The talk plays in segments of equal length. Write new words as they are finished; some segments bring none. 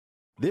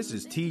This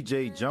is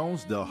TJ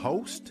Jones, the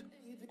host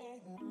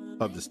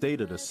of the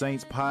State of the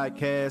Saints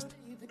podcast,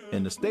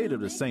 and the State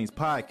of the Saints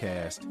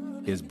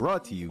podcast is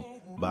brought to you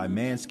by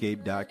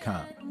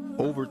Manscaped.com.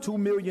 Over 2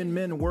 million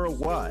men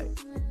worldwide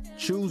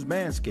choose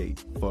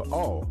Manscaped for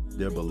all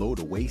their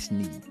below-the-waist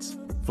needs.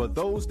 For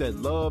those that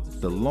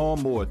love the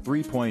Lawnmower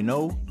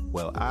 3.0,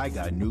 well, I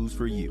got news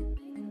for you.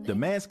 The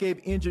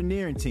Manscaped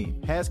engineering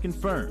team has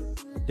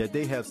confirmed that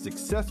they have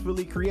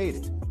successfully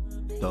created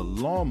the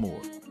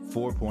Lawnmower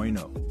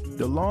 4.0.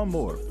 The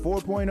Lawnmower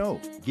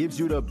 4.0 gives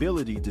you the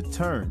ability to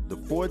turn the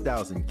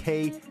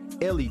 4000K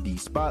LED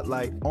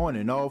spotlight on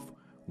and off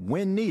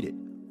when needed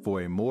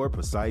for a more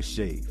precise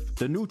shave.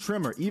 The new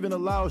trimmer even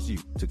allows you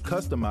to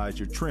customize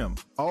your trim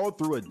all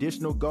through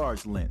additional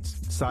guards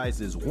lengths,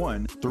 sizes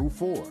 1 through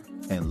 4.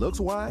 And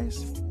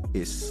looks-wise,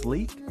 it's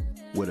sleek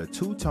with a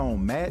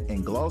two-tone matte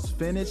and gloss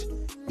finish,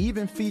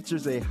 even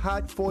features a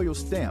hot foil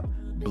stamp,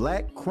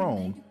 black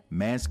chrome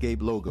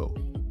Manscaped logo.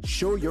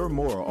 Show your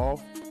more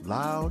off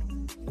loud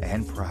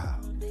and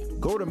proud.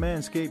 Go to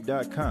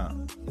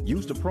manscaped.com,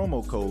 use the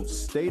promo code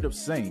State of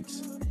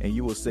Saints, and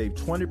you will save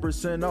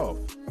 20% off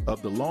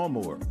of the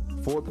Lawnmower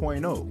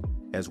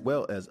 4.0 as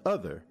well as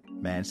other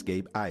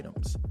Manscaped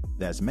items.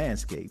 That's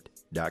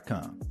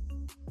manscaped.com.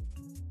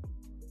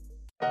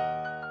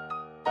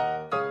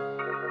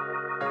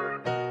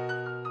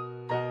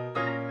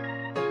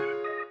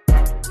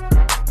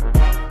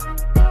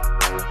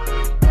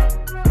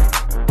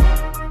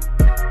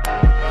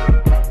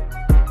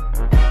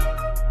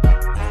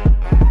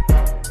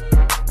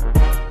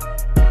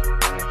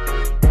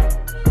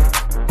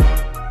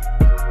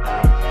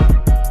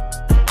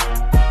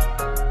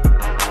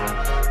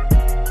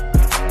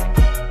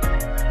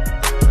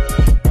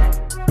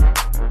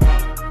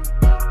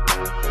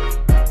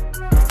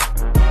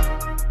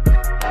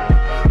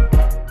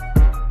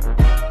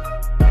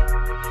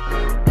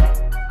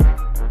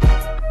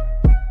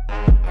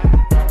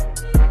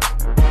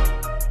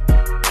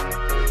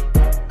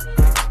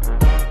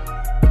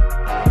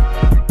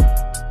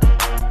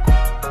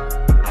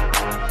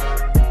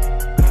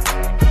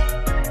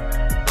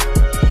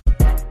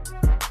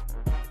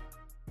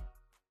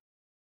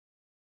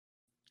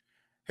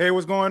 Hey,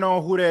 what's going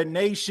on, Who Dat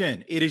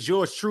Nation? It is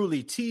yours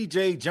truly,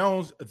 TJ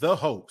Jones, the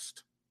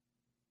host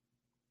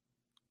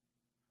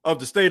of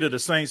the State of the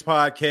Saints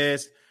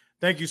podcast.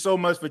 Thank you so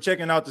much for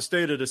checking out the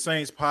State of the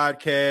Saints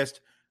podcast,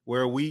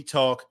 where we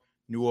talk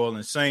New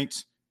Orleans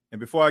Saints. And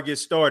before I get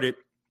started,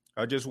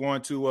 I just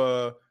want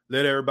to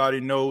let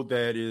everybody know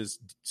that is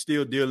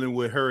still dealing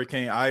with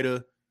Hurricane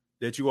Ida,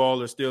 that you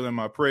all are still in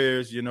my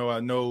prayers. You know, I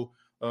know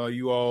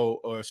you all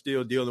are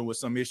still dealing with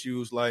some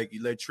issues like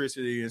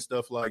electricity and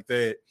stuff like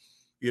that.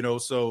 You know,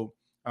 so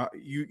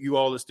you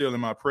all are still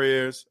in my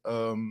prayers.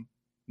 No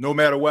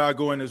matter where I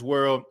go in this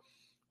world,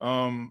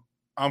 I'm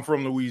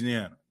from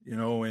Louisiana, you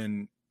know,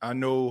 and I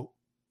know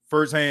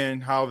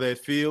firsthand how that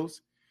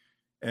feels.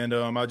 And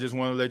I just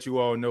want to let you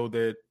all know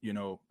that, you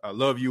know, I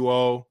love you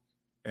all.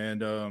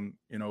 And,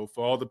 you know,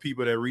 for all the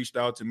people that reached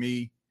out to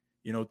me,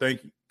 you know,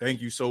 thank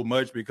you so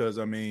much, because,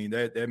 I mean,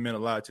 that meant a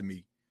lot to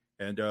me.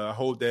 And I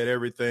hope that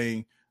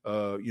everything,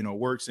 you know,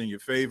 works in your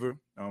favor.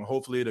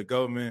 Hopefully the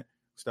government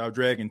stop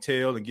dragging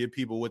tail and give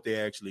people what they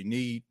actually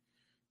need,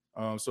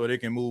 so they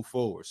can move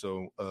forward.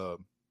 So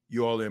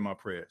you all in my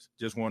prayers.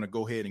 Just want to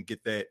go ahead and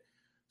get that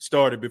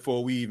started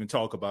before we even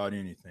talk about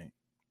anything.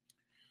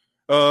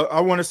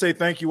 I want to say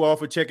thank you all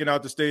for checking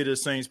out the State of the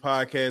Saints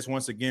podcast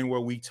once again,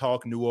 where we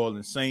talk New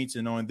Orleans Saints.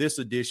 And on this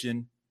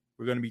edition,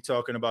 we're going to be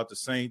talking about the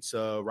Saints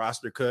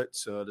roster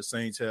cuts. The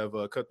Saints have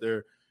cut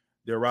their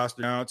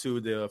roster down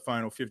to the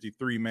final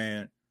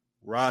 53-man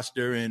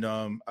roster, and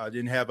I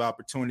didn't have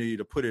opportunity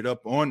to put it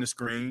up on the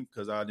screen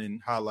because I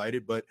didn't highlight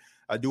it, but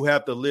I do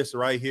have the list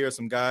right here.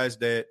 Some guys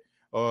that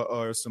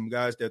are some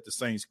guys that the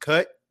Saints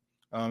cut.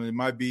 It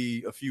might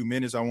be a few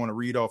minutes. I want to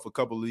read off a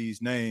couple of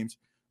these names.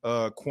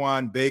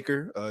 Quan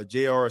Baker,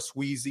 J.R.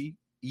 Sweezy,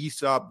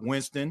 Aesop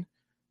Winston,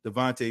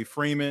 Devontae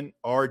Freeman,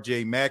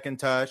 R.J.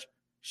 McIntosh,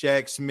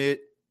 Shaq Smith,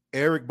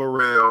 Eric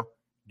Burrell,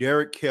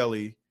 Derek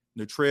Kelly,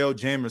 Natrell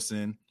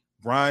Jamerson,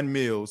 Brian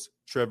Mills,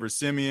 Trevor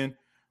Siemian,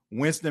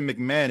 Winston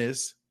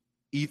McManus,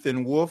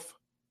 Ethan Wolf,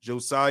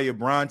 Josiah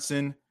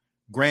Bronson,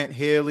 Grant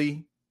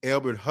Haley,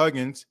 Albert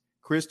Huggins,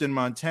 Kristen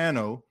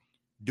Montano,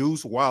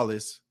 Deuce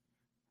Wallace,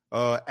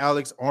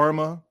 Alex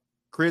Arma,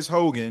 Chris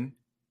Hogan,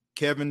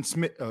 Kevin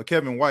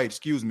White,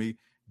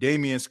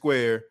 Damian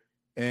Square,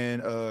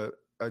 and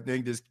I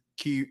think this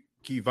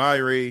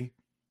Kivire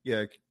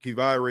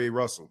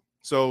Russell.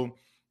 So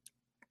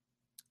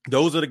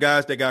those are the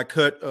guys that got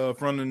cut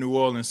from the New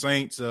Orleans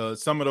Saints.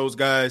 Some of those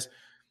guys,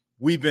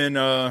 we've been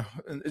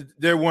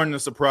they weren't a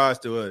surprise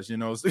to us, you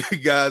know.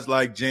 Guys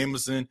like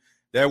Jameson,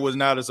 that was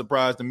not a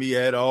surprise to me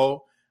at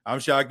all. I'm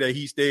shocked that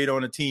he stayed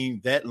on the team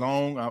that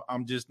long.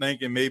 I'm just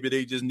thinking maybe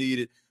they just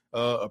needed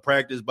a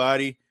practice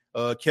body.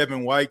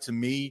 Kevin White, to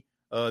me,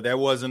 that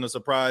wasn't a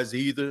surprise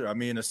either. I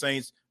mean, the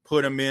Saints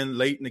put him in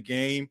late in the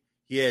game.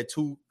 He had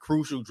 2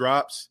 crucial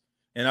drops,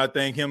 and I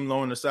think him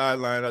on the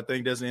sideline, I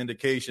think that's an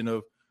indication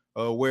of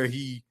where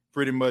he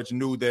pretty much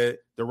knew that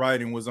the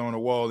writing was on the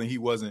wall and he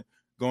wasn't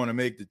going to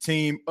make the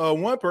team.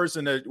 One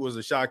person that was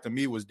a shock to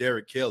me was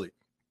Derek Kelly.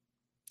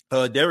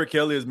 Derek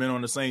Kelly has been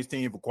on the Saints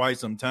team for quite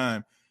some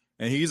time,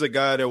 and he's a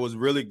guy that was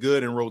really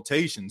good in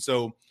rotation.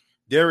 So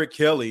Derek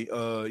Kelly,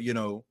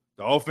 the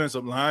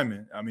offensive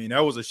lineman, I mean,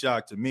 that was a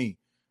shock to me.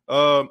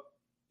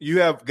 You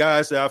have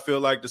guys that I feel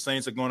like the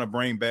Saints are going to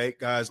bring back,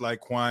 guys like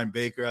Quan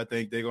Baker. I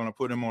think they're going to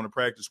put him on the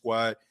practice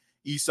squad.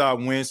 Esau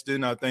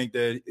Winston, I think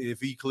that if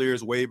he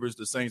clears waivers,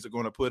 the Saints are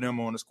going to put him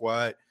on the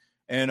squad.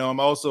 And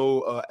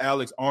also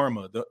Alex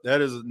Armour.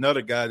 That is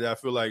another guy that I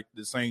feel like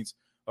the Saints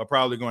are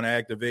probably going to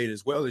activate,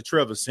 as well as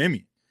Trevor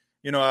Siemian.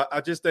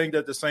 I just think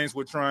that the Saints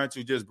were trying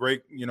to just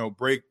break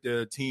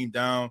the team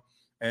down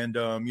and,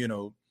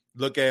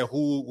 look at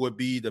who would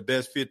be the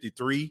best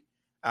 53.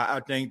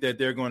 I think that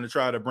they're going to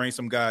try to bring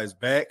some guys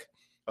back.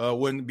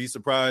 Wouldn't be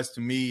surprised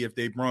to me if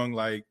they brung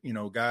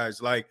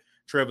guys like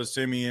Trevor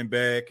Siemian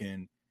back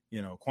and,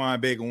 Quan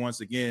Baker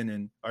once again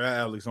and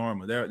Alex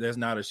Armour. That's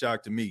not a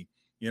shock to me.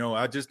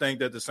 I just think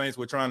that the Saints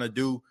were trying to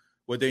do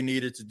what they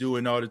needed to do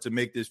in order to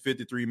make this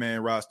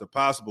 53-man roster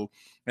possible.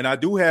 And I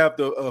do have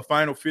the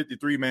final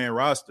 53-man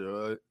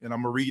roster, and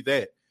I'm going to read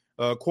that.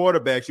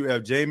 Quarterbacks, you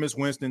have Jameis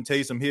Winston,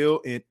 Taysom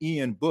Hill, and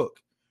Ian Book.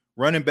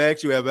 Running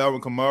backs, you have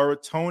Alvin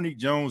Kamara, Tony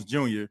Jones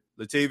Jr.,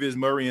 Latavius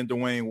Murray, and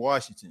Dwayne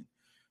Washington.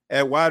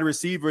 At wide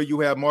receiver, you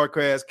have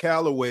Marquez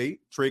Callaway,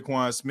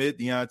 Traquan Smith,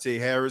 Deontay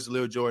Harris,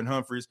 Lil Jordan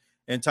Humphries,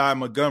 and Ty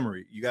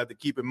Montgomery. You got to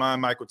keep in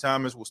mind Michael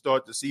Thomas will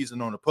start the season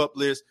on the PUP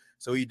list,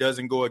 so he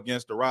doesn't go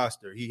against the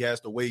roster. He has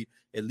to wait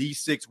at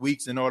least 6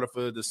 weeks in order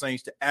for the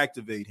Saints to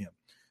activate him.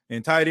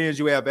 In tight ends,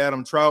 you have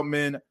Adam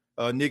Troutman,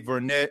 Nick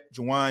Vernett,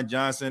 Juwan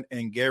Johnson,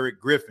 and Garrett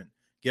Griffin.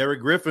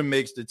 Garrett Griffin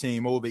makes the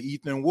team over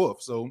Ethan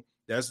Wolf, so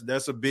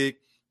that's a big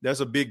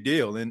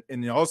deal.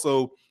 And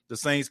also the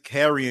Saints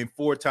carrying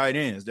 4 tight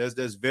ends.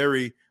 That's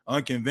very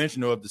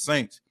unconventional of the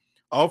Saints.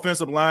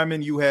 Offensive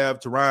linemen, you have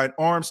Teron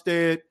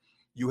Armstead,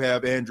 you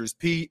have Andrews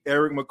Pete,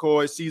 Eric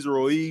McCoy, Cesar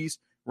Ruiz,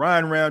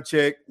 Ryan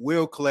Ramczyk,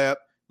 Will Clapp,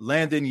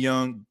 Landon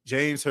Young,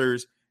 James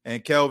Hurst,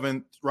 and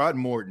Kelvin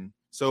Throckmorton.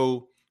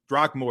 So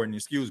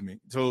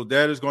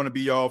that is going to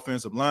be your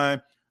offensive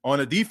line. On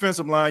the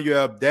defensive line, you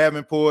have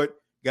Davenport,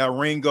 got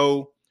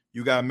Ringo,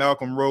 you got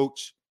Malcolm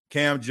Roach,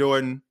 Cam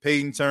Jordan,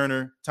 Peyton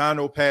Turner,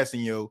 Tano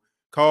Passanio,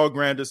 Carl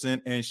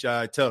Granderson, and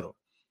Shai Tuttle.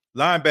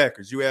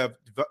 Linebackers, you have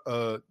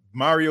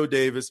Mario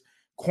Davis,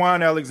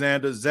 Quan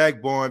Alexander,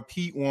 Zach Bourne,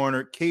 Pete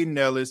Warner, Caden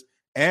Ellis,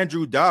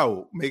 Andrew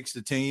Dowell makes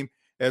the team,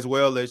 as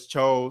well as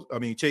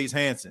Chase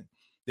Hansen.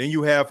 Then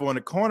you have on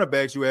the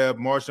cornerbacks, you have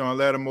Marshawn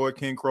Lattimore,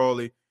 Ken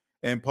Crawley,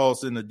 and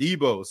Paulson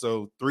Adebo.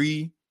 So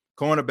 3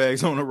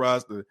 cornerbacks on the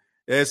roster.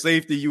 At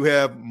safety, you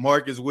have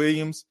Marcus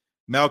Williams,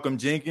 Malcolm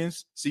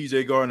Jenkins,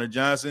 C.J.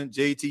 Gardner-Johnson,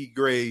 J.T.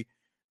 Gray,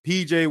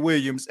 P.J.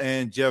 Williams,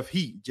 and Jeff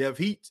Heat. Jeff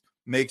Heat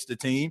makes the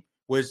team,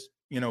 which,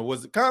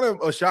 was kind of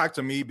a shock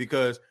to me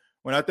because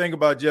when I think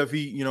about Jeff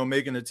Heat,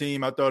 making the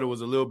team, I thought it was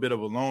a little bit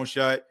of a long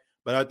shot.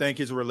 But I think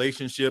his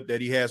relationship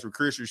that he has with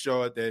Chris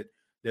Richard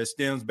that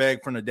stems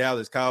back from the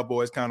Dallas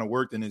Cowboys kind of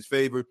worked in his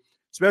favor.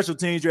 Special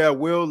teams, you have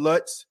Will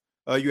Lutz,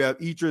 you have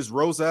Idris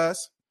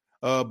Rosas,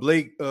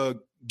 Blake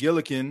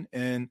Gillikin,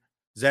 and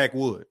Zach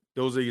Wood.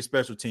 Those are your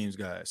special teams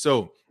guys.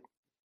 So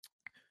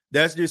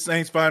that's your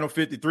Saints final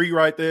 53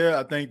 right there.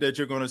 I think that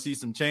you're going to see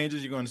some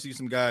changes. You're going to see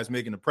some guys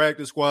making the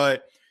practice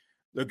squad.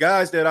 The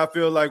guys that I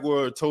feel like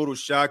were a total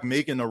shock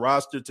making the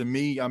roster to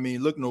me, I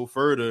mean, look no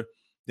further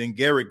than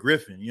Garrett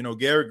Griffin.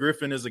 Garrett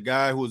Griffin is a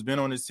guy who has been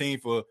on this team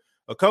for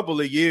a couple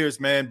of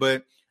years, man,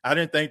 but I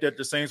didn't think that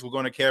the Saints were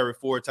going to carry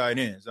 4 tight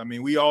ends. I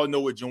mean, we all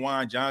know what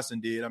Juwan Johnson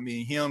did. I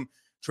mean, him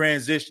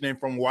transitioning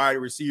from wide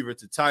receiver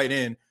to tight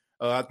end,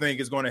 I think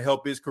is going to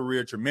help his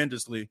career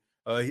tremendously.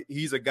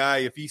 He's a guy,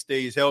 if he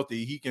stays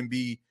healthy, he can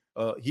be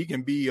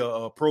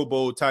a Pro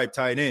Bowl type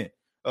tight end.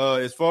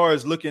 As far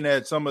as looking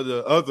at some of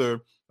the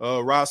other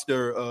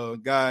roster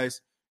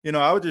guys,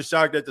 I was just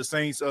shocked that the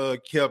Saints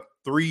kept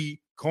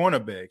 3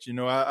 cornerbacks.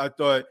 I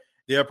thought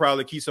they'll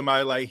probably keep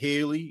somebody like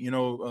Haley,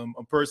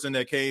 a person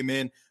that came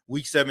in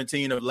week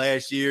 17 of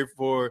last year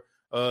for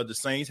the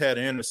Saints, had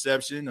an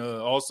interception,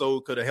 also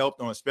could have helped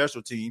on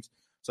special teams.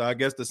 So I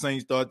guess the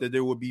Saints thought that they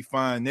would be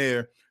fine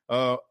there.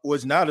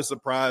 Was not a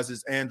surprise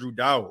is Andrew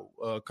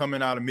Dowell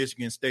coming out of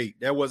Michigan State.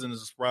 That wasn't a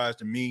surprise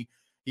to me.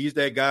 He's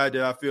that guy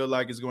that I feel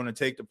like is going to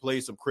take the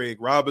place of Craig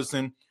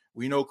Robinson.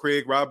 We know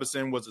Craig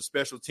Robinson was a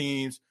special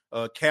teams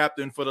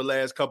captain for the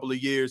last couple of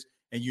years,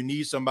 and you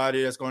need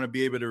somebody that's going to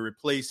be able to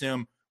replace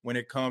him when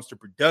it comes to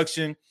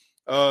production.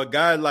 A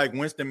guy like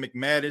Winston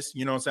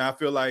McManus, I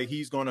feel like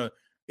he's going to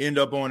end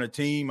up on a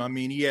team. I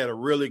mean, he had a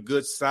really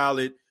good,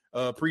 solid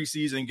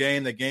preseason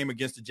game, the game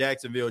against the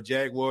Jacksonville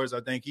Jaguars.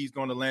 I think he's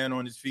going to land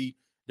on his feet.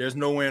 There's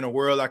nowhere in the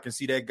world I can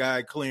see that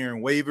guy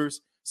clearing waivers.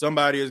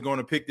 Somebody is going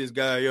to pick this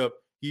guy up.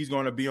 He's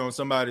going to be on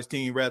somebody's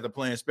team rather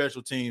playing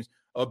special teams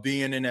or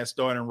being in that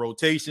starting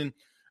rotation.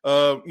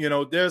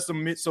 There's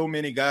so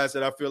many guys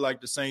that I feel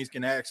like the Saints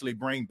can actually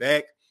bring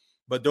back.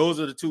 But those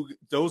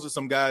are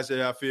some guys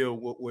that I feel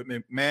with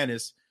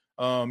McManus,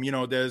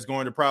 that is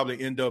going to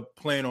probably end up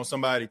playing on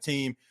somebody's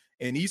team.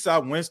 And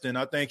Eastside Winston,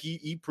 I think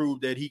he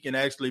proved that he can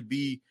actually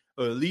be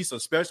at least a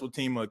special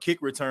team, a kick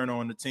returner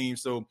on the team.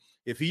 So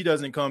if he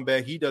doesn't come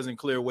back, he doesn't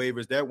clear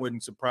waivers, that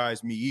wouldn't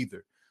surprise me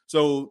either.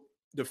 So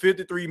the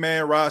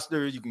 53-man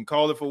roster, you can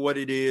call it for what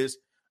it is.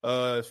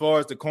 As far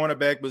as the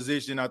cornerback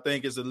position, I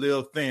think it's a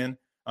little thin.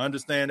 I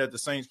understand that the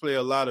Saints play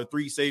a lot of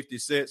 3 safety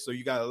sets, so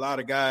you got a lot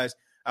of guys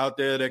out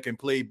there that can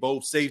play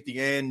both safety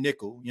and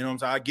nickel. You know what I'm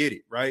saying? I get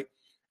it, right?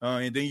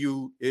 And then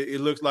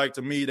it looks like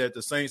to me that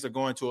the Saints are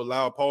going to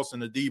allow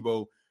Paulson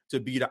Adebo to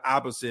be the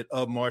opposite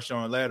of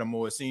Marshawn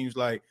Lattimore. It seems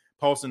like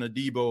Paulson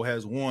Adebo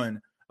has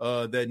won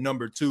that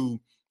number 2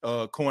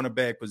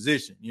 cornerback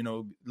position, you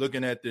know,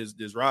 looking at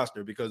this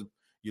roster, because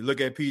you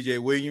look at PJ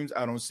Williams,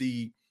 I don't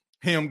see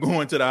him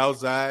going to the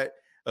outside.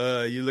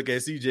 You look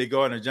at CJ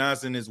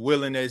Gardner-Johnson, as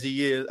willing as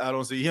he is, I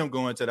don't see him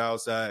going to the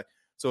outside.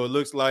 So it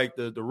looks like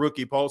the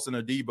rookie Paulson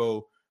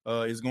Adebo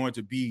is going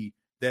to be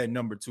that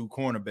number 2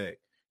 cornerback.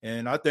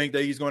 And I think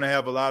that he's going to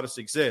have a lot of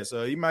success.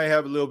 He might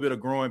have a little bit of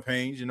growing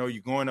pains. You know,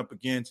 you're going up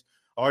against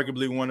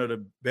arguably one of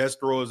the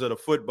best throwers of the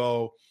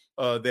football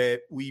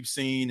that we've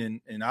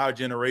seen in our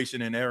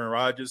generation, in Aaron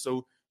Rodgers.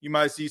 So you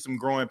might see some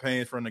growing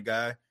pains from the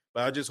guy.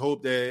 But I just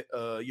hope that,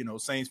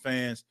 Saints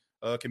fans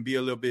can be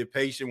a little bit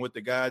patient with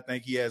the guy. I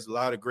think he has a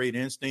lot of great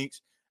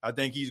instincts. I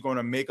think he's going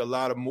to make a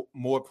lot of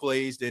more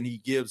plays than he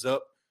gives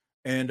up.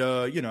 And,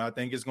 I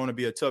think it's going to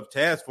be a tough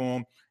task for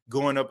him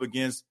going up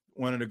against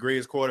one of the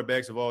greatest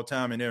quarterbacks of all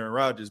time in Aaron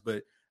Rodgers.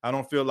 But I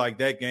don't feel like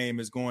that game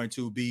is going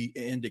to be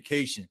an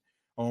indication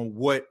on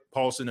what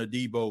Paulson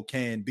Adebo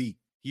can be.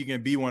 He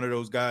can be one of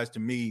those guys to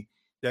me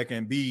that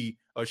can be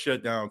a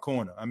shutdown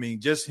corner. I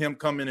mean, just him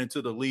coming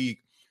into the league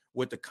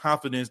with the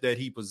confidence that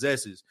he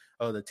possesses,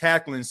 the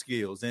tackling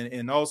skills,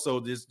 and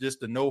also just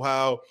the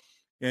know-how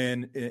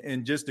and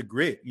just the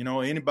grit. You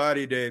know,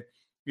 anybody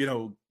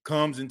that,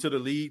 comes into the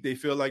league, they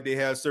feel like they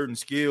have certain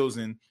skills,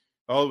 and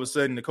all of a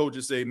sudden the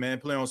coaches say, man,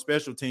 play on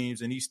special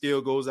teams, and he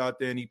still goes out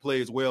there and he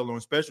plays well on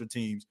special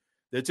teams.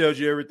 That tells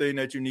you everything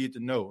that you need to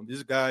know.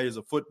 This guy is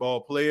a football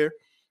player,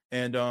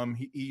 and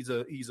he's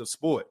a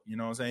sport. You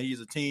know what I'm saying?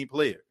 He's a team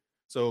player.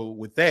 So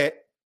with that,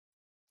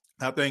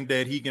 I think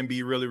that he can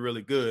be really,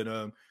 really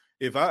good.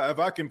 If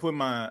I can put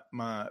my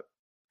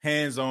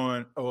hands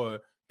on or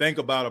think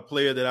about a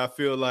player that I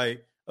feel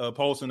like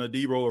Paulson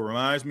Adebo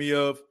reminds me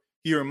of,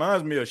 he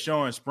reminds me of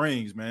Sean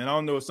Springs, man. I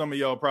don't know if some of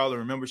y'all probably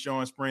remember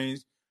Sean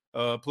Springs,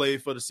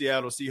 played for the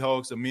Seattle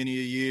Seahawks many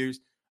years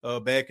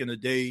back in the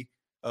day.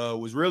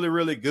 Was really,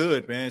 really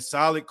good, man.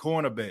 Solid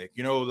cornerback.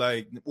 You know,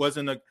 like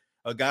wasn't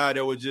a guy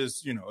that was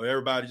just,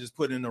 everybody just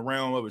put in the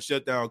realm of a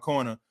shutdown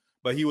corner,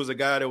 but he was a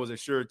guy that was a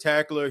sure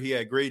tackler. He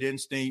had great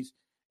instincts,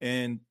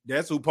 and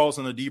that's who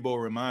Paulson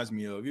Adebo reminds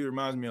me of. He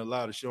reminds me a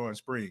lot of Sean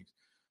Springs.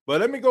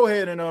 But let me go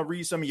ahead and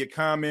read some of your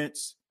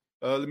comments.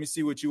 Let me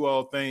see what you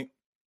all think,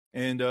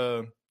 and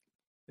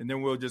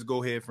then we'll just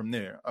go ahead from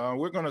there.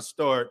 We're going to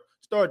start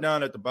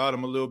down at the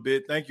bottom a little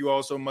bit. Thank you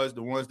all so much,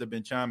 the ones that have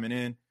been chiming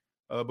in.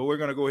 But we're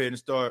going to go ahead and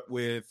start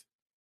with,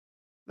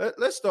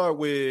 let's start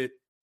with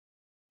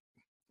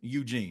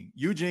Eugene.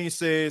 Eugene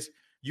says,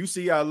 you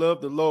see, I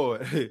love the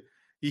Lord.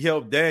 He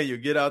helped Daniel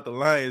get out the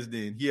lion's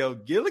den. He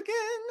helped Gilligan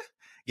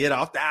get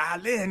off the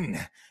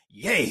island.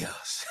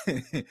 Yes.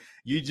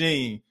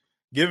 Eugene,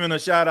 giving a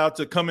shout out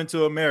to Coming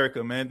to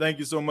America, man. Thank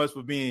you so much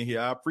for being here.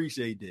 I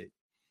appreciate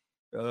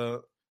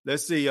that.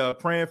 Let's see.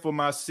 Praying for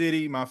my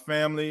city, my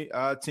family,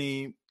 our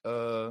team.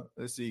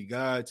 Let's see.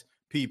 God's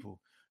people.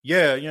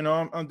 Yeah,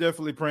 I'm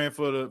definitely praying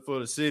for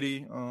the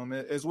city,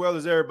 as well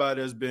as everybody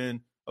that's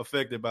been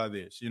affected by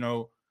this.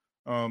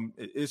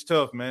 It's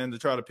tough, man, to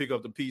try to pick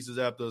up the pieces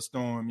after a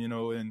storm.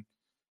 And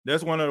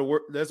that's one of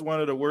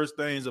the worst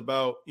things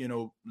about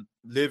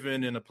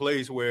living in a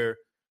place where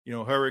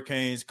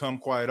hurricanes come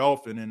quite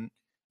often. And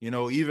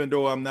even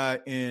though I'm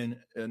not in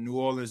New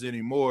Orleans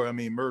anymore, I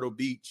mean Myrtle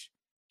Beach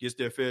gets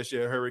their fair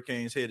share of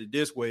hurricanes headed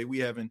this way. We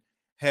haven't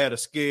had a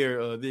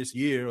scare this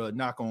year.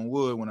 Knock on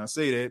wood when I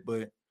say that,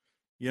 but.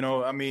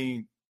 I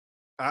mean,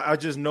 I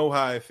just know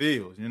how it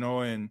feels, and,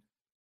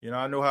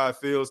 I know how it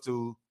feels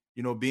to,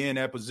 be in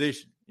that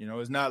position.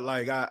 It's not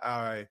like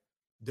I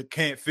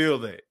can't feel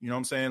that, you know what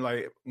I'm saying?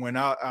 Like when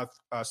I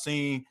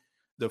seen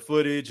the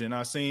footage and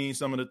I seen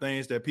some of the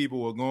things that people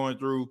were going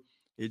through,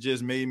 it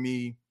just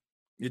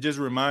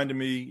reminded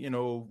me,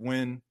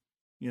 when,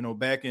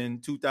 back in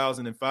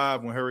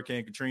 2005 when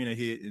Hurricane Katrina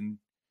hit, and,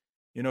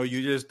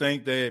 you just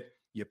think that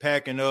you're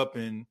packing up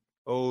and,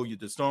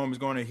 the storm is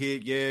going to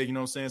hit. Yeah,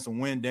 some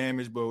wind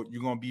damage, but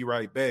you're going to be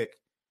right back.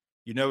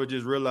 You never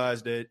just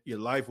realize that your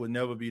life would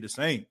never be the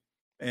same.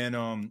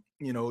 And,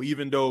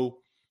 even though,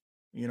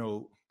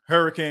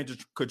 Hurricane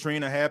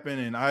Katrina happened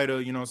and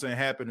Ida,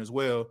 happened as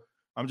well,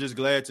 I'm just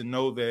glad to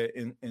know that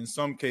in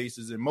some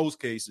cases, in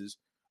most cases,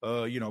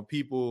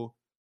 people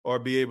are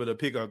be able to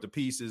pick up the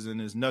pieces,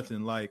 and there's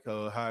nothing like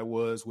how it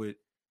was with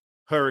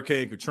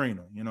Hurricane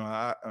Katrina.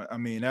 I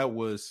mean, that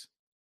was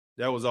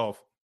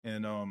awful.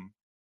 And,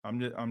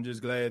 I'm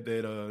just glad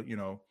that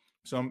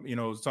some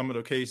of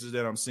the cases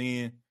that I'm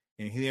seeing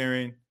and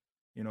hearing,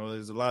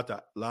 there's a lot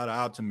of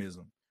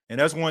optimism. And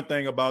that's one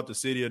thing about the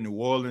city of New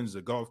Orleans,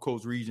 the Gulf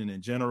Coast region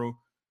in general.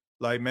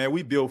 Like, man,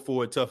 we built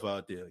for it tough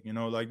out there. You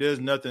know, like there's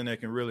nothing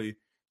that can really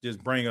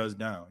just bring us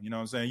down. You know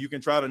what I'm saying? You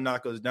can try to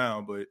knock us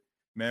down, but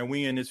man,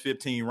 we in this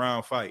 15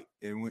 round fight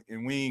and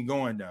we ain't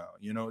going down.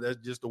 You know, that's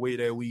just the way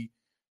that we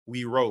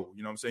roll.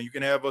 You know what I'm saying? You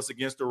can have us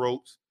against the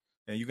ropes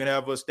and you can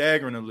have us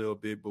staggering a little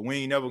bit, but we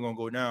ain't never gonna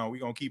go down. We're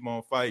gonna keep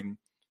on fighting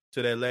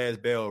to that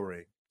last bell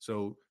ring.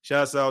 So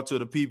shouts out to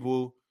the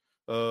people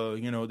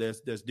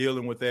that's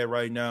dealing with that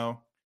right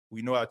now.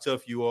 We know how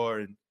tough you are,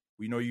 and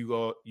we know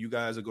you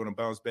guys are gonna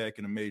bounce back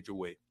in a major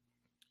way.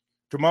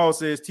 Jamal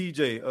says,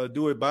 TJ,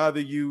 do it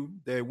bother you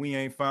that we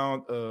ain't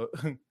found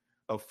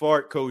a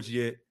fart coach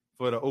yet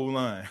for the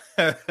O-line?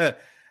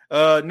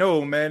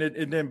 No, man, it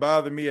didn't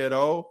bother me at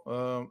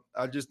all.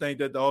 I just think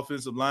that the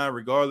offensive line,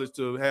 regardless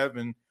to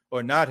having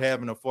or not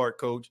having a fart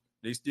coach,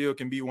 they still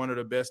can be one of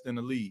the best in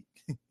the league.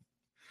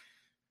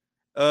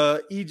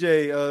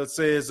 EJ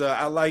says,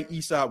 I like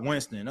Easop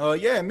Winston.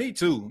 Yeah, me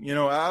too. You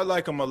know, I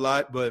like him a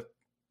lot, but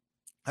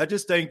I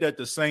just think that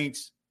the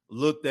Saints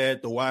looked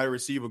at the wide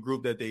receiver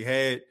group that they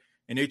had,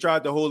 and they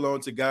tried to hold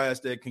on to guys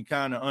that can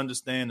kind of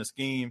understand the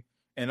scheme,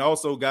 and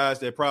also guys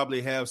that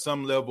probably have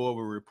some level of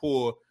a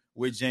rapport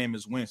with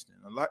Jameis Winston.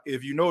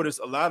 If you notice,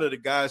 a lot of the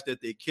guys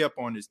that they kept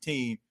on this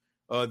team,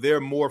 they're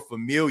more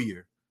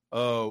familiar,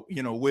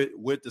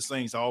 with the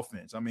Saints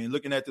offense. I mean,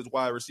 looking at this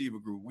wide receiver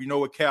group, we know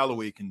what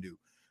Callaway can do.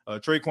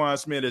 Traquan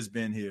Smith has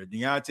been here,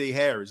 Deontay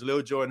Harris,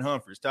 Lil Jordan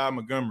Humphries, Ty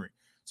Montgomery.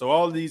 So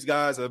all of these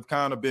guys have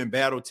kind of been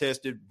battle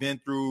tested, been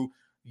through,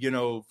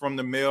 from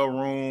the mail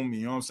room,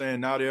 you know what I'm saying?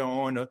 Now they're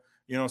on on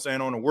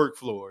the work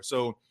floor.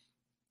 So,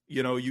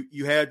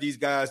 you had these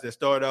guys that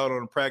started out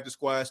on the practice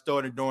squad,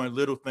 started doing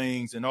little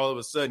things, and all of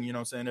a sudden,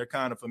 they're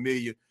kind of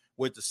familiar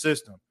with the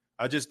system.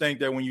 I just think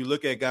that when you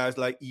look at guys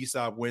like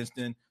Easop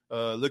Winston,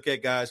 look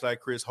at guys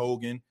like Chris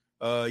Hogan,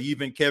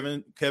 even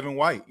Kevin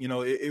White,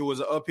 it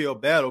was an uphill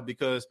battle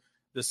because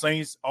the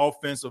Saints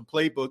offensive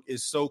playbook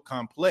is so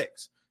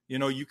complex.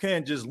 You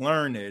can't just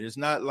learn that. It's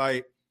not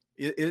like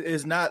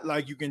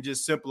you can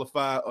just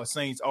simplify a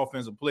Saints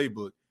offensive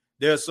playbook.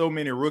 There are so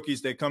many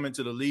rookies that come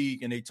into the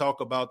league and they talk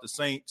about the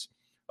Saints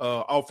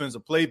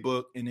offensive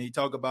playbook and they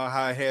talk about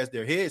how it has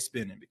their head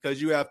spinning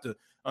because you have to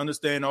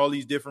understand all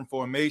these different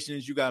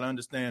formations. You got to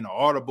understand the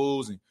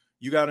audibles and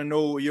you got to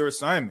know your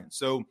assignment.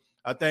 So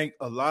I think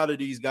a lot of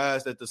these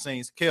guys that the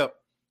Saints kept,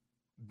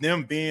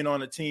 them being on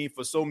the team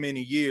for so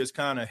many years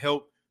kind of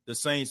helped the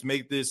Saints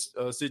make this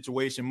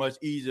situation much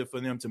easier for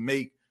them to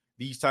make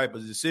these type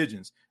of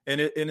decisions.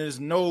 And there's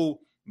no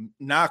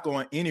knock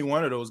on any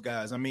one of those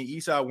guys. I mean,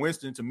 Eastside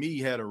Winston, to me,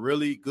 had a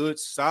really good,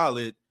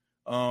 solid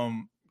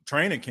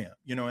training camp,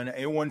 and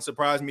it wouldn't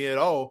surprise me at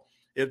all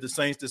if the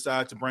Saints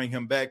decide to bring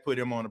him back, put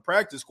him on the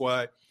practice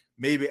squad,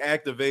 maybe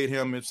activate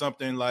him if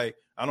something like,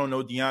 I don't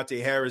know,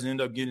 Deontay Harris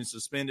ended up getting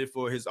suspended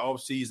for his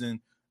offseason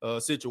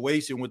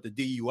situation with the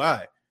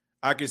DUI.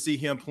 I can see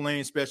him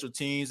playing special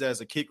teams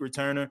as a kick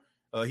returner.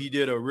 He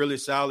did a really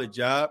solid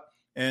job.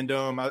 And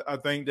I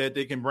think that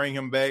they can bring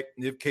him back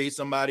in case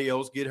somebody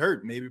else get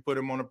hurt, maybe put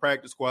him on the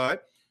practice squad.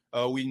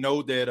 We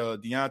know that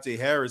Deontay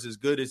Harris, as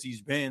good as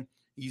he's been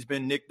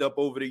nicked up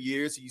over the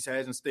years. He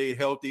hasn't stayed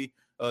healthy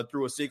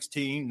through a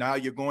 16. Now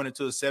you're going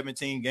into a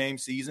 17-game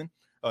season.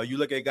 You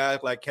look at guys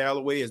like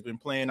Callaway has been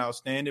playing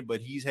outstanding,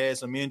 but he's had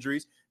some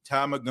injuries.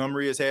 Ty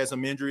Montgomery has had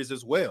some injuries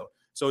as well.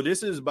 So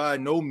this is by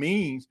no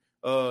means,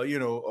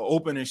 an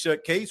open and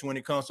shut case when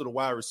it comes to the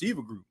wide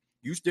receiver group.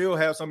 You still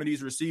have some of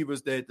these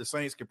receivers that the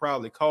Saints could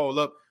probably call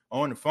up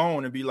on the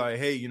phone and be like,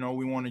 hey,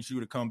 we wanted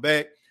you to come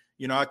back.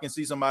 I can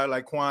see somebody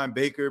like Quan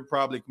Baker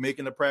probably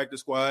making the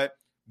practice squad,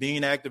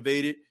 being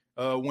activated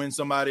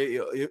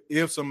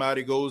if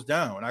somebody goes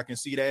down. I can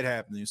see that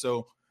happening.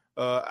 So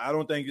I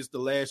don't think it's the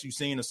last you've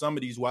seen of some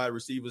of these wide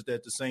receivers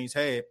that the Saints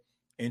had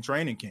in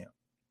training camp.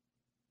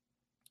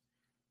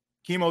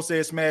 Chemo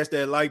says, smash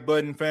that like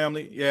button,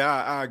 family. Yeah,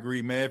 I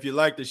agree, man. If you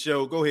like the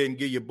show, go ahead and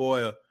give your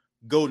boy a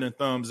golden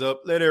thumbs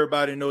up. Let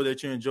everybody know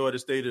that you enjoy the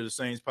State of the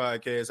Saints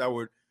podcast. I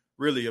would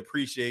really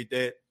appreciate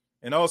that.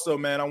 And also,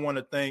 man, I want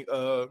to thank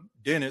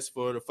Dennis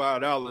for the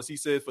 $5. He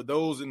said, for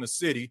those in the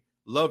city,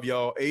 love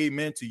y'all.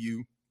 Amen to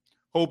you.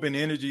 Hope and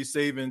energy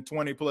saving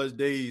 20 plus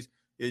days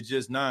is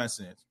just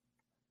nonsense.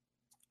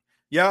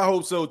 Yeah, I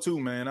hope so too,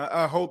 man.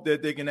 I hope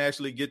that they can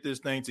actually get this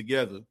thing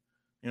together.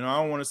 I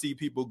don't want to see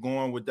people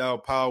going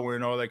without power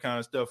and all that kind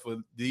of stuff for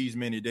these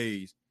many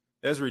days.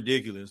 That's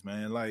ridiculous,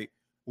 man. Like,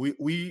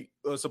 we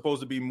are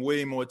supposed to be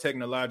way more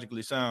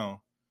technologically sound.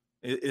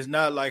 It's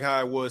not like how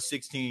it was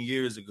 16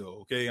 years ago,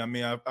 okay? I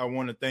mean, I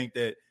want to think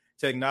that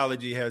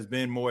technology has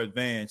been more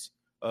advanced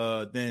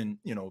than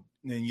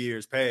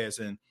years past.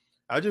 And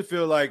I just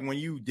feel like when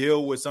you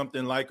deal with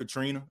something like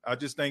Katrina, I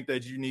just think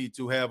that you need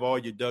to have all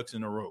your ducks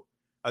in a row.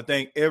 I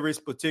think every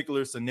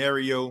particular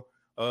scenario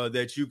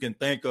that you can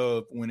think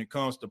of when it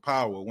comes to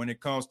power, when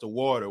it comes to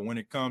water, when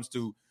it comes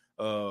to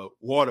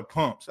water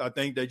pumps, I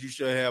think that you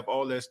should have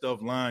all that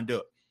stuff lined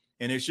up.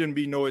 And it shouldn't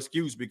be no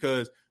excuse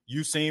because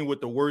you've seen what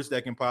the worst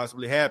that can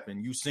possibly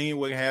happen. You've seen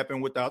what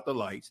happened without the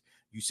lights.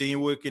 You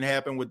seen what can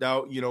happen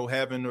without,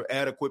 having an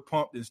adequate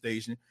pumping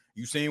station.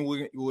 You seen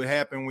what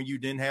happened when you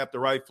didn't have the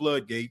right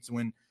floodgates,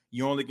 when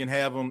you only can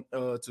have them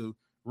to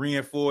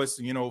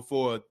reinforce,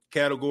 for a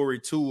category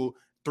 2 or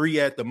 3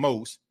 at the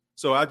most.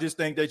 So I just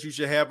think that you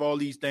should have all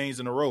these things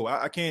in a row.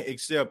 I can't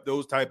accept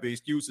those type of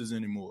excuses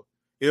anymore.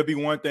 It'll be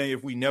one thing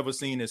if we never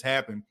seen this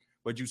happen,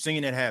 but you've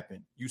seen it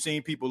happen. You've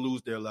seen people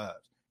lose their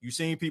lives. You've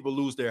seen people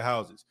lose their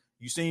houses.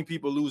 You've seen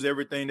people lose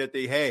everything that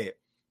they had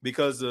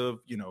because of,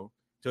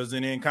 because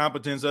of the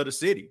incompetence of the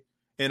city.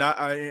 And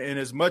and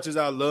as much as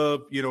I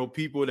love,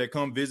 people that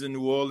come visit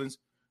New Orleans,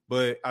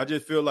 but I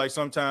just feel like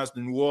sometimes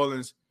the New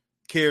Orleans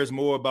cares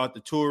more about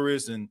the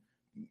tourists and,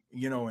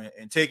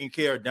 and taking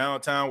care of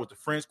downtown with the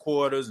French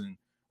Quarters and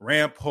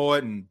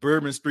Rampart and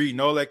Bourbon Street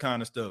and all that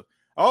kind of stuff.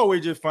 I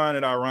always just find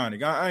it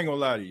ironic. I ain't gonna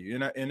lie to you,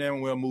 and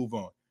then we'll move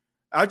on.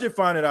 I just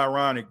find it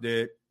ironic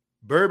that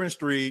Bourbon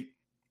Street,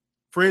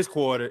 French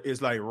Quarter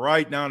is like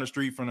right down the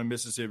street from the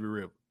Mississippi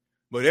River.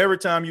 But every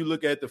time you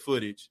look at the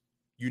footage,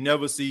 you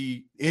never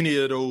see any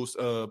of those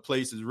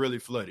places really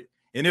flooded.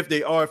 And if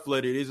they are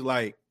flooded, it's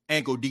like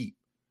ankle deep.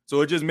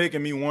 So it's just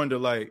making me wonder,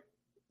 like,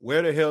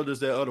 where the hell does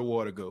that other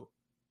water go?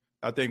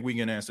 I think we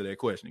can answer that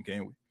question,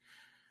 can't we?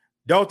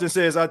 Dalton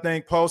says, I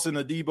think Paulson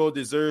Adebo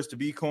deserves to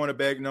be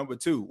cornerback number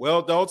 2.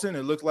 Well, Dalton,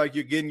 it looks like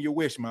you're getting your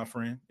wish, my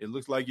friend. It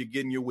looks like you're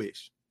getting your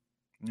wish,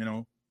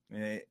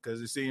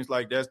 because it seems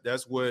like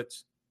that's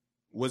what's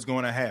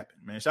going to happen,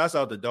 man. Shouts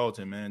out to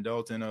Dalton, man.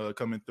 Dalton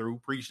coming through.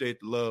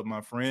 Appreciate the love,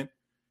 my friend.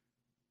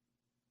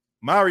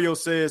 Mario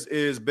says,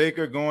 is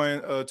Baker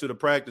going to the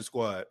practice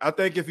squad? I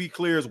think if he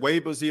clears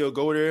waivers, he'll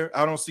go there.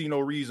 I don't see no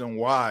reason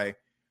why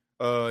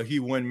he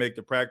wouldn't make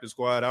the practice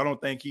squad. I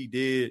don't think he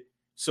did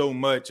so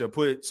much or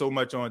put so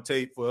much on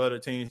tape for other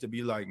teams to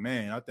be like,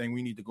 man, I think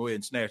we need to go ahead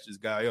and snatch this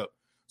guy up.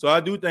 So I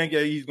do think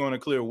that he's going to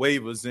clear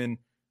waivers. And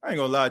I ain't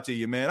going to lie to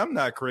you, man. I'm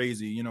not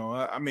crazy.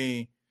 I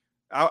mean,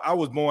 I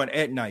was born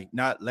at night,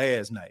 not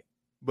last night.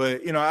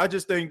 But, I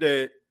just think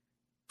that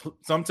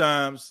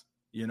sometimes,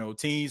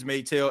 teams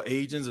may tell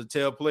agents or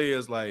tell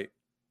players, like,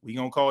 we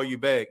going to call you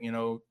back,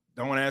 don't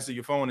answer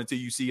your phone until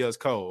you see us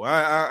call.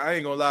 I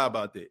ain't going to lie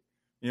about that.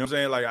 You know what I'm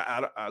saying? Like,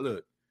 I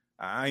look,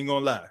 I ain't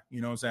going to lie.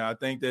 You know what I'm saying? I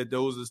think that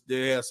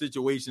there are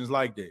situations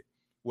like that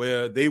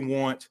where they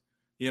want,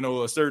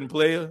 a certain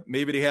player.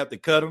 Maybe they have to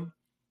cut them,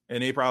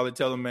 and they probably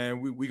tell them,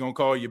 man, we going to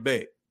call you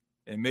back.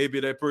 And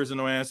maybe that person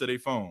don't answer their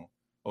phone.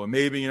 Or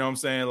maybe, you know what I'm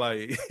saying,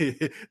 like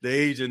the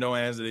agent don't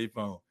answer their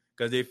phone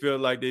because they feel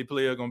like their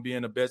player going to be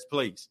in the best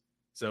place.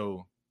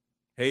 So,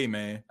 hey,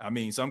 man, I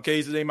mean, some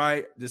cases they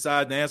might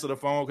decide to answer the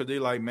phone because they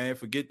like, man,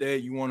 forget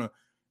that. You want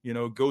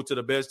to, go to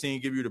the best team,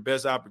 give you the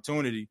best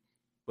opportunity.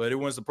 But it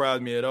wouldn't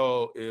surprise me at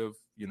all if,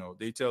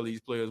 they tell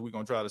these players we're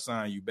going to try to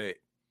sign you back.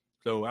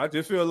 So I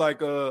just feel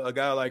like a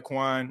guy like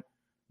Quan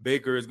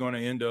Baker is going to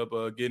end up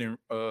getting,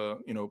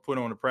 put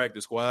on the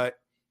practice squad.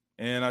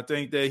 And I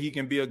think that he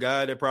can be a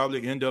guy that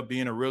probably end up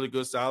being a really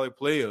good, solid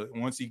player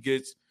once he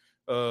gets,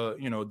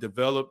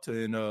 developed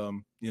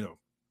and,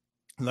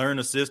 learn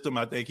the system.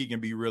 I think he can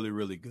be really,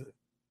 really good.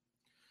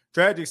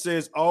 Tragic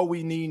says, all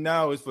we need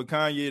now is for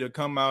Kanye to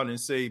come out and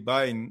say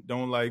Biden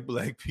don't like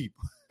black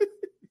people.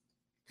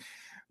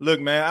 Look,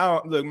 man,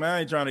 I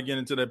ain't trying to get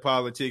into that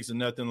politics or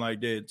nothing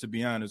like that, to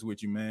be honest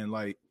with you, man.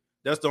 Like,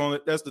 that's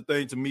the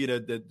thing to me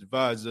that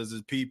divides us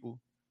as people.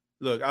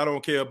 Look, I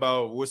don't care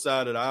about what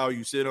side of the aisle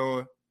you sit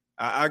on.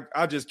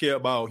 I just care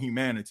about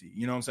humanity.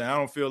 You know what I'm saying? I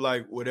don't feel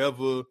like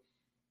whatever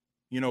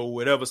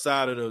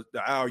side of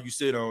the aisle you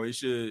sit on, it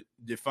should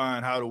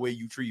define how the way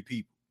you treat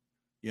people.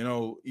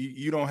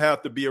 You don't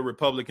have to be a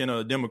Republican or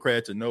a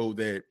Democrat to know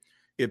that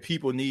if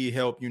people need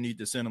help, you need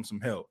to send them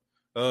some help.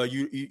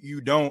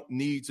 You don't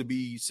need to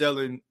be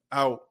selling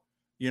out,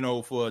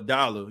 for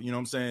 $1, you know what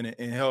I'm saying,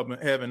 and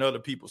having other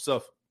people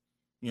suffer.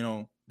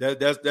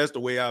 That's the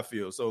way I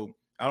feel. So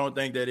I don't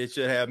think that it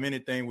should have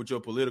anything with your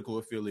political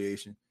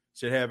affiliation. It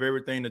should have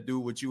everything to do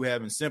with you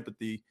having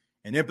sympathy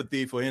and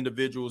empathy for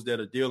individuals that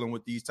are dealing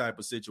with these type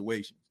of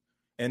situations.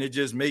 And it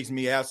just makes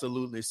me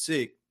absolutely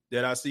sick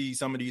that I see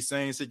some of these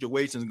same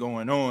situations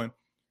going on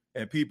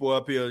and people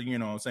up here,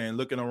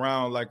 looking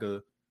around like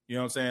a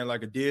deer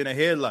in the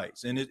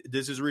headlights. And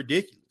this is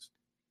ridiculous.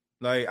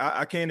 Like,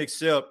 I can't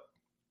accept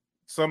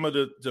some of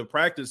the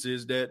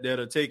practices that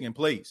are taking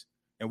place.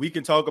 And we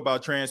can talk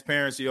about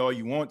transparency all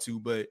you want to,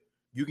 but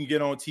you can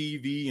get on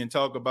TV and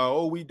talk about,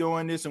 oh, we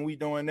doing this and we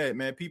doing that.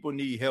 Man, people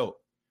need help.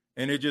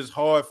 And it's just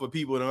hard for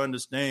people to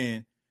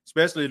understand,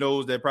 especially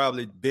those that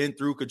probably been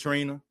through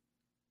Katrina,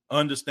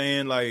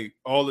 understand like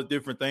all the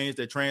different things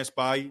that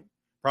transpired,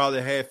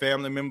 probably had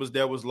family members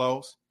that was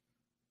lost.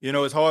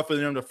 It's hard for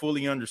them to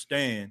fully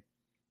understand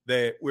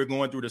that we're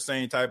going through the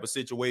same type of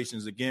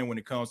situations again when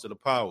it comes to the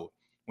power,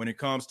 when it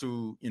comes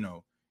to,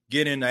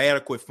 getting the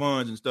adequate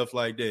funds and stuff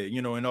like that,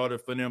 in order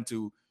for them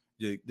to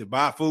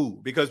buy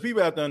food. Because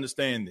people have to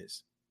understand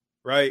this,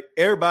 right?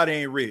 Everybody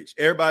ain't rich.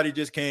 Everybody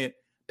just can't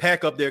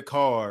pack up their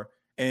car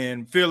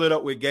and fill it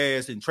up with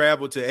gas and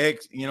travel to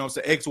X,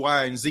 X,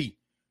 Y, and Z.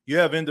 You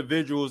have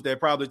individuals that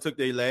probably took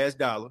their last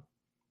dollar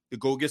to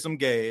go get some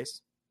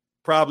gas,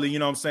 probably, you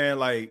know what I'm saying,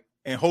 like,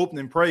 and hoped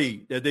and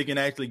prayed that they can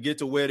actually get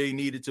to where they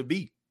needed to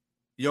be.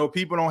 You know,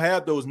 people don't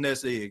have those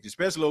nest eggs,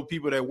 especially those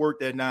people that work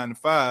that 9 to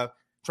 5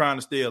 trying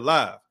to stay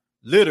alive,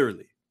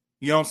 literally.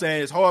 You know what I'm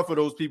saying? It's hard for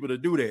those people to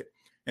do that.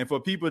 And for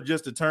people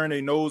just to turn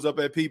their nose up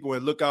at people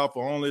and look out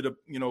for only the,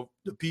 you know,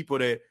 the people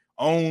that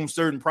own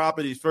certain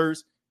properties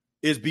first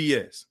is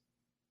BS.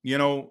 You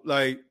know,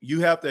 like,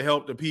 you have to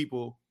help the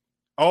people,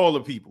 all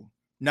the people,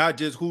 not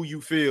just who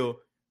you feel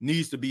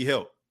needs to be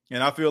helped.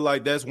 And I feel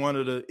like that's one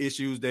of the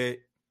issues that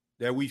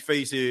we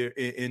face here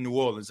in New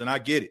Orleans. And I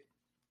get it.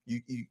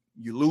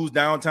 You lose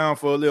downtown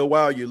for a little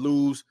while, you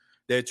lose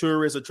that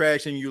tourist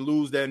attraction, you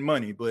lose that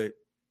money. But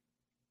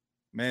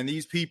man,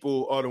 these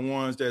people are the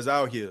ones that's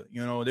out here.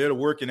 You know, they're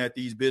working at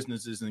these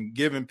businesses and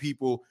giving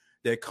people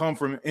that come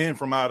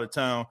from out of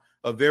town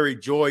a very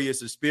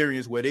joyous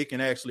experience where they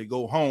can actually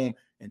go home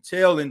and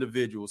tell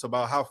individuals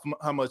about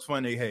how much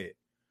fun they had.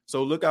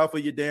 So look out for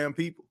your damn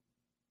people.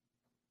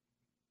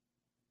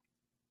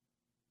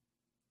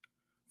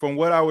 From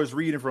what I was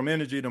reading from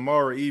Energy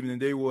tomorrow evening,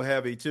 they will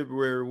have a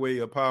temporary way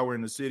of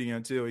powering the city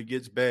until it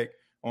gets back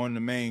on the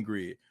main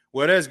grid.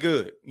 Well, that's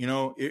good, you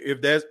know,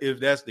 if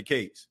that's the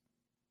case.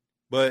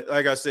 But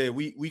like I said,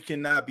 we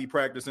cannot be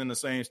practicing the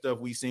same stuff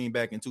we seen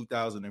back in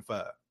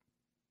 2005.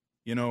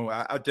 You know,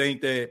 I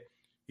think that,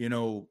 you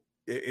know,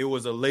 it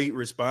was a late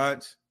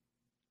response,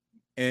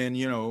 and,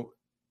 you know,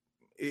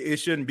 it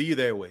shouldn't be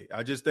that way.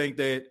 I just think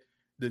that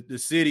the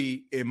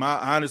city, in my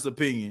honest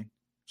opinion,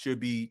 should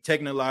be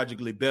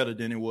technologically better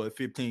than it was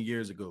 15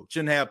 years ago.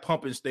 Shouldn't have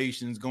pumping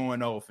stations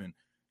going off and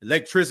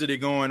electricity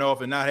going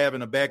off and not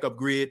having a backup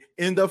grid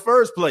in the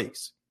first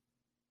place.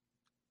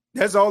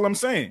 That's all I'm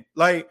saying.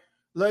 Like,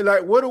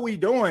 what are we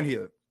doing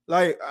here?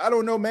 Like, I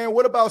don't know, man.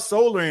 What about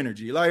solar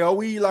energy? Like, are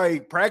we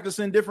like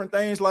practicing different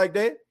things like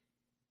that?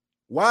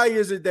 Why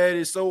is it that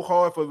it's so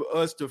hard for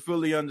us to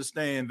fully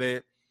understand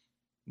that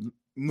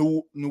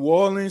New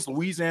Orleans,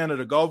 Louisiana,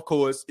 the Gulf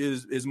Coast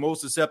is most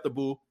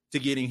susceptible to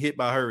getting hit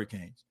by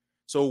hurricanes?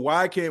 So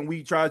why can't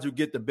we try to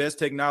get the best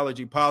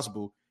technology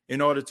possible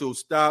in order to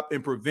stop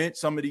and prevent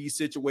some of these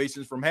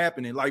situations from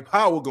happening, like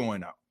power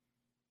going out,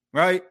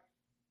 right?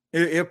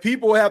 If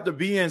people have to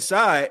be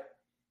inside,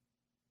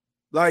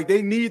 like,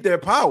 they need their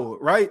power,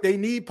 right? They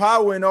need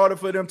power in order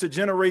for them to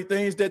generate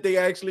things that they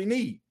actually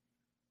need.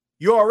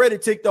 You're already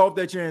ticked off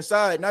that you're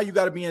inside. Now you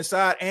got to be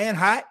inside and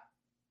hot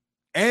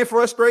and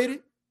frustrated.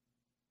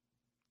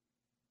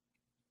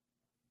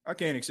 I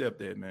can't accept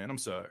that, man. I'm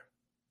sorry.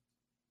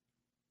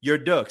 Your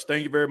Ducks,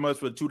 thank you very much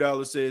for the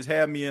 $2. Says,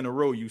 have me in a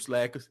row, you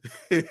slackers.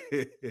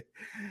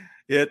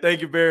 Yeah,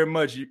 thank you very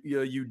much,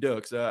 you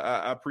Ducks.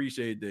 I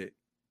appreciate that.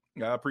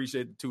 I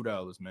appreciate the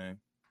 $2, man.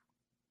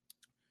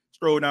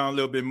 Scroll down a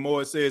little bit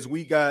more. It says,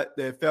 we got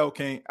that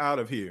Falcon out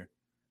of here.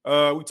 We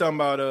talking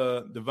about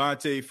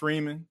Devontae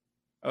Freeman.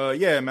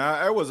 Yeah, man,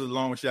 that was a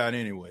long shot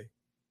anyway.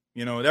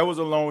 You know, that was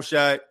a long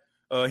shot,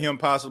 him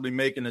possibly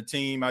making a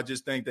team. I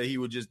just think that he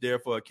was just there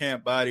for a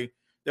camp body.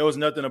 There was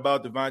nothing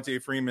about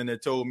Devontae Freeman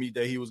that told me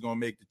that he was going to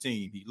make the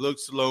team. He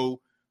looked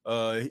slow.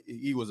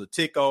 He was a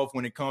tick off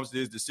when it comes to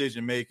his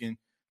decision making.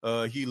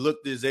 He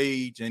looked his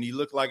age, and he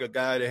looked like a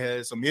guy that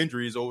had some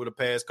injuries over the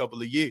past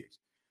couple of years.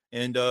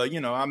 And, you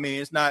know, I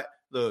mean, it's not,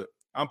 look,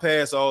 I'm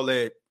past all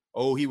that,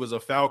 oh, he was a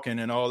Falcon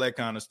and all that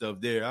kind of stuff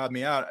there. I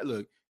mean,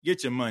 look,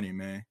 get your money,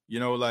 man. You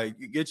know, like,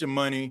 get your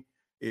money.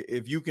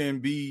 If you can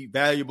be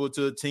valuable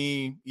to a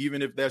team,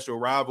 even if that's your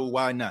rival,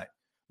 why not?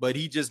 But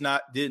he just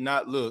did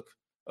not look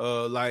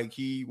like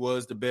he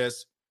was the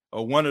best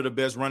or one of the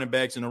best running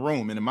backs in the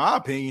room. And in my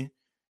opinion,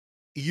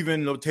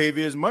 even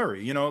Latavius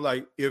Murray, you know,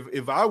 like,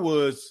 if I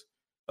was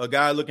a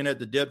guy looking at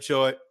the depth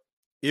chart,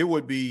 it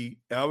would be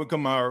Alvin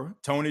Kamara,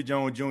 Tony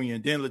Jones Jr.,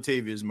 and then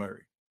Latavius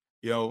Murray.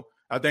 You know,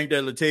 I think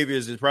that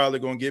Latavius is probably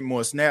going to get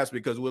more snaps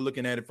because we're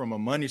looking at it from a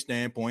money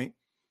standpoint.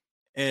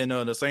 And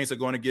the Saints are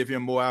going to give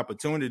him more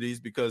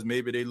opportunities because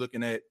maybe they're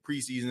looking at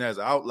preseason as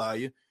an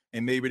outlier,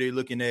 and maybe they're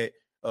looking at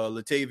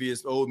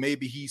Latavius,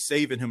 maybe he's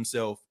saving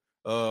himself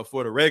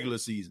for the regular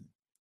season.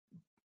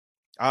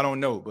 I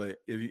don't know, but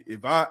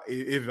if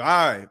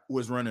I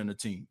was running a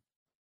team,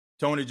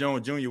 Tony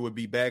Jones Jr. would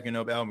be backing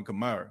up Alvin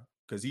Kamara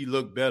because he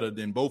looked better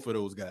than both of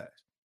those guys.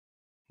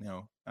 You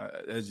know,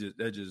 that's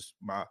just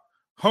my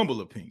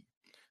humble opinion.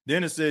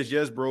 Then it says,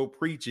 yes, bro,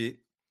 preach it.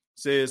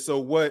 Says, so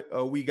what,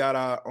 we got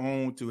our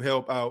own to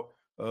help out,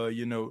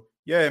 you know.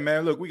 Yeah,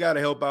 man, look, we got to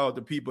help out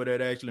the people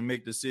that actually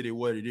make the city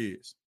what it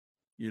is.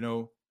 You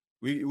know,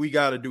 we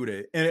got to do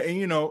that. And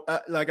you know,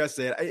 like I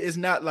said, it's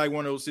not like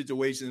one of those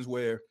situations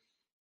where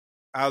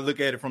I look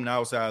at it from the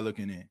outside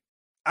looking in.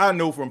 I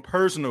know from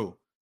personal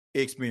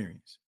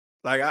experience.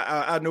 Like,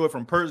 I know it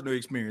from personal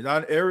experience.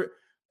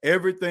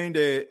 Everything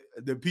that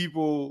the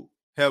people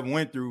have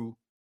went through,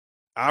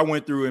 I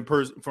went through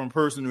from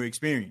personal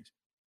experience.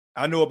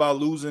 I know about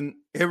losing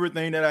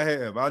everything that I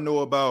have. I know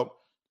about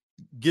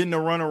getting a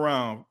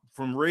runaround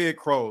from Red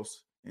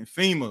Cross and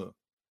FEMA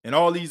and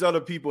all these other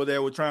people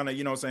that were trying to,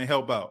 you know what I'm saying,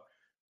 help out.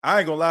 I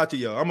ain't gonna lie to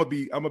y'all. I'm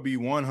gonna be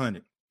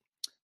 100.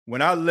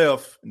 when I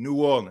left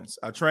New Orleans,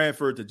 I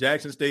transferred to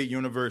Jackson State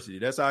University.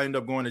 That's how I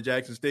ended up going to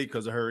Jackson State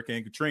because of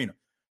Hurricane Katrina.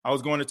 I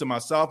was going into my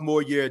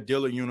sophomore year at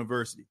Dillard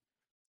University.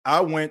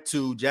 I went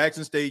to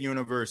Jackson State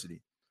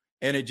University,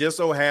 and it just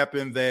so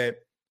happened that,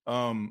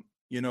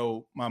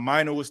 my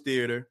minor was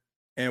theater,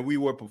 and we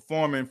were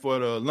performing for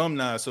the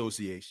Alumni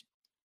Association,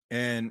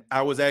 and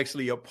I was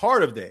actually a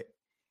part of that.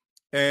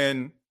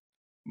 And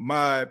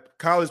my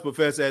college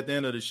professor at the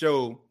end of the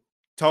show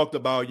talked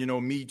about,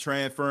 me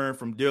transferring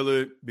from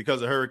Dillard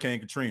because of Hurricane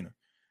Katrina.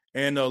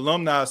 And the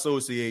Alumni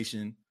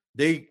Association,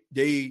 they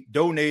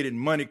donated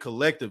money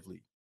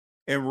collectively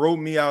and wrote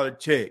me out a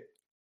check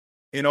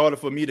in order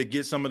for me to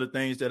get some of the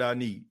things that I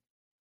need.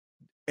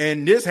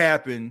 And this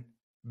happened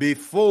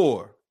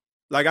before,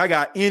 I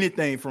got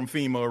anything from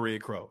FEMA or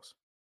Red Cross.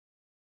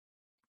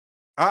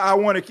 I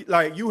want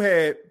to, you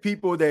had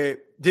people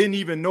that didn't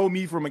even know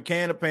me from a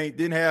can of paint,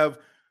 didn't have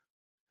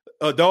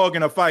a dog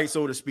in a fight,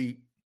 so to speak.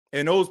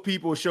 And those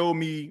people showed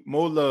me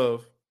more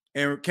love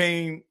and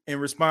came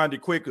and responded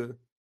quicker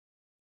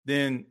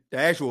than the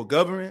actual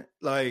government.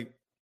 That's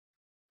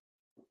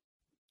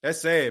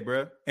sad,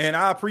 bro. And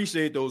I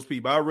appreciate those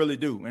people. I really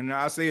do. And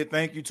I say a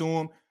thank you to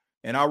them.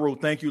 And I wrote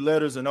thank you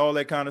letters and all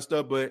that kind of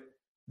stuff. But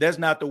that's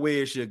not the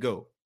way it should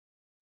go.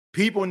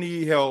 People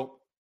need help.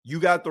 You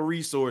got the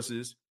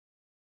resources.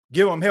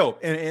 Give them help.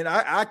 And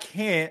I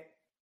can't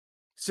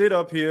sit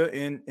up here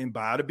and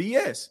buy the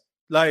BS.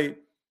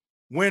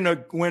 When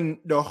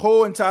the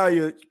whole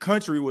entire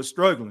country was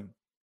struggling,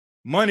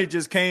 money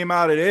just came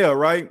out of there,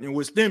 right? And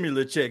with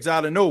stimulus checks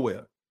out of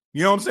nowhere.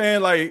 You know what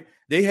I'm saying?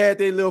 They had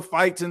their little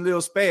fights and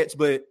little spats,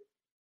 but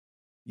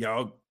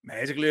y'all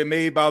magically it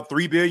made about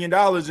 $3 billion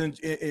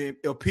and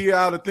appear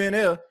out of thin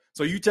air.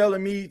 So you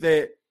telling me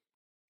that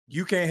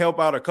you can't help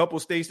out a couple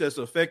states that's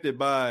affected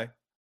by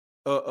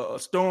a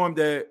storm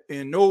that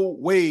in no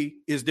way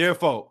is their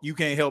fault? You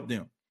can't help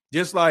them.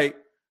 Just like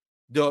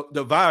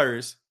the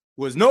virus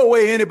was no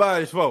way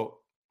anybody's fault,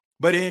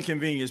 but it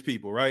inconvenienced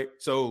people, right?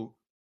 So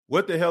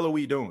what the hell are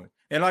we doing?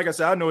 And like I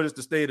said, I know it's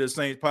the State of the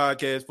Saints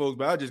podcast, folks,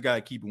 but I just got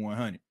to keep it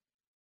 100.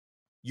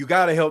 You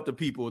got to help the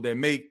people that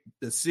make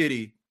the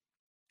city,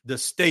 the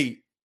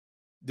state,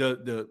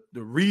 the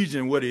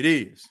region what it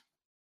is.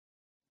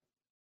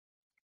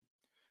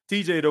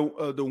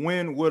 TJ, the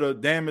wind would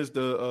have damaged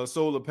the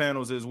solar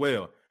panels as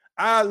well.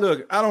 I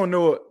don't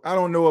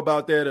know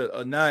about that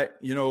or not.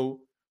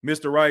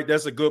 Mr. Wright,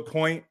 that's a good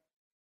point.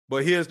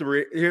 But here's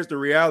the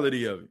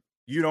reality of it.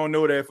 You don't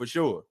know that for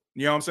sure.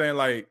 You know what I'm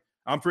saying?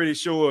 I'm pretty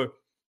sure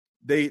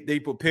they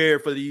prepare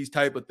for these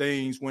type of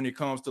things when it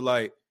comes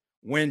to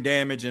wind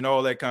damage and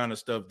all that kind of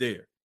stuff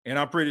there. And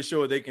I'm pretty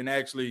sure they can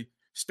actually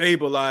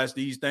stabilize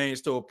these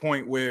things to a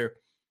point where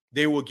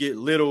they will get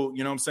little,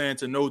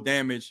 to no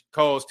damage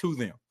caused to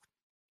them.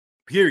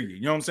 Period.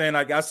 You know what I'm saying?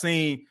 I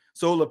seen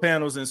solar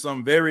panels in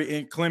some very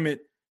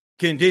inclement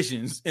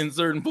conditions in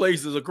certain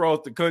places across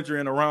the country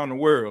and around the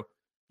world,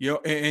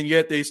 and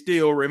yet they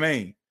still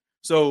remain.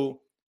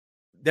 So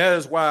that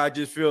is why I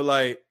just feel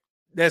like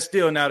that's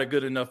still not a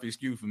good enough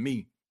excuse for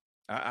me.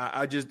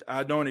 I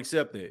don't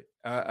accept that.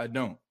 I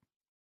don't.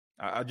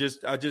 I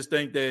just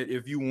think that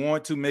if you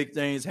want to make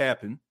things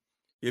happen,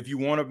 if you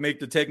want to make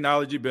the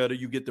technology better,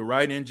 you get the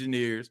right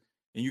engineers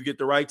and you get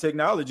the right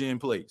technology in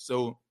place.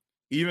 So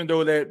even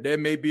though that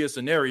may be a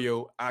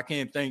scenario, I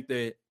can't think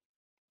that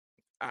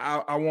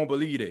I won't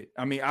believe it.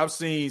 I mean, I've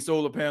seen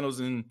solar panels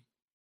in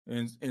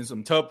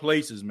some tough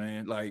places,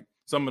 man.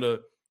 Some of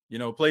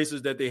the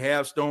places that they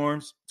have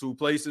storms to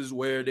places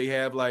where they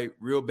have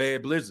real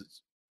bad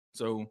blizzards.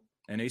 So,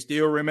 and they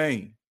still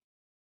remain.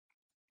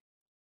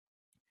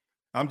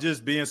 I'm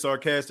just being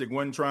sarcastic,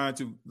 wasn't trying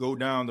to go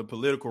down the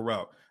political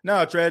route.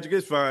 Nah, tragic,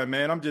 it's fine,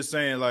 man. I'm just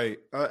saying,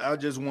 I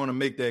just want to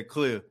make that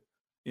clear,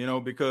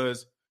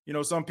 because,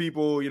 some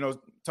people,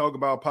 talk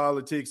about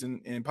politics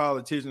and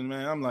politicians,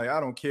 man. I'm I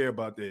don't care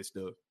about that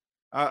stuff.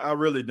 I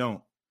really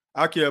don't.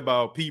 I care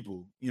about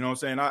people, you know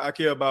what I'm saying? I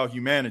care about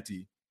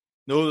humanity.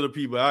 Those are the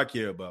people I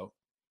care about.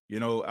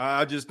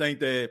 I just think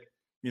that,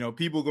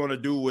 people are going to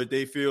do what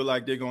they feel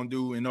like they're going to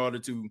do in order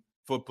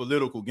for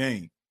political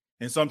gain.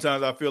 And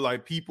sometimes I feel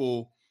like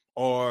people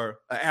are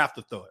an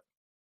afterthought,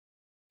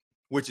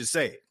 which is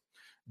sad.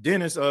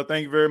 Dennis,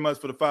 thank you very much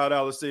for the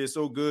 $5. Say it's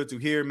so good to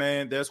hear,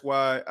 man. That's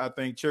why I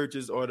think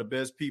churches are the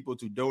best people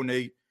to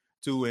donate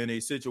to in a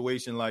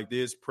situation like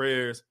this.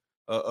 Prayers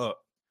up.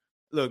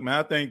 Look, man,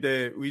 I think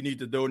that we need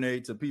to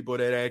donate to people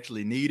that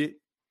actually need it.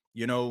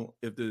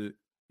 If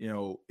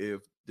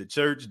the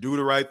church do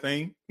the right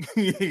thing,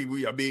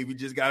 we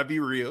just got to be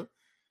real.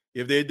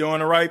 If they're doing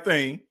the right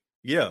thing,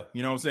 yeah,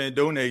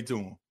 donate to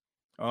them.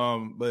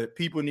 But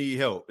people need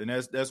help, and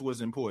that's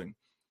what's important.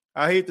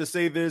 I hate to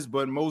say this,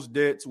 but most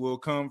deaths will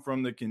come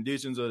from the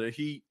conditions of the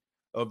heat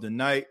of the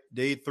night.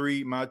 Day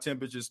 3, my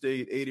temperature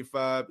stayed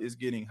 85. It's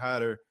getting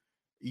hotter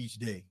each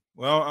day.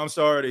 Well, I'm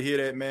sorry to hear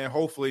that, man.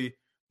 Hopefully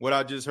what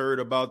I just heard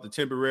about the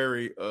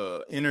temporary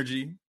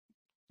energy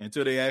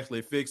until they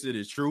actually fix it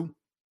is true.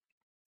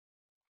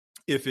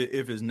 If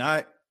it's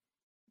not,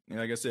 And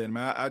like I said,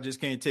 man, I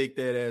just can't take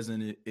that as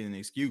an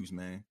excuse,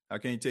 man. I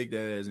can't take that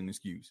as an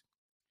excuse.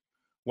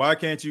 Why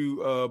can't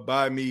you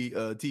buy me,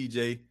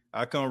 TJ?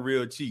 I come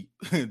real cheap.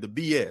 The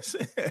BS.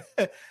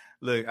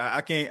 Look, I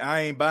can't.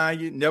 I ain't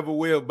buying you. Never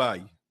will buy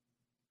you.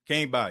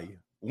 Can't buy you.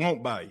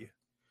 Won't buy you.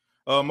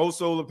 Most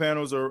solar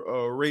panels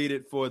are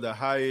rated for the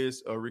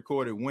highest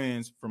recorded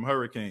winds from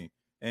hurricane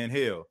and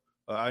hail.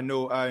 I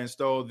know I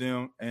install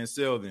them and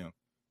sell them.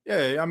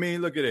 Yeah, I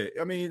mean, look at it.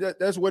 I mean,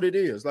 that's what it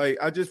is. Like,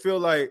 I just feel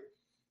like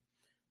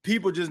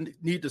people just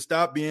need to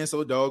stop being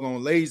so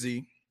doggone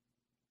lazy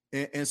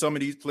in some of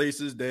these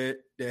places that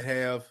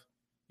have,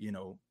 you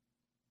know,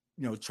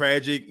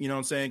 tragic, you know what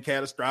I'm saying,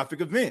 catastrophic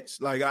events.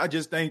 Like, I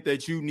just think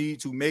that you need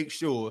to make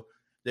sure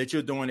that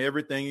you're doing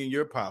everything in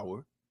your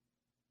power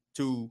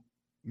to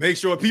make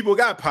sure people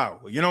got power.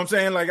 You know what I'm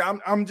saying? Like,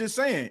 I'm just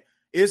saying,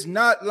 it's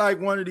not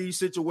like one of these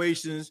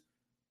situations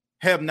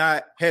has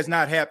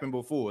not happened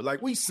before.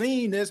 Like, we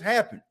seen this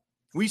happen.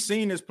 We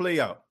seen this play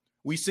out.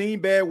 We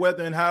seen bad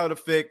weather and how it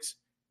affects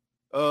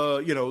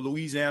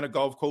Louisiana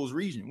Gulf Coast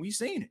region. We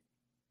seen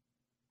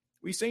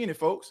it,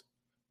 folks.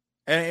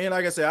 And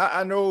like I said,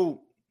 I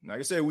know, like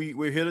I said,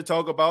 we're here to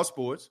talk about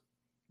sports,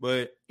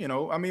 but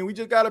I mean, we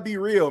just got to be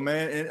real,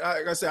 man. And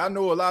like I said, I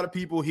know a lot of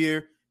people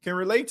here can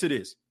relate to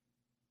this.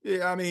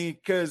 Yeah, I mean,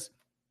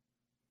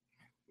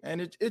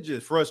 and it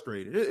just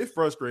frustrated. It's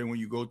frustrating when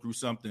you go through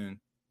something,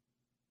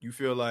 you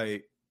feel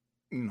like,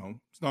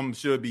 something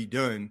should be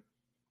done.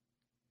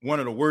 One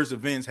of the worst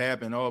events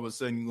happened, all of a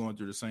sudden you're going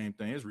through the same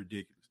thing. It's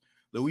ridiculous.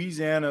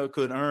 Louisiana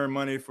could earn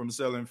money from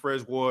selling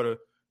fresh water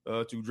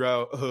to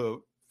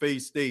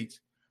drought-faced states,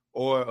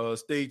 or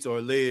states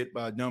are led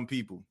by dumb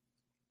people.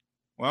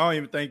 Well, I don't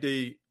even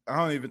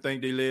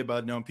think they led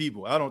by dumb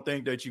people. I don't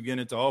think that you get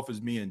into office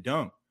being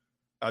dumb.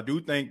 I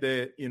do think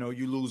that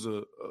you lose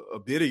a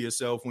bit of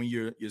yourself when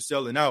you're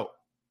selling out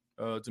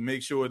to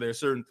make sure that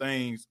certain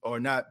things are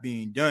not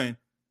being done,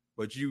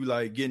 but you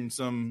like getting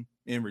some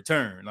in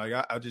return. Like,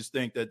 I just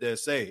think that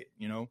that's sad.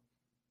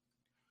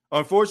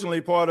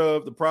 Unfortunately, part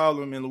of the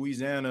problem in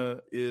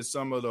Louisiana is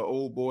some of the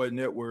old boy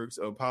networks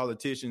of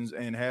politicians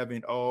and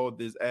having all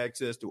this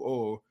access to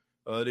oil.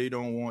 They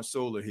don't want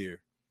solar here.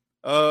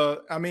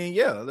 I mean,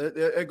 yeah,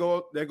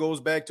 that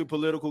goes back to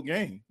political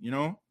gain.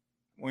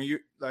 When you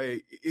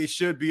like, it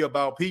should be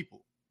about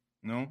people.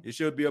 It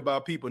should be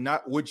about people,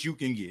 not what you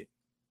can get.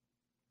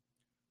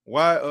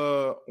 Why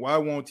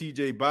won't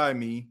TJ buy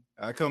me?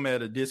 I come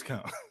at a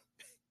discount.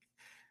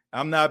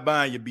 I'm not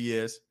buying your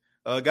BS.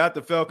 Got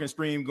the Falcon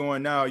stream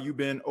going now. You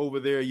been over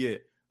there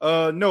yet?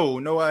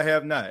 No, I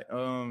have not.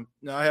 No,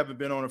 I haven't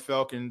been on a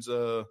Falcons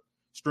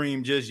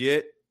stream just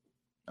yet.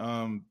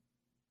 I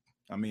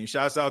mean,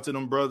 shouts out to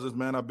them brothers,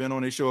 man. I've been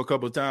on their show a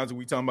couple of times and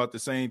we talking about the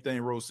same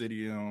thing, Rose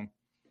City.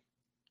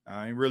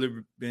 I ain't really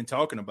been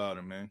talking about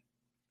it, man.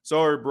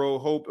 Sorry, bro.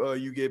 Hope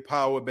you get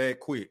power back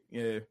quick.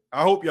 Yeah,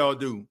 I hope y'all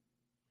do.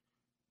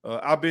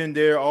 I've been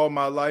there all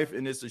my life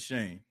and it's a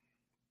shame.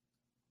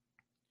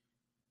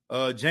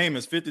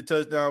 Jameis, 50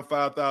 touchdown,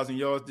 5,000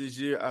 yards this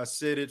year. I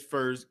said it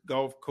first.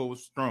 Gulf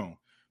Coast strong.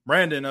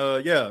 Brandon,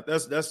 yeah,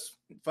 that's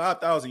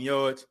 5,000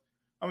 yards.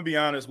 I'm gonna be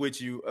honest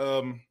with you.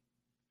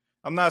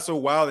 I'm not so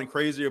wild and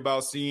crazy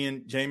about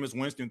seeing Jameis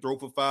Winston throw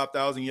for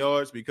 5,000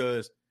 yards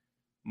because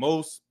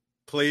most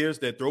players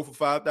that throw for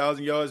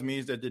 5,000 yards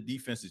means that the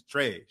defense is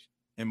trash.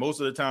 And most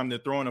of the time they're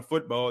throwing a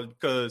football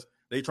because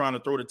they're trying to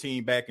throw the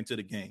team back into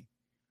the game.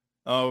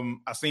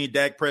 I seen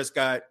Dak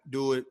Prescott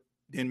do it,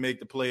 didn't make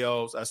the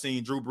playoffs. I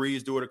seen Drew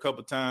Brees do it a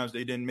couple times.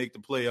 They didn't make the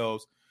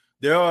playoffs.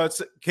 There are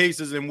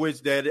cases in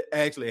which that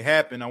actually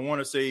happened. I want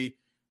to say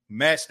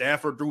Matt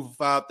Stafford threw for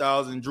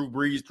 5,000. Drew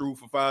Brees threw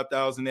for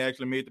 5,000. They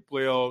actually made the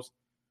playoffs.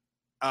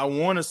 I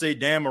want to say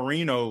Dan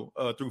Marino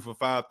threw for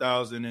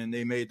 5,000 and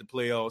they made the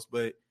playoffs.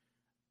 But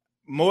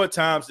more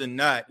times than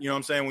not, you know what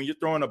I'm saying, when you're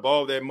throwing the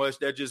ball that much,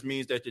 that just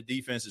means that the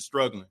defense is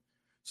struggling.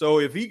 So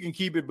if he can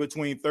keep it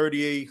between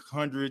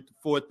 3,800 to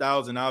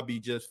 4,000, I'll be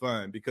just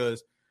fine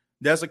because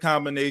that's a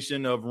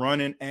combination of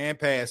running and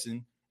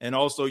passing, and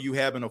also you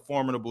having a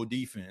formidable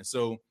defense.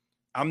 So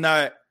I'm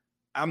not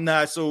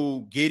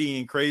so giddy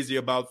and crazy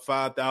about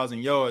 5,000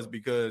 yards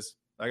because,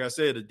 like I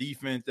said, the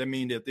defense, that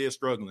means that they're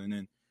struggling.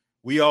 And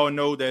we all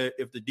know that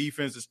if the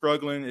defense is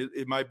struggling,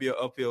 it might be an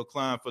uphill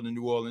climb for the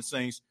New Orleans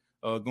Saints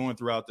going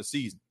throughout the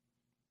season.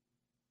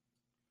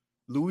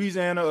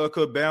 Louisiana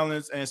could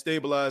balance and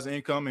stabilize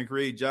income and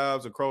create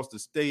jobs across the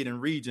state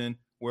and region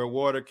where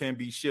water can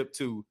be shipped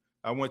to.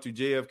 I went to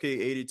JFK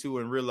 82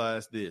 and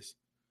realized this.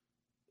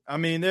 I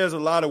mean, there's a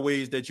lot of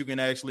ways that you can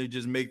actually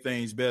just make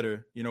things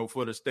better,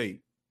 for the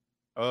state.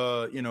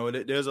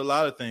 There's a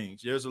lot of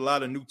things. There's a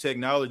lot of new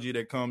technology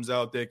that comes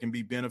out that can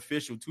be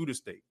beneficial to the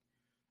state.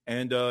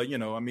 And,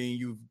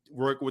 you've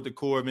worked with the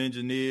Corps of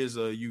Engineers.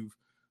 You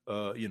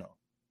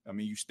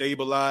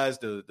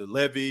stabilized the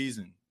levees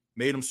and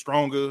made them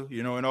stronger,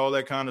 and all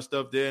that kind of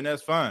stuff there. And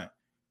that's fine.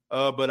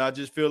 But I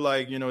just feel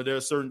like, there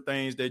are certain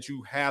things that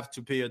you have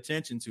to pay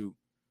attention to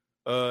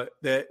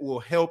that will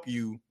help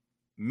you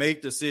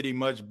make the city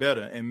much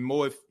better and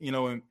more,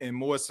 and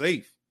more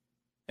safe.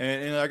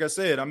 And like I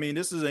said, I mean,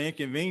 this is an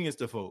inconvenience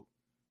to folk.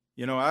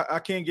 I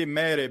can't get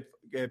mad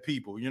at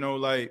people,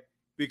 like,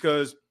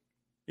 because,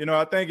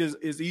 I think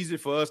it's easy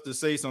for us to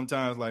say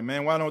sometimes, like,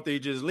 man, why don't they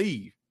just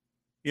leave?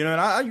 And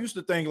I used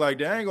to think like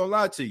that. I ain't gonna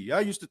lie to you.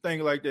 I used to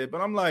think like that.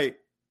 But I'm like,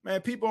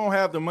 man, people don't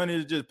have the money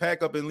to just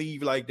pack up and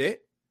leave like that.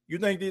 You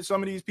think that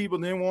some of these people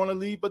didn't want to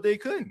leave, but they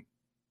couldn't.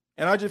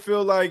 And I just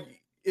feel like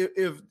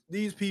if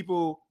these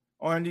people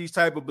are in these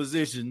type of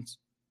positions,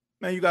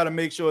 man, you got to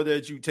make sure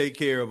that you take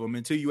care of them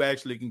until you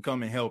actually can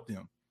come and help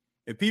them.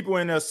 If people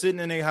in there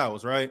sitting in their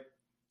house, right?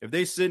 If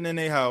they sitting in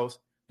their house,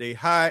 they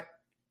hot,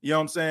 you know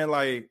what I'm saying?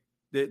 Like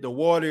the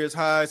water is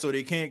high, so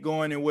they can't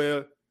go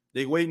anywhere.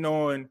 They waiting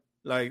on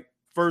like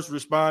first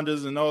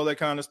responders and all that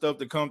kind of stuff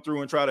to come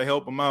through and try to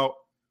help them out.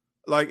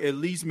 Like at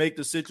least make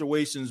the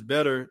situations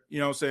better, you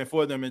know what I'm saying,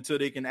 for them until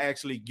they can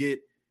actually get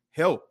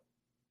help,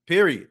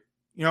 period.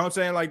 You know what I'm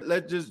saying? Like,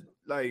 let's just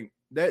like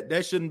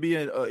that shouldn't be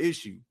an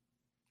issue,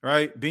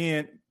 right?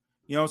 Being,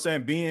 you know what I'm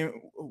saying,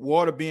 being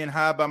water being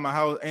high by my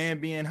house and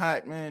being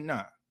hot, man,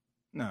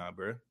 nah,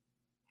 bro.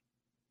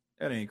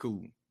 That ain't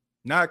cool.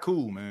 Not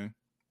cool, man.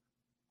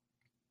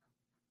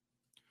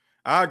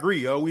 I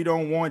agree. We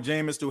don't want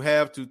Jameis to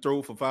have to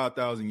throw for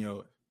 5,000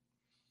 yards.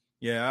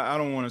 Yeah, I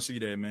don't want to see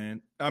that,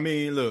 man. I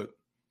mean, look,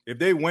 if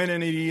they win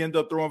and he end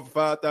up throwing for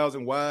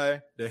 5,000,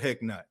 why the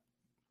heck not?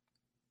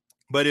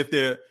 But if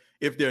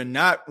they're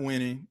not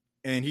winning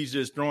and he's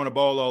just throwing the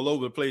ball all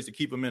over the place to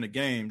keep him in a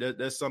game,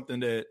 that's something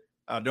that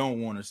I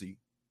don't want to see.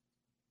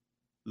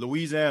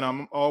 Louisiana,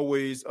 I'm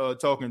always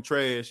talking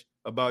trash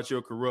about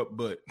your corrupt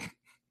butt.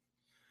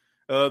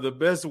 The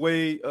best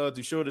way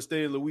to show the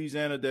state of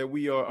Louisiana that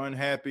we are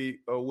unhappy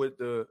with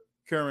the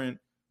current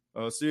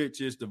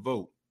situation is to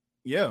vote.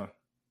 Yeah,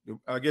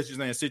 I guess you're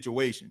saying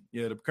situation.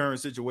 Yeah, the current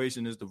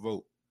situation is to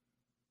vote.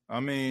 I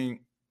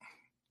mean,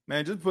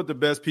 man, just put the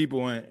best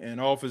people in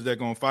office that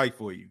going to fight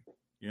for you,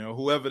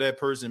 whoever that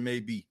person may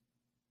be.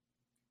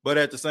 But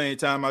at the same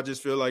time, I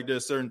just feel like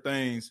there's certain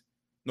things,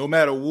 no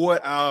matter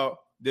what aisle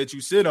that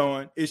you sit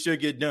on, it should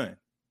get done,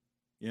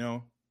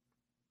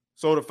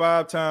 So the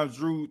 5 times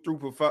Drew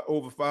threw for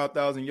over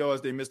 5,000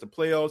 yards, they missed the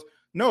playoffs.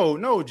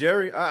 No,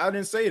 Jerry, I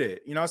didn't say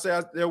that. I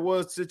said there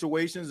was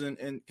situations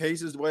and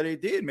cases where they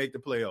did make the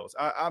playoffs.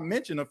 I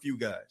mentioned a few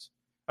guys.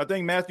 I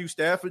think Matthew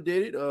Stafford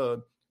did it.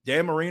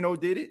 Dan Marino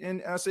did it,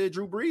 and I said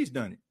Drew Brees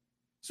done it.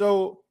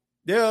 So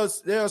there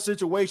are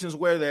situations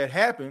where that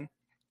happened,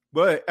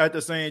 but at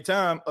the same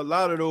time, a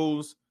lot of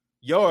those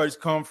yards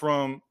come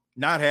from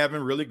not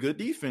having really good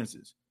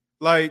defenses.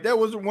 Like that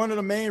was one of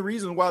the main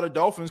reasons why the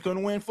Dolphins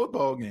couldn't win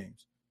football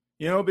games,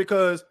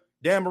 because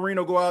Dan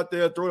Marino go out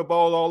there, throw the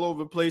ball all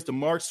over the place to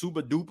Mark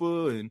Super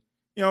Duper and,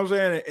 you know what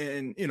I'm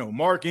saying, and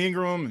Mark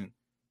Ingram and, you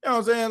know what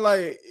I'm saying,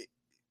 like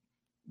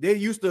they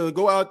used to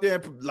go out there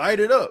and light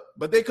it up,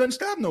 but they couldn't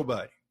stop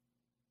nobody.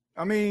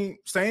 I mean,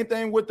 same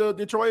thing with the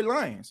Detroit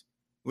Lions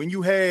when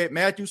you had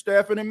Matthew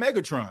Stafford and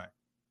Megatron,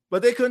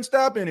 but they couldn't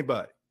stop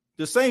anybody.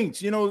 The Saints,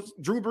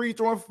 Drew Brees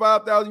throwing for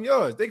 5,000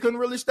 yards. They couldn't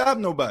really stop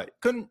nobody.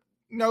 Couldn't,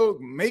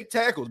 make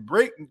tackles,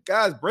 breaking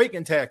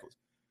tackles,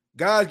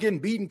 guys getting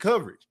beaten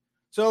coverage.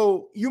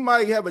 So you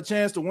might have a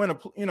chance to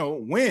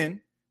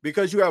win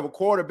because you have a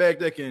quarterback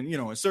that can,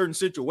 in certain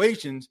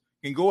situations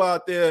can go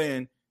out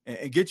there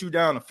and get you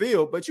down the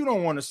field, but you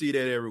don't want to see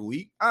that every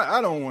week.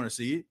 I don't want to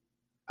see it.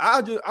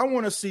 I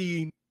want to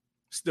see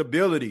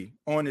stability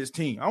on this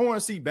team. I want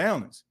to see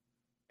balance.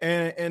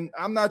 And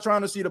I'm not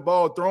trying to see the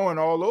ball throwing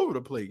all over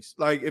the place.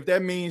 Like if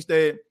that means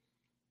that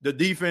the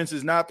defense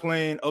is not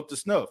playing up to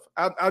snuff.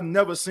 I've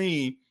never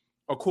seen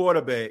a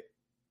quarterback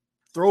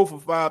throw for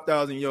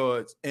 5,000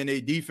 yards and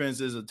a defense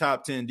is a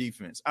top 10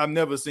 defense. I've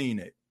never seen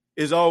it.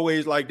 It's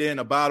always like they're in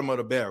the bottom of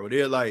the barrel.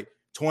 They're like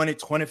 20,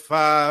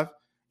 25,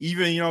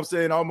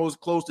 even, almost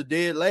close to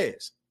dead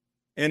last.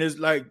 And it's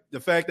like the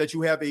fact that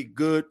you have a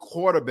good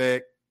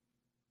quarterback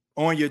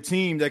on your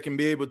team that can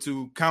be able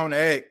to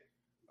counteract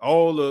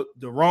all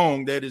the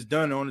wrong that is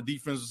done on the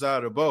defensive side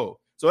of the ball.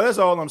 So that's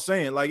all I'm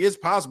saying. Like, it's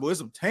possible. It's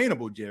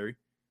obtainable, Jerry.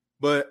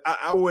 But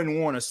I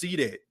wouldn't want to see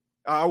that.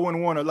 I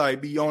wouldn't want to,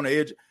 be on the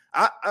edge.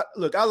 I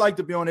like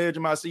to be on the edge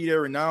of my seat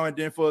every now and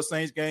then for a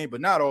Saints game,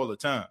 but not all the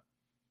time.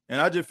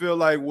 And I just feel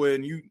like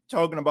when you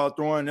talking about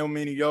throwing them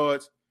many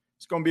yards,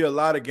 it's going to be a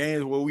lot of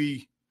games where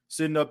we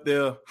sitting up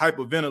there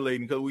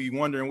hyperventilating because we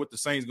wondering what the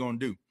Saints going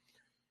to do.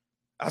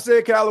 I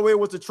said Callaway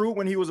was the truth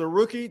when he was a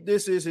rookie.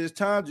 This is his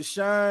time to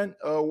shine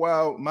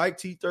while Mike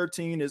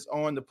T13 is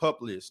on the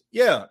PUP list.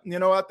 Yeah,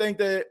 I think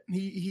that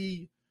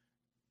he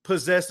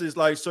possesses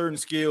like certain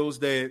skills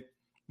that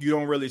you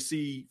don't really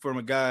see from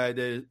a guy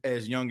that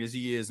as young as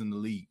he is in the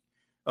league.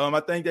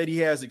 I think that he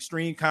has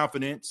extreme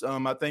confidence.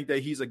 I think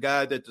that he's a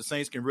guy that the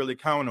Saints can really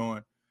count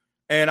on.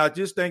 And I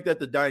just think that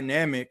the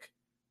dynamic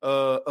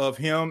of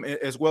him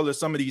as well as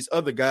some of these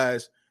other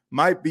guys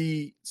might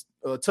be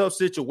tough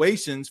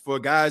situations for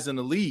guys in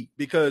the league,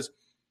 because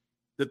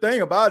the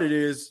thing about it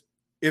is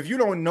if you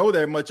don't know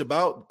that much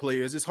about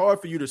players, it's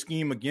hard for you to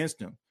scheme against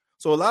them.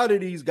 So a lot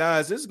of these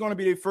guys, this is going to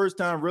be their first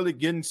time really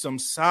getting some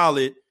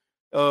solid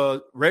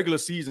regular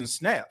season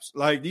snaps.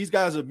 Like, these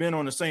guys have been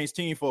on the Saints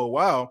team for a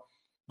while,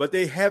 but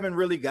they haven't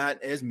really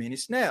got as many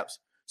snaps.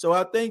 So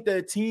I think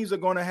that teams are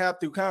going to have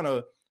to kind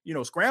of,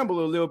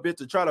 scramble a little bit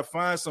to try to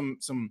find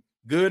some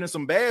good and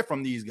some bad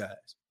from these guys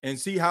and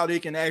see how they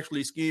can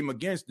actually scheme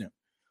against them.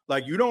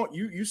 Like,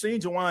 you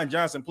seen Juwan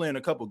Johnson playing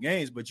a couple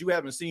games, but you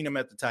haven't seen him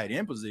at the tight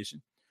end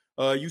position.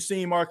 You've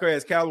seen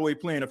Marquez Callaway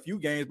playing a few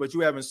games, but you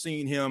haven't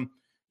seen him,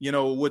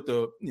 with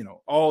the,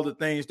 all the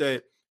things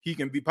that he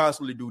can be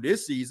possibly do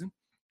this season.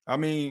 I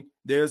mean,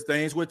 there's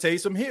things with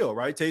Taysom Hill,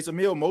 right? Taysom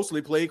Hill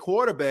mostly played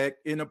quarterback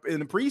in the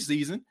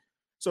preseason.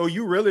 So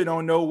you really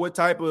don't know what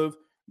type of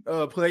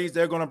plays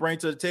they're going to bring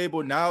to the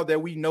table now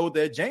that we know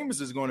that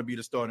Jameis is going to be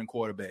the starting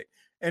quarterback.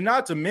 And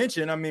not to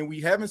mention, I mean, we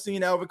haven't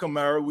seen Alvin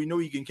Kamara. We know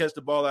he can catch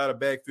the ball out of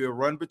backfield,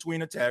 run between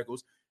the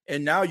tackles.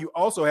 And now you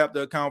also have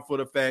to account for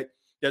the fact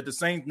that the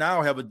Saints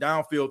now have a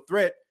downfield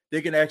threat.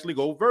 They can actually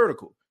go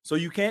vertical. So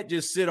you can't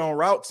just sit on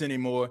routes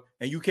anymore,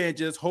 and you can't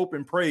just hope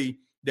and pray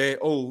that,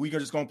 we're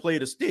just going to play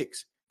the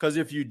sticks. Because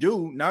if you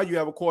do, now you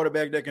have a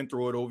quarterback that can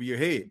throw it over your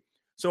head.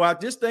 So I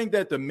just think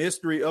that the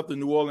mystery of the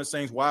New Orleans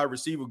Saints wide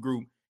receiver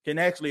group can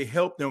actually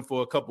help them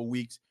for a couple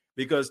weeks,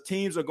 because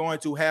teams are going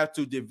to have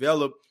to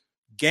develop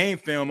game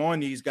film on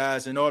these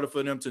guys in order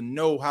for them to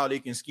know how they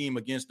can scheme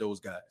against those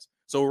guys.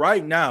 So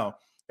right now,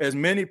 as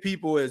many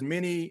people, as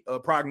many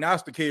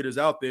prognosticators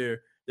out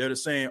there that are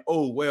saying,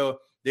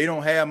 they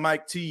don't have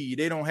Mike T,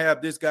 they don't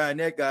have this guy and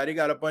that guy, they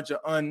got a bunch of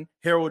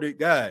unheralded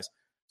guys.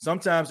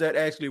 Sometimes that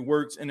actually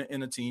works in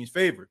a team's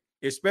favor,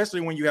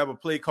 especially when you have a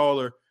play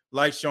caller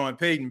like Sean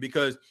Payton,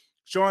 because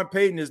Sean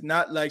Payton is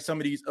not like some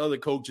of these other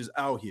coaches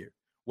out here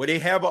where they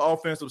have an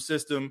offensive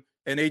system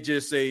and they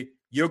just say,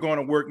 you're going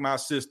to work my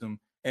system,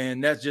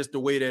 and that's just the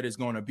way that it's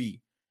going to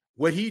be.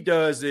 What he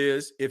does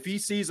is, if he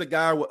sees a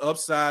guy with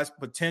upside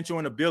potential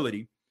and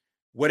ability,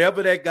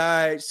 whatever that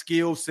guy's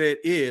skill set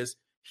is,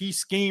 he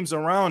schemes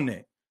around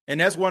that. And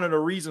that's one of the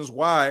reasons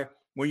why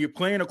when you're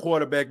playing a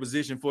quarterback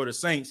position for the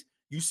Saints,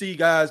 you see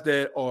guys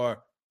that are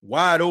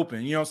wide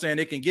open. You know what I'm saying?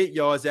 They can get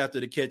yards after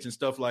the catch and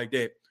stuff like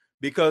that,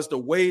 because the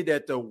way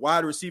that the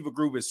wide receiver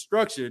group is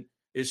structured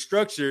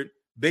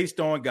based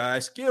on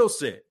guys' skill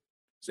set.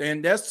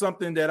 And that's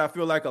something that I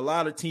feel like a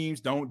lot of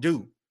teams don't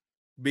do,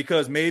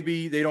 because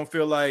maybe they don't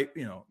feel like,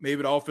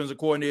 maybe the offensive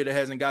coordinator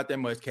hasn't got that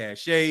much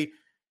cachet,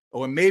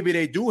 or maybe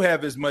they do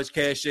have as much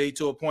cachet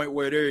to a point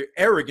where they're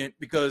arrogant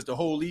because the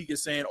whole league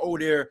is saying,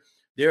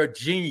 they're a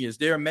genius,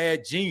 they're a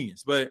mad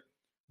genius. But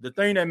the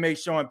thing that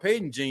makes Sean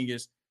Payton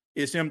genius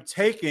is him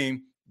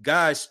taking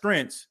guys'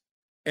 strengths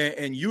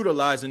and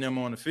utilizing them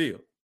on the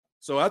field.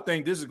 So I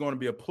think this is going to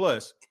be a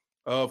plus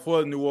for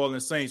the New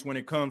Orleans Saints when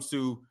it comes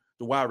to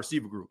the wide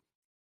receiver group.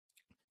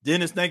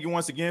 Dennis, thank you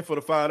once again for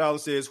the $5.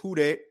 Says, who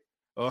that?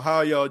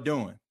 How y'all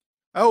doing?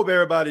 I hope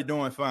everybody's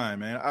doing fine,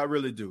 man. I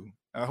really do.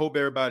 I hope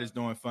everybody's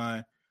doing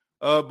fine.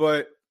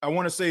 But I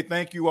want to say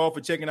thank you all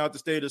for checking out the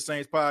State of the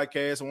Saints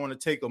podcast. I want to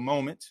take a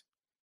moment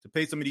to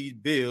pay some of these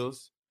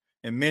bills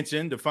and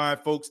mention the fine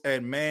folks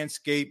at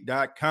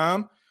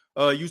manscaped.com.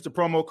 Use the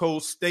promo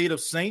code State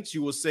of Saints.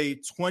 You will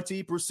save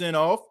 20%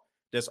 off.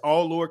 That's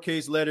all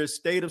lowercase letters,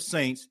 State of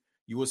Saints.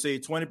 You will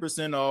save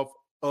 20% off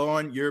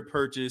on your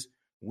purchase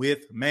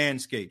with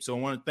Manscaped. So I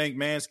want to thank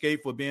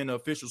Manscaped for being the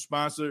official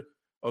sponsor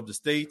of the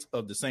State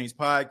of the Saints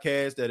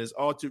podcast that is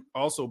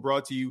also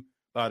brought to you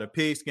by the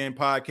Pigskin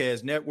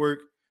Podcast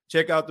Network.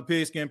 Check out the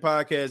Pigskin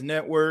Podcast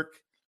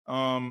Network.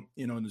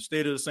 The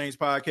State of the Saints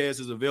podcast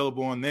is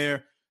available on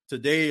there.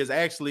 Today is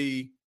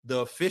actually the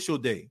official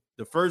day,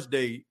 the first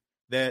day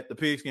that the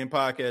Pigskin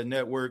Podcast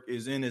Network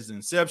is in its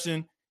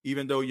inception,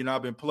 even though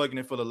I've been plugging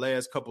it for the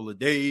last couple of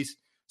days.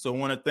 So I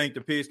want to thank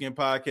the Pigskin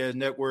Podcast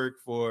Network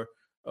for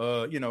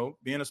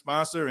being a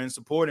sponsor and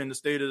supporting the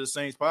State of the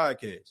Saints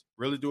podcast.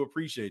 Really do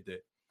appreciate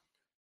that.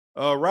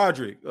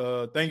 Roderick,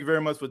 thank you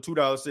very much for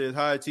 $2. Says,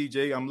 hi,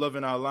 TJ. I'm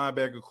loving our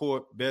linebacker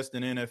court, best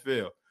in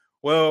NFL.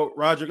 Well,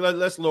 Roderick,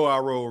 let's lower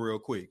our roll real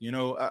quick.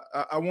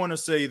 I want to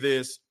say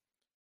this.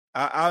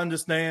 I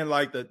understand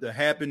like the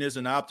happiness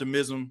and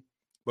optimism,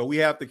 but we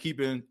have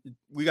to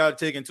we got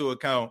to take into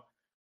account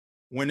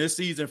when this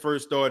season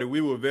first started,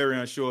 we were very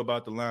unsure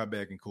about the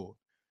linebacking core.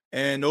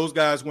 And those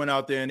guys went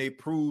out there and they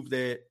proved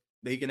that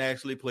they can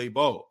actually play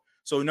ball.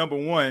 So number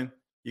one,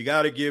 you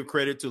got to give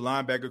credit to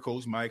linebacker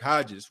coach Mike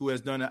Hodges, who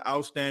has done an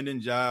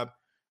outstanding job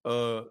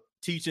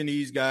teaching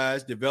these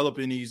guys,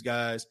 developing these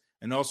guys,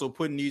 and also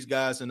putting these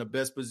guys in the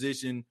best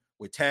position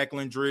with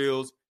tackling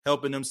drills,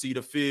 helping them see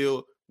the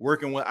field,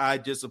 working with eye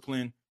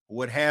discipline,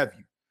 what have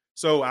you.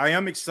 So I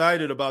am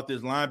excited about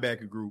this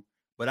linebacker group,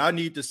 but I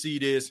need to see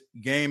this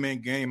game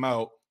in, game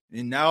out,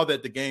 and now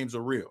that the games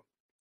are real.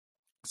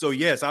 So,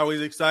 yes, I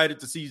was excited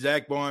to see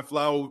Zach Bond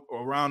fly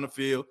around the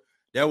field.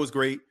 That was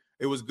great.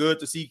 It was good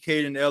to see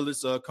Caden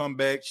Ellis come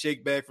back,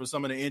 shake back from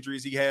some of the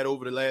injuries he had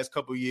over the last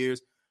couple of years.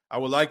 I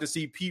would like to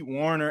see Pete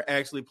Warner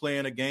actually play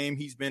in a game.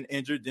 He's been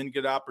injured, didn't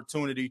get an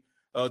opportunity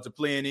to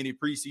play in any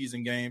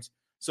preseason games.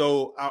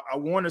 So I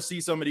want to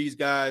see some of these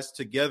guys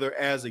together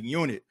as a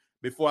unit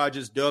before I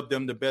just dub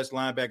them the best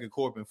linebacker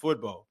corps in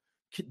football.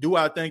 Do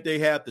I think they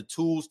have the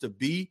tools to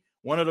be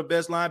one of the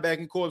best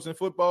linebacking corps in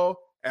football?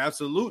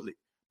 Absolutely.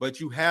 But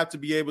you have to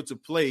be able to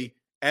play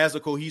as a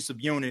cohesive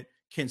unit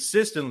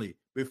consistently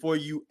before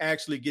you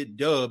actually get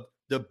dubbed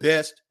the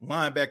best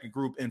linebacker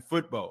group in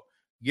football.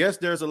 Yes,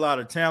 there's a lot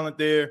of talent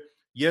there.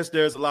 Yes,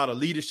 there's a lot of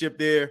leadership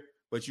there,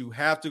 but you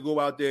have to go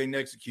out there and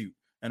execute.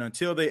 And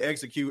until they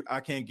execute, I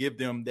can't give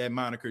them that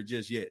moniker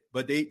just yet.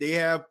 But they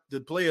have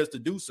the players to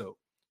do so.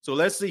 So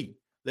let's see.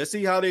 Let's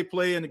see how they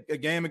play in a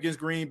game against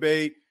Green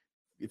Bay.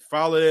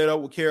 Follow that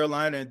up with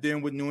Carolina and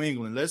then with New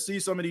England. Let's see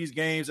some of these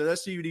games.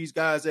 Let's see these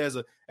guys as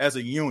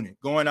a unit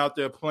going out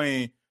there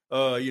playing,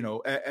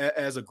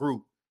 as a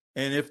group.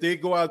 And if they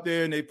go out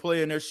there and they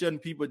play and they're shutting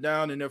people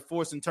down and they're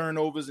forcing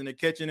turnovers and they're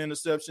catching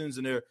interceptions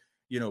and they're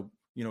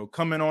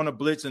coming on a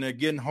blitz and they're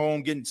getting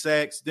home, getting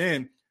sacks,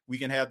 then we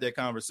can have that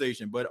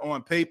conversation. But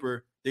on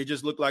paper, they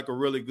just look like a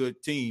really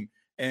good team.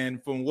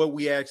 And from what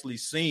we actually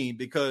seen,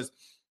 because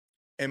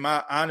in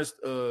my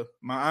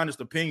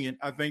honest opinion,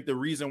 I think the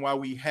reason why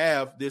we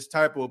have this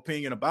type of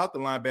opinion about the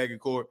linebacker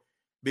corps,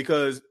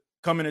 because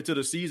coming into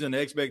the season, the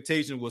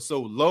expectation was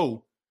so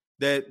low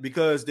that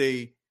because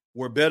they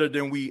were better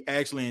than we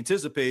actually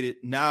anticipated,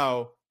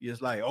 now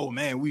it's like, oh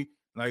man, we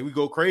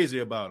go crazy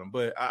about them.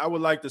 But I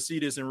would like to see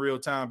this in real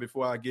time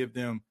before I give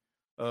them,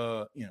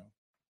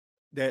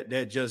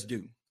 that just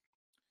due.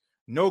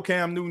 No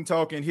Cam Newton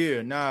talking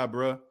here. Nah,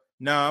 bro.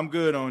 Nah, I'm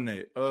good on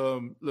that.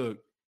 Look,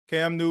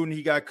 Cam Newton,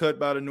 he got cut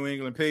by the New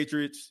England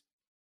Patriots.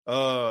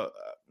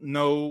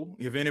 No,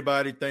 if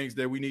anybody thinks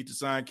that we need to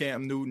sign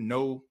Cam Newton,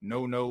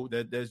 no,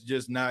 that's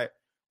just not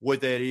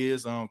what that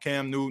is.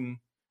 Cam Newton,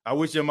 I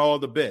wish him all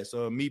the best.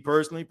 Me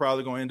personally,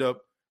 probably gonna end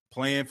up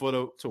playing for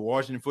the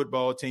Washington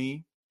football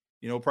team.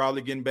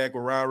 Probably getting back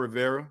with Ron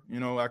Rivera.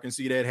 I can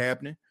see that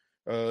happening.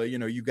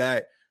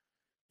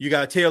 You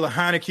got Taylor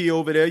Heineke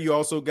over there. You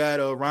also got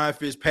Ryan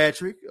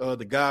Fitzpatrick,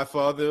 the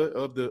godfather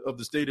of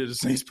the State of the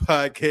Saints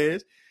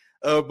podcast.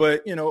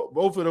 But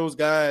both of those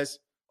guys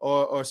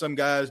are some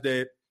guys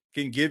that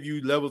can give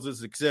you levels of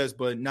success,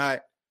 but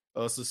not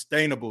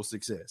sustainable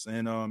success.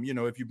 And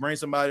if you bring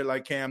somebody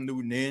like Cam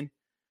Newton in,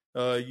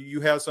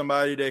 you have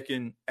somebody that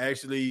can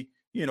actually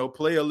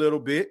play a little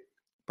bit,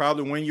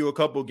 probably win you a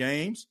couple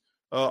games.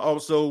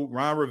 Also,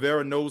 Ron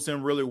Rivera knows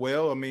him really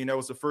well. I mean, that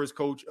was the first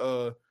coach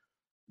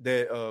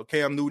that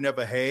Cam Newton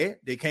ever had.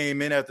 They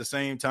came in at the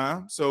same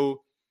time.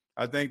 So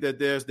I think that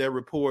there's that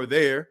rapport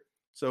there.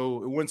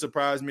 So it wouldn't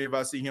surprise me if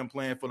I see him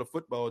playing for the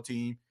football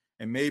team.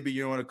 And maybe,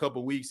 in a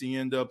couple of weeks, he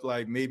end up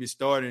like maybe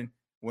starting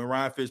when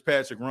Ryan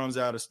Fitzpatrick runs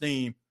out of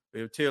steam.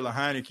 If Taylor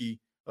Heineke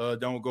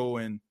don't go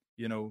and,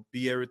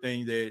 be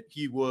everything that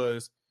he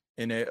was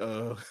in that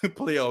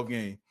playoff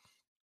game.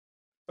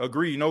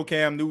 Agree. No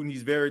Cam Newton.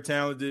 He's very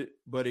talented,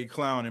 but a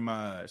clown in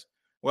my eyes.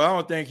 Well, I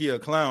don't think he's a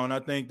clown. I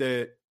think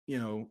that,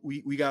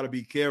 we got to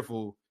be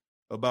careful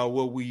about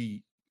what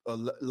we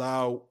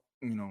allow,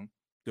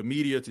 the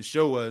media to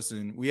show us,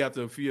 and we have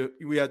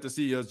to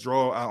see us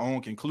draw our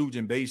own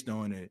conclusion based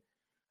on it.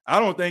 I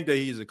don't think that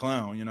he's a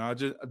clown. I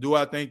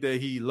think that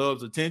he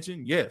loves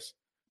attention? Yes,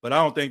 but I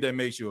don't think that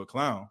makes you a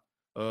clown.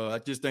 I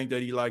just think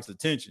that he likes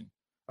attention.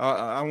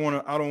 I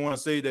don't want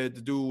to say that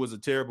the dude was a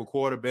terrible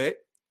quarterback.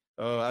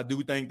 I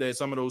do think that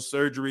some of those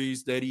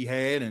surgeries that he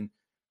had and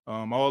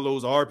all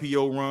those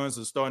RPO runs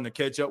are starting to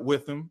catch up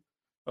with him.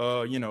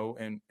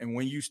 And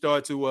when you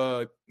start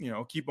to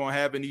keep on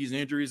having these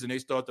injuries and they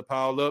start to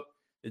pile up,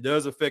 it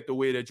does affect the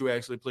way that you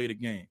actually play the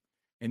game.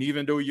 And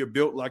even though you're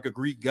built like a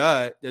Greek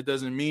god, that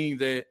doesn't mean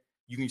that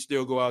you can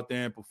still go out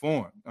there and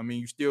perform. I mean,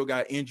 you still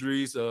got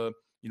injuries.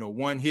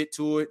 One hit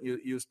to it,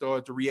 you'll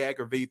start to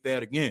re-aggravate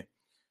that again.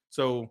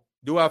 So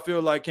do I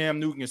feel like Cam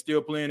Newton can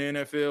still play in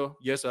the NFL?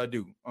 Yes, I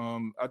do.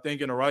 I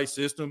think in the right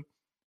system,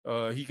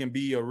 he can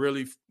be a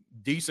really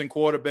decent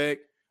quarterback.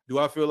 Do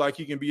I feel like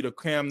he can be the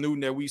Cam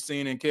Newton that we've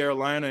seen in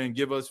Carolina and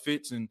give us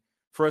fits and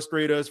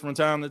frustrate us from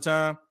time to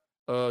time?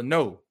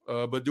 No.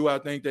 But do I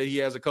think that he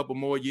has a couple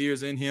more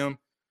years in him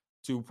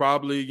to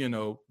probably,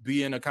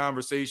 be in a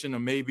conversation or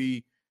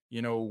maybe,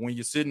 when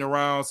you're sitting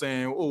around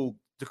saying, oh,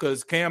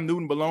 because Cam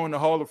Newton belongs in the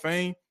Hall of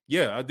Fame?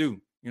 Yeah, I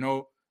do.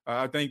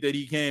 I think that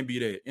he can be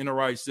that in the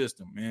right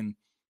system. And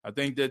I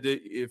think that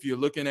if you're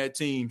looking at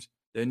teams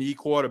that need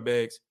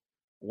quarterbacks,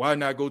 why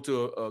not go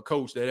to a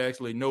coach that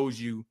actually knows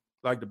you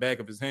like the back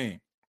of his hand?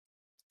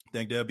 I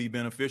think that'll be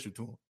beneficial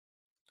to him.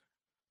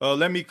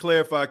 Let me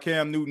clarify.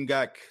 Cam Newton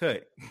got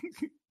cut.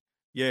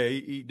 Yeah,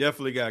 he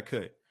definitely got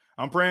cut.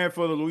 I'm praying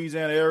for the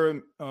Louisiana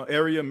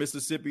area,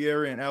 Mississippi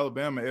area, and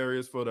Alabama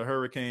areas for the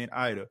Hurricane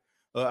Ida.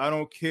 I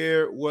don't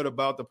care what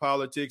about the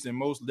politics, and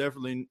most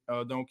definitely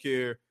don't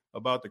care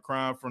about the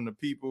crime from the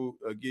people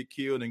get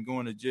killed and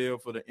going to jail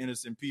for the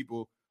innocent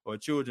people or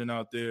children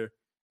out there.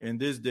 In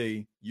this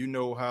day, you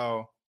know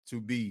how to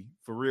be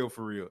for real,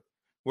 for real.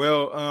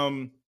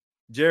 Well,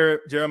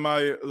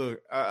 Jeremiah,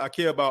 look, I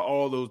care about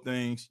all those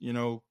things.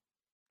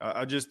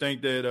 I just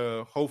think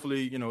that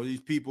hopefully,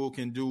 these people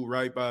can do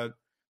right by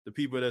the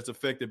people that's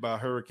affected by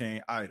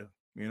Hurricane Ida.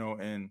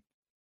 And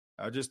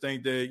I just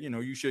think that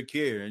you should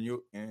care,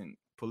 and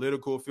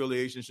political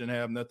affiliation shouldn't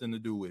have nothing to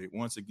do with it.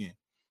 Once again.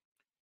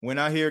 when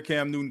I hear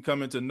Cam Newton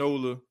coming to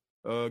NOLA,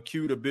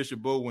 cue to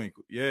Bishop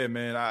Bullwinkle. Yeah,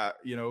 man.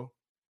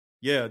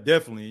 Yeah,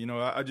 definitely.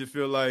 I just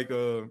feel like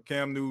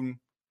Cam Newton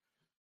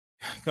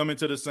coming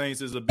to the Saints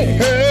is a big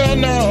hell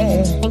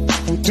no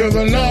to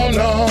the no,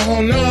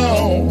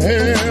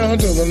 hell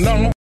to the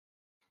no.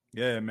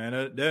 Yeah, man,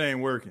 that ain't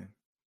working.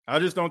 I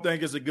just don't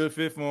think it's a good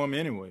fit for him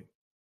anyway.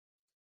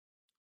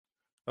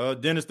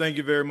 Dennis, thank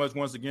you very much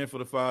once again for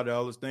the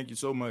 $5. Thank you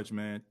so much,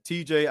 man.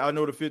 TJ, I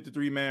know the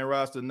 53-man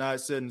roster not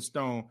set in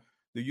stone.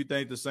 Do you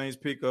think the Saints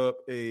pick up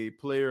a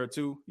player or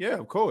two? Yeah,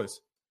 of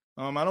course.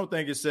 I don't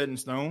think it's set in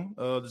stone.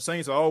 The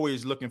Saints are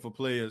always looking for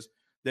players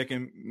that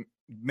can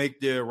make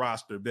their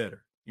roster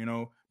better.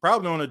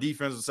 Probably on the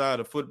defensive side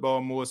of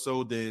football more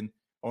so than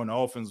on the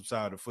offensive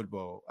side of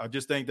football. I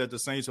just think that the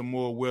Saints are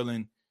more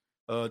willing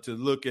to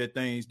look at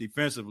things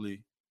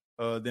defensively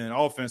than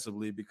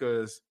offensively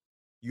because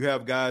you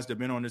have guys that have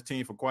been on this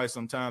team for quite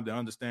some time to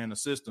understand the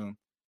system.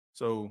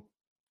 So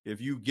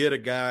if you get a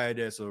guy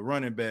that's a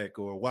running back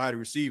or a wide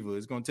receiver,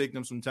 it's going to take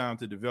them some time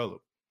to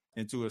develop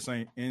into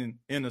in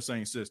the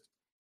same system.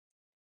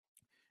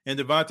 And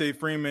Devontae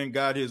Freeman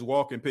got his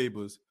walking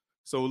papers,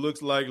 so it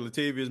looks like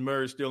Latavius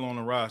Murray is still on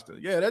the roster.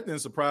 Yeah, that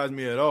didn't surprise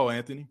me at all,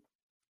 Anthony.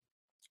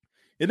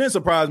 It didn't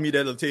surprise me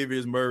that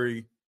Latavius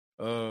Murray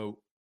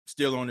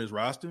still on his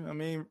roster. I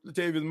mean,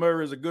 Latavius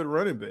Murray is a good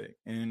running back,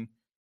 and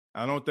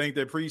I don't think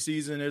that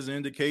preseason is an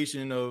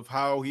indication of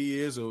how he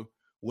is or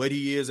what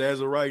he is as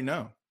of right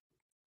now.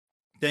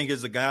 I think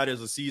it's a guy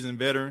that's a seasoned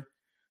veteran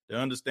that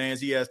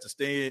understands he has to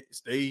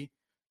stay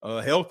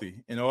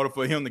healthy in order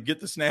for him to get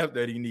the snaps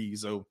that he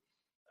needs. So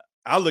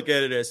I look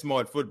at it as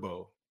smart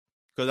football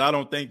because I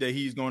don't think that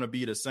he's going to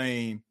be the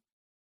same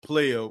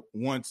player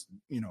once,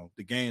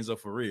 the games are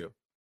for real.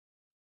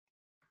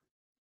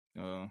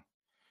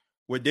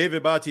 With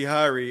David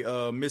Bakhtiari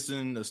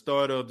missing the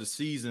start of the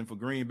season for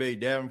Green Bay,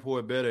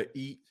 Davenport better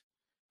eat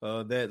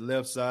that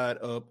left side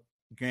up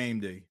game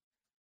day.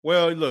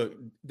 Well, look,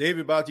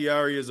 David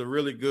Bakhtiari is a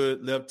really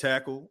good left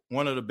tackle,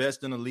 one of the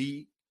best in the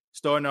league.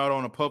 Starting out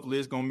on a PUP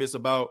list, going to miss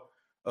about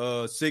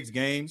 6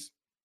 games.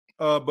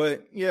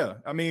 But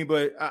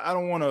I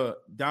don't want to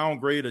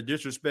downgrade or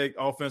disrespect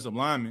offensive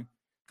linemen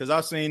because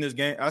I've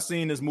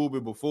seen this movie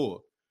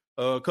before.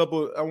 I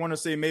want to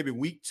say maybe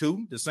week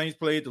 2, the Saints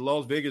played the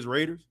Las Vegas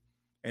Raiders,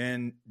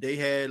 and they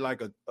had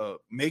like a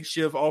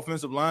makeshift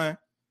offensive line,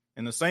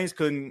 and the Saints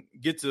couldn't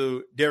get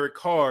to Derek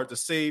Carr to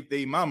save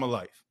their mama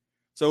life.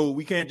 So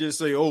we can't just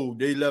say, oh,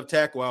 they left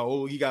tackle out,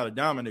 oh, he got to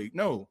dominate.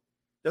 No,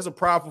 that's a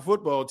powerful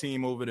football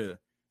team over there.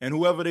 And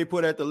whoever they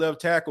put at the left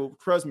tackle,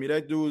 trust me,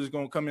 that dude is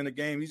going to come in the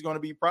game. He's going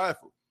to be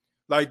prideful.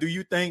 Like, do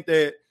you think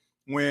that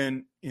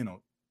when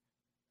Teron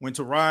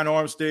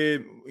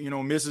Armstead,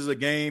 misses a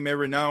game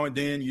every now and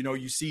then,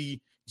 you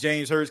see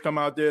James Hurst come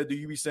out there, do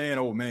you be saying,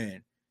 oh,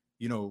 man,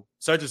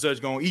 such and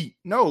such going to eat?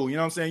 No, you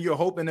know what I'm saying? You're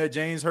hoping that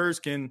James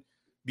Hurst can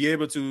be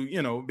able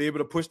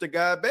to push the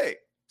guy back.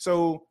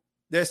 So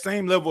that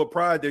same level of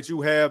pride that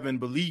you have and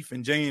belief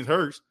in James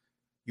Hurst,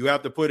 you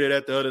have to put it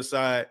at the other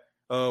side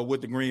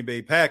with the Green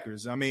Bay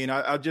Packers. I mean,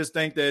 I just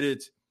think that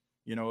it's,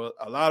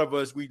 a lot of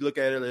us, we look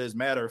at it as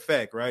matter of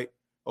fact, right?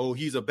 Oh,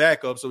 he's a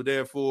backup, so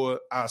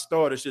therefore our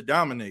starter should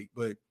dominate.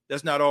 But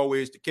that's not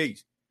always the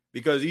case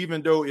because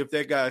even though if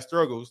that guy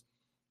struggles,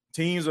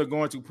 teams are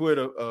going to put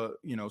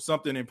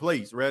something in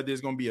place. Rather,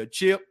 it's going to be a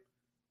chip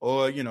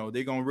or, they're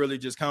going to really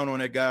just count on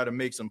that guy to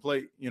make some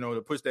play,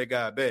 to push that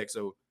guy back.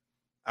 So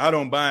I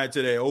don't buy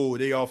into that,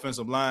 they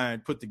offensive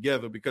line put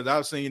together because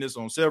I've seen this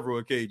on several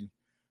occasions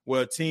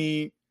where a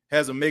team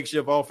has a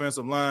makeshift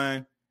offensive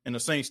line and the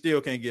Saints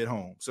still can't get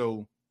home.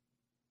 So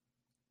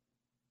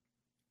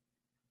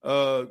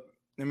let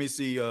me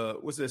see.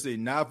 What's that say?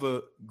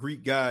 Nava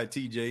Greek guy,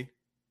 TJ.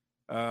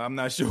 I'm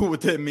not sure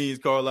what that means,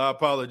 Carl. I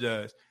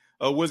apologize.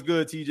 What's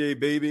good, TJ,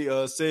 baby?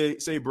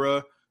 Say,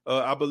 bruh.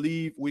 I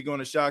believe we're going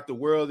to shock the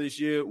world this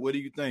year. What do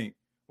you think?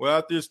 Well,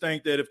 I just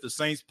think that if the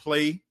Saints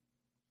play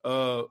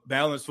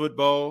balanced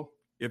football,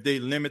 if they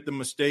limit the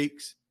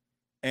mistakes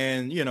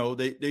and,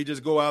 they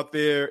just go out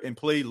there and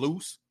play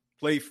loose,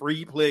 play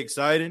free, play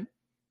exciting,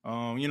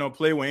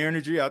 play with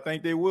energy, I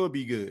think they will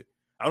be good.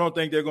 I don't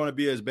think they're going to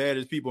be as bad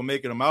as people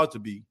making them out to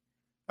be.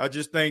 I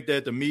just think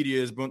that the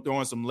media is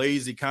throwing some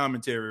lazy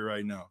commentary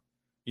right now.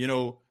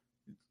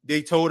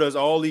 They told us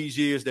all these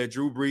years that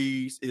Drew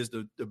Brees is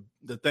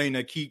the thing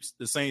that keeps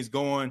the Saints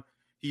going.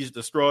 He's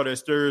the straw that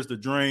stirs the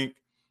drink.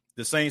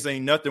 The Saints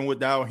ain't nothing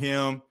without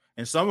him.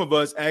 And some of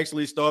us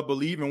actually start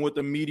believing what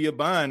the media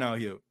buying out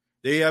here.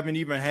 They haven't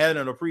even had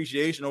an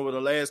appreciation over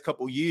the last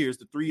couple years,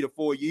 the 3 to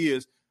 4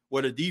 years,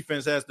 where the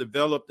defense has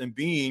developed and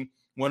being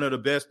one of the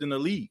best in the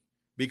league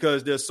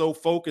because they're so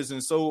focused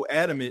and so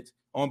adamant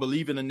on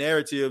believing the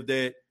narrative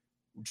that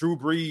Drew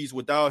Brees,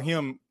 without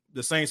him,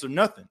 the Saints are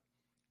nothing.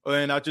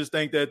 And I just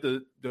think that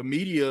the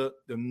media,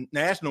 the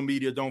national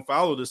media, don't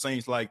follow the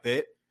Saints like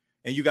that.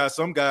 And you got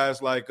some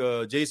guys like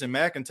Jason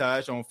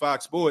McIntosh on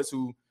Fox Sports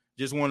who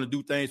just want to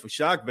do things for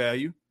shock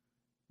value.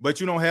 But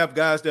you don't have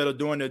guys that are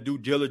doing their due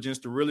diligence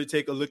to really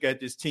take a look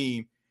at this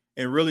team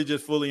and really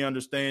just fully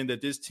understand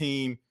that this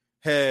team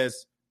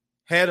has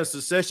had a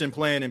succession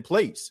plan in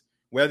place.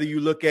 Whether you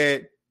look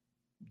at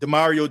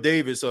Demario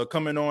Davis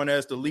coming on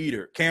as the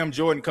leader, Cam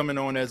Jordan coming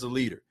on as a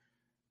leader.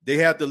 They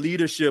have the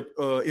leadership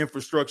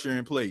infrastructure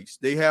in place.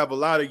 They have a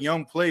lot of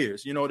young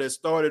players, that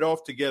started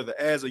off together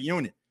as a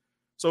unit.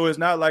 So it's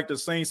not like the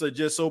Saints are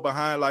just so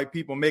behind like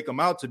people make them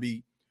out to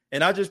be.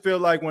 And I just feel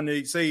like when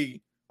they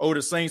say, oh,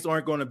 the Saints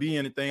aren't going to be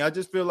anything, I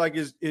just feel like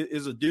it's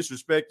a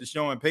disrespect to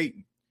Sean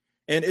Payton.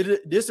 And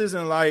this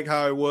isn't like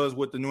how it was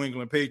with the New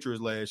England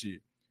Patriots last year.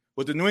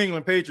 With the New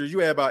England Patriots, you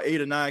had about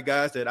 8 or 9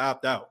 guys that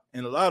opt out.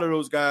 And a lot of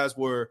those guys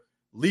were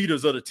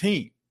leaders of the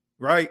team,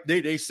 right?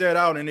 They set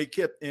out and they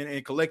kept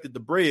and collected the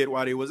bread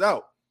while they was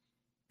out.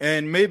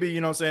 And maybe,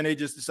 they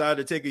just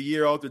decided to take a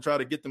year off to try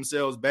to get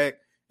themselves back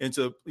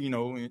into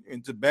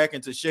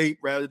shape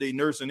rather than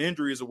nursing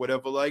injuries or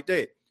whatever like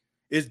that.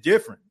 It's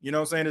different.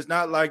 It's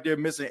not like they're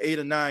missing 8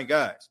 or 9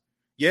 guys.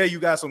 Yeah, you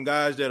got some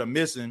guys that are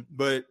missing,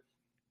 but,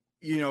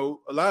 a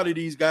lot of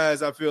these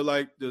guys, I feel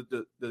like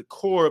the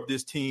core of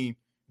this team,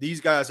 these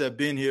guys have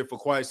been here for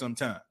quite some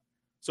time.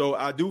 So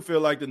I do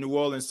feel like the New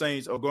Orleans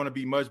Saints are going to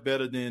be much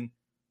better than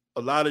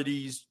a lot of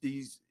these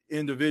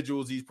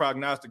individuals, these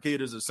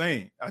prognosticators are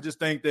saying. I just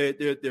think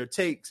that their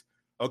takes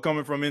are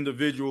coming from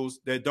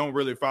individuals that don't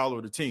really follow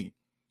the team.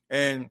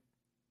 And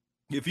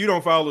if you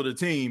don't follow the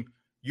team,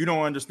 you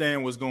don't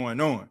understand what's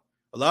going on.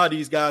 A lot of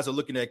these guys are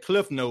looking at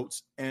cliff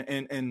notes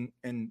and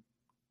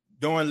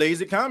doing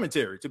lazy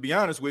commentary, to be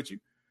honest with you.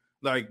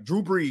 Like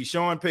Drew Brees,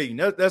 Sean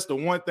Payton. That's the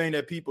one thing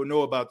that people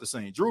know about the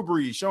Saints. Drew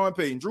Brees, Sean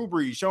Payton, Drew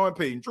Brees, Sean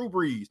Payton, Drew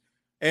Brees.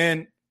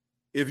 And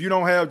if you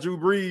don't have Drew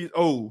Brees,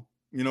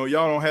 y'all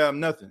don't have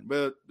nothing.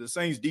 But the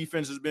Saints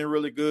defense has been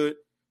really good.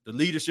 The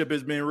leadership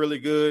has been really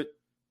good.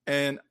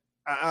 And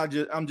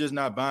I'm just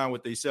not buying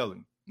what they're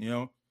selling.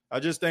 I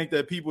just think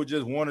that people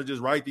just want to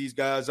just write these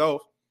guys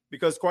off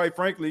because, quite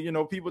frankly,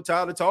 people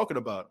tired of talking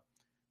about them.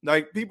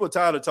 Like, people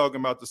tired of talking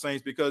about the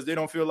Saints because they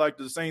don't feel like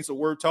the Saints are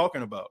worth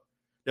talking about.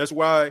 That's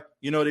why,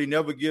 they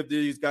never give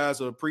these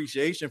guys an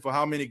appreciation for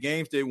how many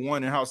games they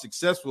won and how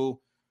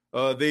successful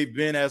they've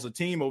been as a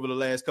team over the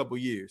last couple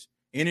of years.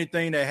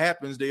 Anything that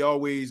happens, they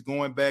always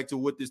going back to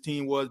what this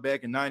team was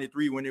back in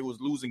 93 when it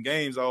was losing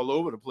games all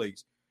over the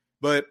place.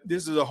 But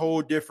this is a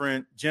whole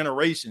different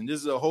generation. This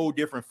is a whole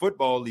different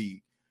football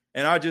league.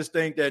 And I just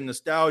think that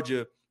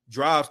nostalgia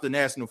drives the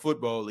National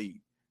Football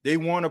League. They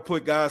want to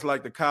put guys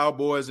like the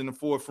Cowboys in the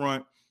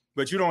forefront,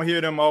 but you don't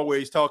hear them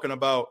always talking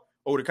about,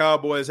 the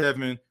Cowboys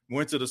haven't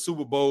went to the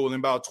Super Bowl in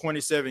about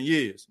 27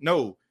 years.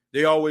 No,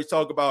 they always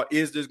talk about,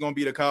 is this going to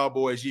be the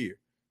Cowboys' year?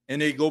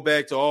 And they go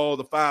back to all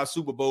the 5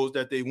 Super Bowls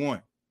that they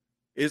won.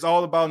 It's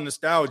all about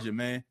nostalgia,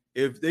 man.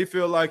 If they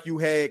feel like you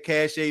had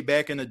cachet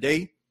back in the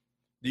day,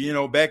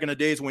 back in the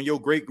days when your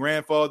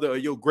great-grandfather or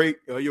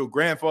your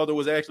grandfather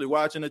was actually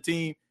watching a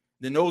team,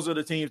 then those are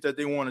the teams that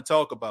they want to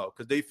talk about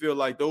because they feel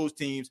like those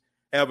teams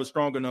have a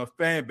strong enough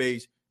fan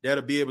base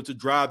that'll be able to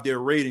drive their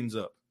ratings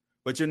up.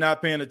 But you're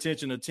not paying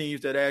attention to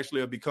teams that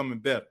actually are becoming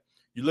better.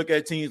 You look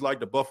at teams like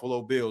the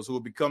Buffalo Bills, who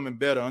are becoming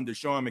better under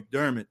Sean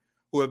McDermott,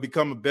 who have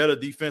become a better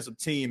defensive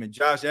team, and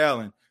Josh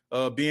Allen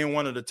being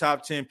one of the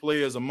top 10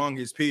 players among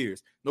his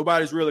peers.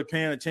 Nobody's really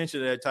paying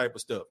attention to that type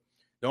of stuff.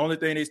 The only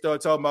thing they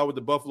start talking about with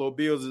the Buffalo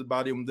Bills is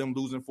about them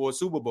losing 4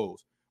 Super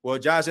Bowls. Well,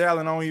 Josh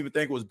Allen, I don't even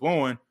think was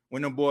born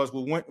when them boys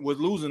was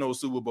losing those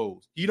Super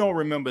Bowls. He don't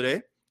remember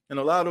that. And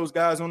a lot of those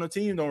guys on the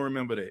team don't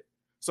remember that.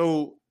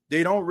 So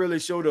they don't really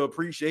show the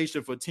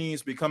appreciation for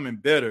teams becoming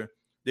better.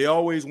 They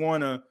always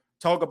want to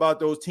talk about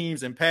those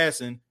teams in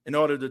passing in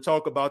order to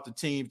talk about the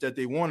teams that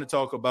they want to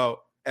talk about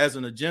as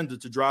an agenda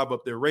to drive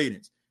up their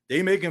ratings.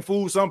 They may can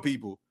fool some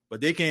people, but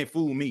they can't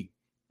fool me.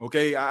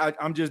 Okay,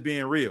 I'm just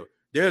being real.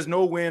 There's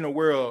nowhere in the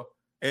world,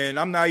 and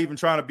I'm not even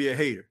trying to be a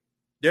hater.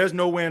 There's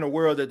nowhere in the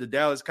world that the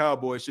Dallas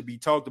Cowboys should be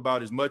talked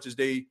about as much as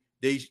they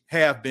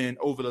have been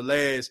over the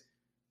last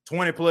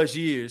 20 plus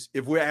years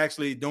if we're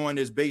actually doing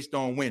this based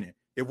on winning.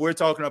 If we're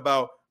talking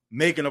about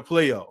making the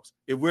playoffs,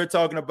 if we're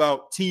talking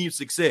about team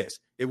success,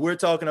 if we're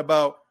talking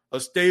about a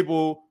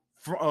stable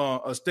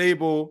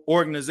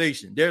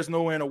organization, there's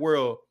nowhere in the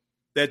world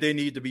that they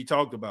need to be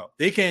talked about.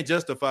 They can't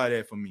justify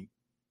that for me.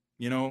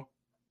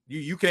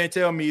 You can't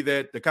tell me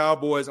that the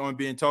Cowboys aren't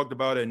being talked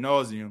about ad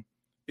nauseum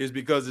is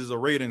because it's a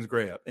ratings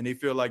grab and they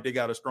feel like they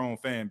got a strong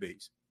fan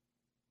base.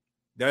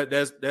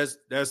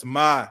 That's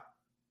my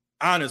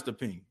honest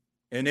opinion,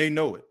 and they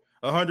know it.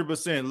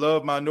 100%.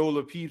 Love my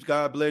NOLA peeps.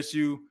 God bless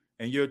you,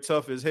 and you're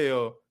tough as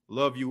hell.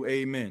 Love you.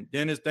 Amen.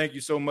 Dennis, thank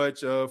you so much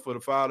for the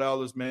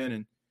 $5, man,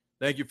 and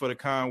thank you for the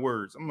kind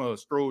words. I'm going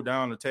to scroll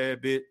down a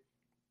tad bit.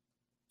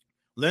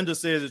 Linda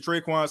says that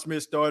Tre'Quan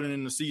Smith started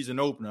in the season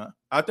opener.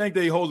 I think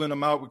they holding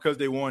him out because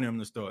they want him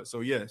to start.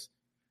 So, yes.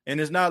 And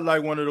it's not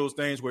like one of those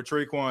things where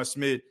Tre'Quan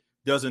Smith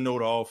doesn't know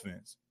the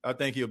offense. I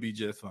think he'll be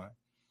just fine.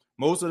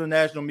 Most of the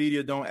national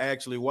media don't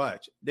actually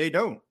watch. They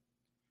don't.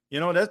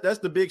 That's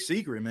the big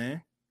secret,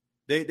 man.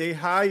 They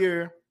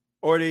hire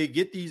or they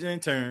get these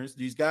interns,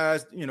 these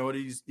guys,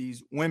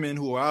 these women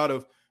who are out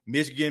of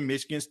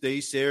Michigan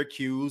State,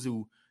 Syracuse,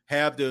 who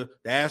have the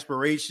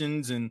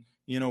aspirations and,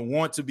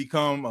 want to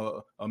become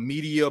a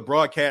media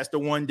broadcaster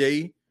one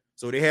day.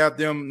 So they have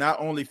them not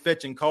only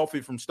fetching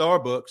coffee from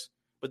Starbucks,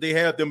 but they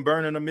have them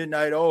burning a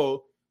midnight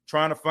oil,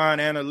 trying to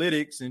find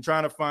analytics and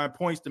trying to find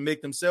points to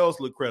make themselves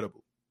look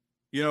credible.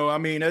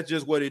 That's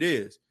just what it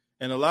is.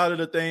 And a lot of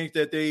the things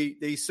that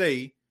they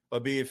say are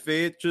being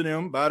fed to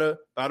them by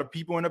the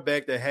people in the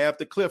back that have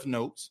the cliff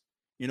notes,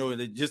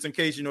 just in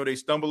case, they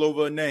stumble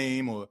over a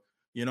name or,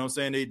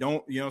 they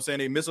don't,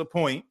 they miss a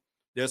point.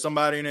 There's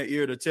somebody in their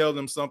ear to tell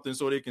them something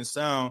so they can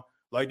sound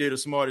like they're the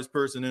smartest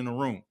person in the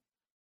room.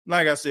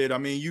 Like I said,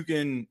 you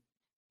can,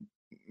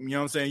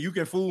 you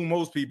can fool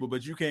most people,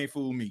 but you can't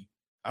fool me.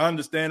 I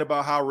understand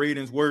about how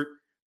ratings work.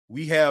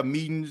 We have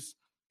meetings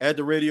at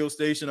the radio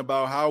station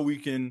about how we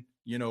can,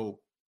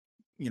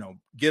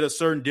 get a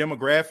certain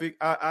demographic.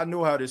 I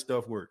know how this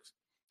stuff works.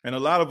 And a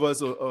lot of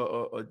us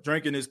are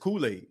drinking this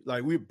Kool-Aid.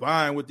 Like, we're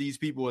buying what these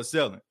people are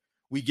selling.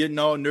 We getting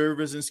all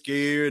nervous and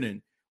scared,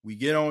 and we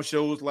get on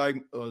shows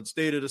like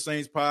State of the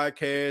Saints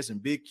podcast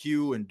and Big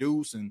Q and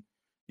Deuce and,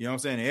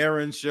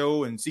 Aaron's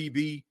show and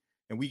CB,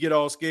 and we get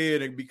all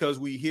scared because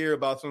we hear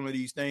about some of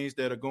these things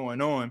that are going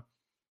on.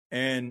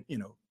 And,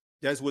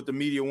 that's what the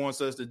media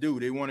wants us to do.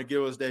 They want to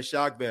give us that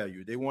shock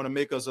value. They want to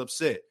make us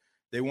upset.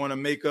 They want to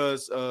make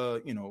us,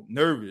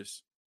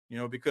 nervous,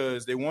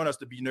 because they want us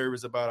to be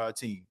nervous about our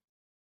team.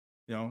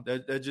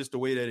 That's just the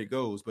way that it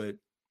goes. But,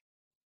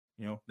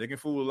 they can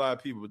fool a lot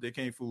of people, but they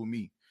can't fool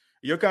me.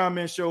 Your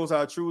comment shows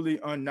how truly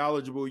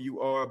unknowledgeable you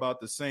are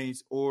about the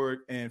Saints, org,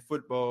 and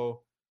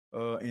football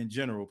in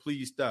general.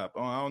 Please stop.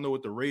 I don't know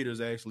what the Raiders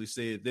actually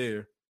said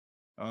there.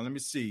 Let me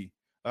see.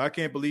 I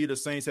can't believe the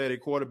Saints had a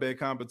quarterback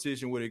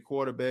competition with a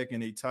quarterback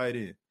and a tight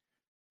end.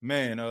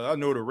 Man, I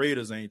know the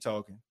Raiders ain't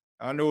talking.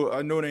 I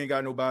know they ain't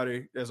got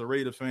nobody that's a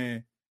Raiders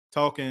fan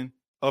talking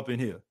up in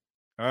here.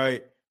 All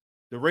right.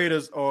 The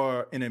Raiders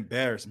are an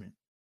embarrassment.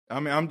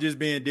 I'm just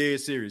being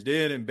dead serious.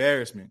 They're an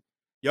embarrassment.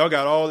 Y'all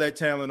got all that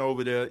talent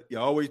over there. You're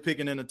always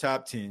picking in the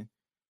top 10.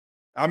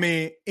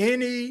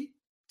 Any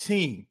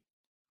team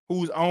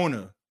whose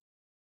owner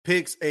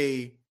picks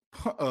a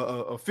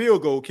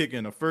field goal kicker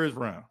in the first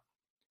round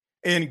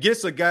and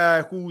gets a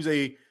guy who's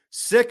a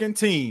second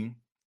team,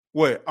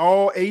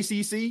 all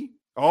ACC,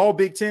 all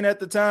Big Ten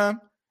at the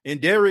time, and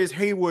Darius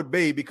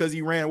Hayward-Bay because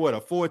he ran, a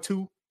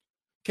 4.2?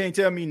 Can't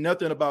tell me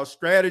nothing about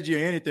strategy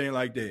or anything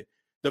like that.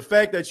 The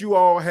fact that you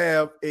all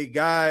have a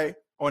guy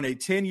on a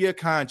 10-year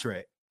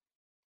contract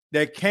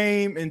that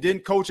came and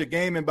didn't coach a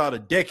game in about a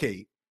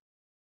decade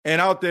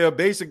and out there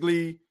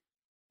basically,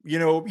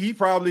 he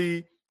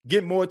probably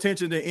get more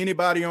attention than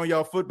anybody on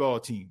your football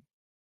team.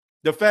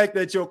 The fact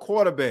that your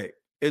quarterback,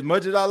 as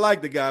much as I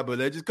like the guy, but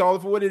let's just call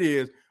it for what it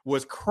is,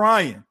 was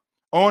crying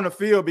on the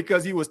field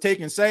because he was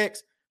taking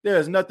sacks.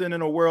 There's nothing in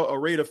the world a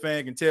Raider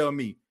fan can tell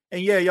me.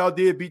 And yeah, y'all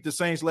did beat the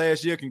Saints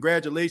last year.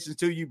 Congratulations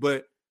to you.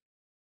 But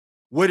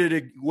what did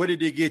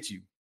it get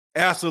you?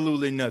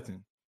 Absolutely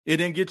nothing. It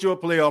didn't get you a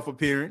playoff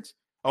appearance.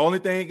 The only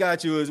thing it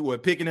got you is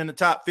picking in the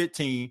top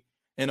 15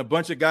 and a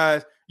bunch of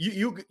guys.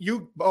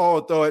 You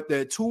all thought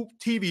that two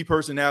TV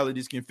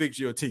personalities can fix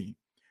your team.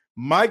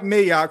 Mike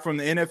Mayock from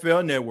the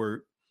NFL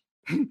Network,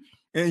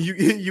 and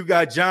you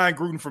got John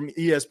Gruden from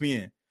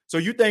ESPN. So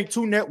you think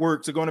two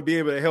networks are going to be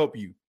able to help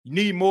you. You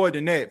need more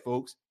than that,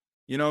 folks.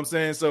 You know what I'm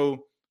saying?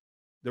 So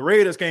the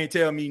Raiders can't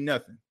tell me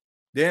nothing.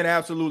 They're an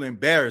absolute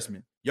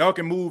embarrassment. Y'all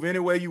can move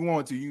anywhere you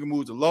want to. You can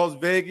move to Las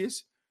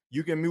Vegas.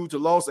 You can move to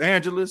Los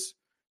Angeles.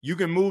 You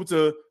can move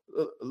to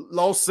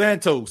Los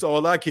Santos.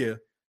 All I care.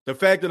 The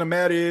fact of the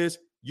matter is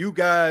you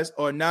guys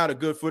are not a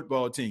good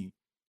football team.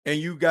 And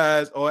you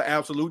guys are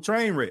absolute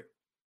train wreck.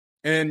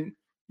 And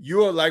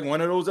you're like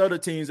one of those other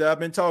teams that I've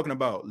been talking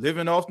about,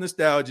 living off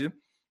nostalgia.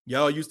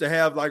 Y'all used to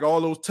have like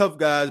all those tough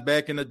guys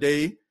back in the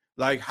day,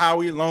 like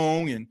Howie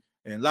Long and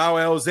Lau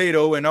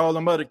Alzado and all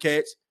them other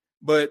cats.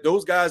 But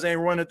those guys ain't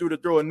running through the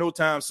door no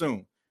time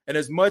soon. And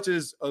as much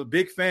as a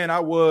big fan I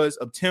was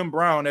of Tim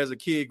Brown as a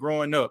kid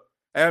growing up,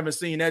 I haven't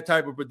seen that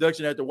type of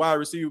production at the wide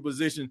receiver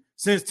position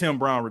since Tim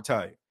Brown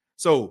retired.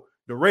 So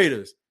the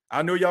Raiders,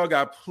 I know y'all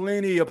got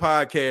plenty of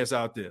podcasts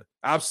out there.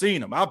 I've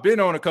seen them. I've been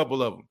on a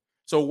couple of them.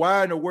 So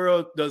why in the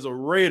world does a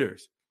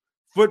Raiders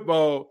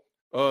football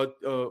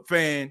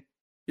fan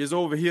is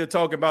over here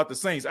talking about the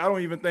Saints? I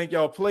don't even think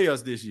y'all play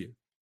us this year.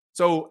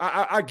 So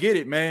I get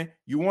it, man.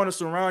 You want to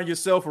surround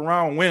yourself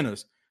around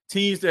winners,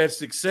 teams that are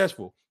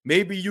successful.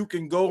 Maybe you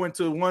can go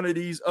into one of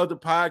these other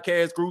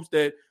podcast groups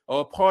that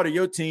are part of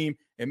your team,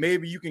 and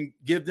maybe you can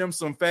give them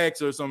some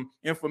facts or some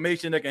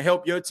information that can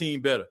help your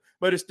team better.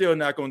 But it's still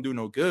not going to do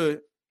no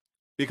good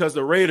because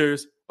the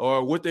Raiders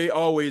are what they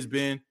always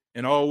been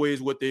and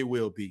always what they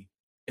will be,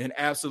 an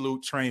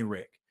absolute train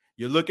wreck.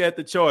 You look at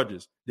the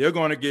Chargers, they're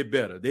going to get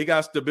better. They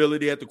got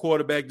stability at the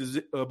quarterback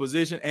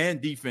position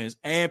and defense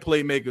and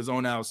playmakers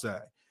on the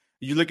outside.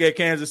 You look at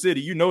Kansas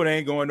City, you know they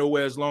ain't going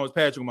nowhere as long as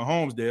Patrick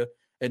Mahomes there.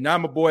 And now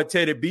my boy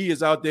Teddy B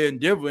is out there in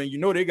Denver, and you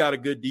know they got a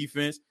good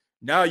defense.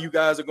 Now you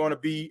guys are going to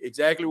be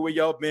exactly where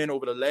y'all been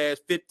over the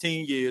last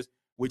 15 years,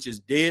 which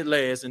is dead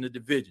last in the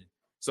division.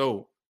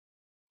 So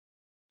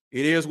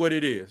it is what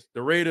it is.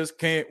 The Raiders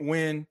can't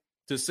win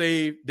to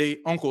save their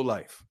uncle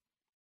life.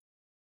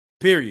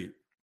 Period.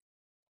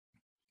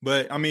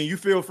 But, I mean, you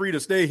feel free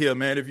to stay here,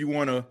 man, if you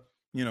want to,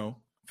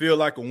 feel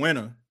like a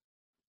winner.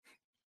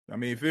 I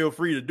mean, feel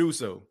free to do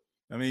so.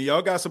 I mean,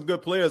 y'all got some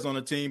good players on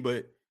the team,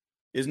 but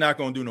it's not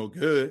going to do no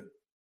good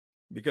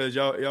because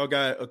y'all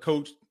got a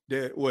coach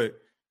that want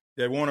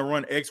to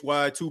run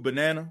XY2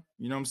 banana,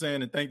 you know what I'm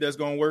saying, and think that's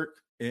going to work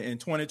in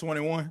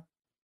 2021.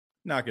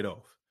 Knock it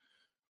off.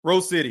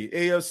 Rose City,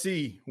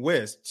 AFC,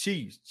 West,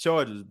 Chiefs,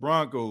 Chargers,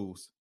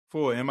 Broncos.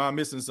 4. Am I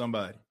missing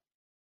somebody?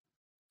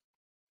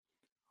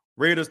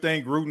 Raiders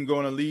think Gruden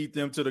going to lead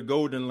them to the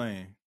golden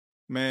land.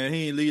 Man,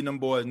 he ain't leading them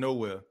boys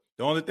nowhere.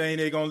 The only thing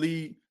he going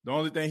to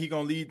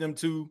lead them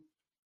to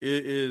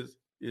is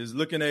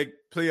looking at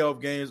playoff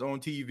games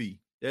on TV.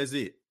 That's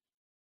it.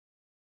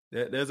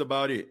 That's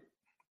about it.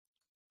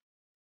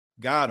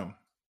 Got him.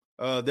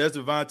 There's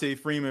Devontae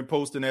Freeman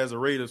posting as a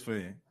Raiders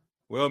fan.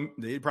 Well,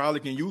 they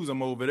probably can use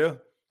him over there.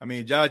 I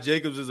mean, Josh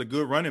Jacobs is a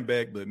good running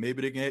back, but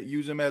maybe they can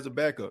use him as a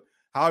backup.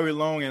 Howie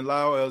Long and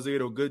Lyle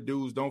Alzado, good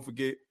dudes. Don't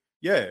forget.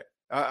 Yeah,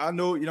 I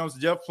know, it's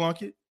Jeff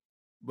Plunkett.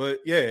 But,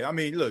 yeah, I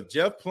mean, look,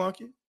 Jeff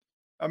Plunkett.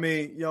 I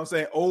mean, you know what I'm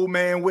saying? Old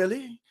man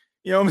Willie.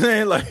 You know what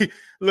I'm saying?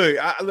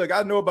 Like,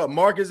 I know about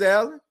Marcus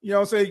Allen. You know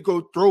what I'm saying? You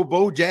go throw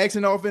Bo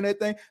Jackson off in that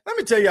thing. Let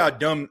me tell you how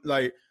dumb,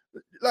 let's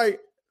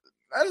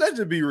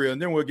just be real,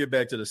 and then we'll get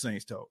back to the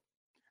Saints talk.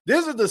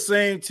 This is the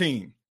same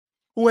team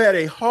who had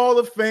a Hall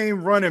of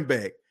Fame running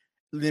back,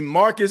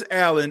 Marcus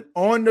Allen,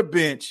 on the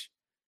bench,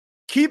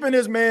 keeping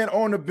his man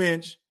on the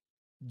bench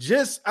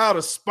just out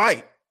of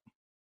spite.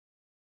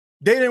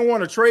 They didn't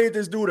want to trade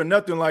this dude or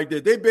nothing like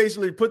that. They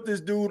basically put this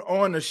dude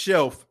on the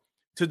shelf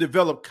to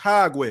develop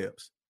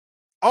cobwebs,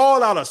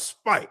 all out of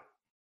spite.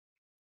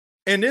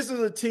 And this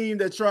is a team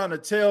that's trying to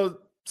tell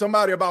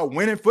somebody about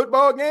winning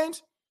football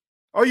games?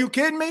 Are you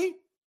kidding me?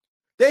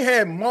 They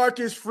had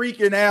Marcus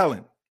freaking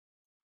Allen,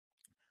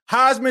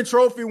 Heisman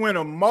Trophy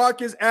winner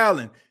Marcus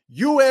Allen,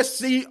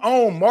 USC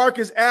owned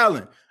Marcus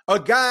Allen, a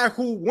guy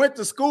who went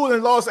to school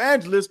in Los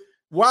Angeles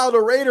while the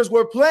Raiders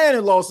were playing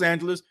in Los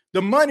Angeles.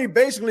 The money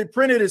basically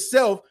printed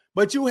itself,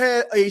 but you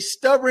had a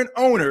stubborn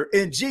owner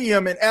and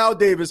GM and Al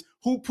Davis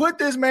who put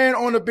this man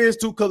on the bench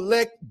to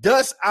collect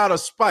dust out of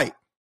spite.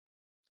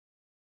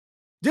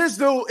 This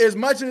dude, as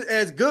much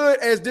as good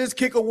as this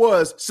kicker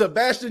was,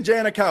 Sebastian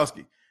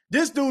Janikowski,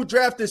 this dude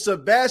drafted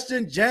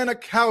Sebastian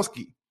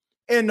Janikowski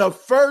in the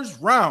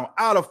first round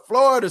out of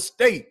Florida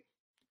State.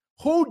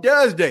 Who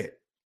does that?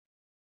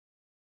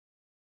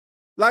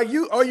 Like,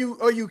 are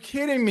you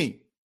kidding me?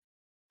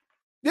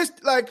 This,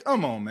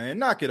 come on, man,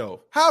 knock it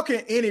off. How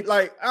can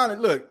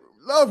look,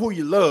 love who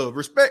you love,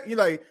 respect you,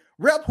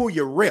 rep who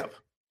you rep.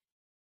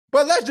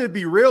 But let's just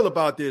be real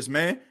about this,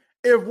 man.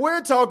 If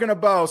we're talking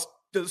about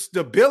the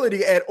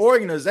stability at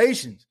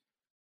organizations,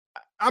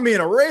 I mean,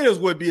 the Raiders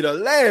would be the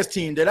last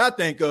team that I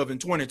think of in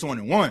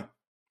 2021.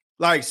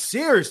 Like,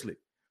 seriously.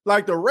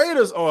 Like, the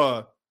Raiders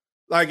are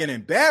like an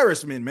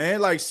embarrassment, man.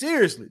 Like,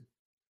 seriously.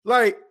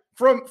 Like,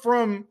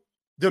 from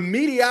the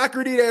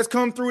mediocrity that's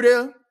come through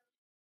there,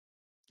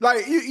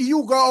 like,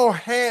 you all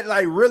had,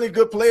 really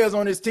good players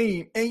on this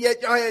team, and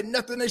yet y'all had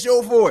nothing to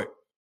show for it.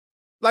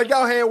 Like,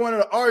 y'all had one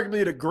of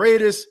arguably the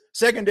greatest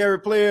secondary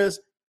players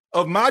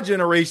of my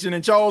generation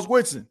in Charles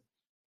Woodson.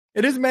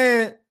 And this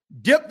man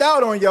dipped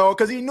out on y'all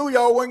because he knew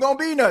y'all wasn't going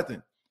to be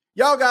nothing.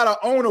 Y'all got an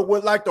owner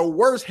with, the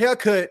worst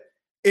haircut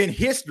in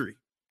history.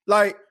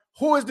 Like,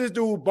 who is this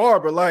dude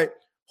Barber? Like,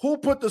 who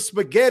put the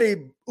spaghetti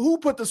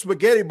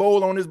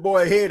bowl on this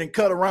boy's head and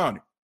cut around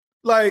it?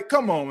 Like,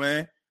 come on,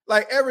 man.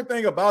 Like,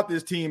 everything about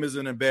this team is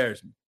an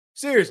embarrassment.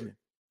 Seriously.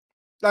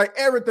 Like,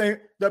 everything.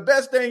 The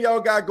best thing y'all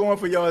got going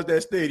for y'all is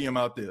that stadium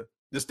out there.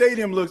 The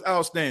stadium looks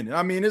outstanding.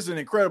 I mean, it's an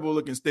incredible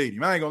looking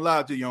stadium. I ain't going to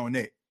lie to you on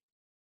that.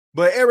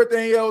 But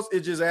everything else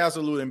is just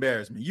absolute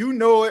embarrassment. You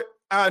know it.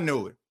 I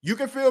know it. You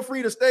can feel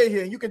free to stay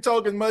here. And you can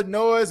talk as much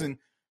noise and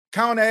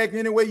counteract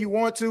any way you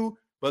want to.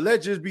 But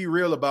let's just be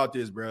real about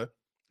this, bro.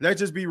 Let's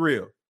just be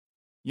real.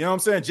 You know what I'm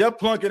saying? Jeff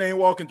Plunkett ain't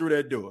walking through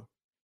that door.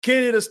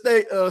 Kenny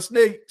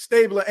the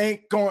Stabler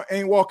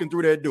ain't walking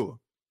through that door.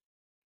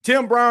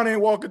 Tim Brown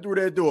ain't walking through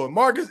that door.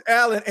 Marcus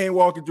Allen ain't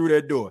walking through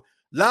that door.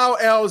 Lyle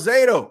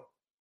Alzado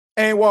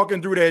ain't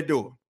walking through that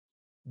door.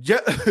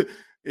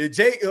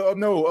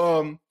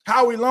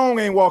 Howie Long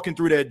ain't walking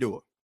through that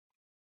door.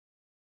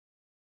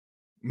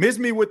 Miss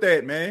me with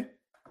that, man.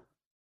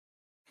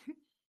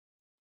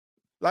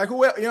 Like,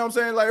 who else, you know what I'm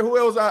saying? Like, who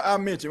else I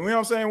mentioned? You know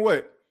what I'm saying?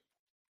 What?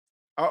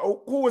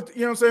 Who was,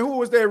 you know what I'm saying? Who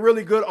was that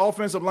really good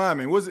offensive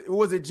lineman? Was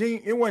it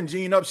Gene? It wasn't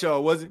Gene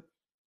Upshaw, was it?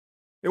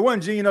 It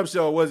wasn't Gene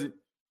Upshaw, was it?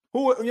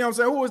 Who, you know what I'm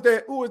saying?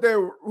 Who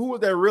was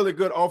that really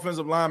good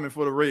offensive lineman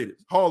for the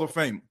Raiders? Hall of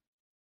Famer.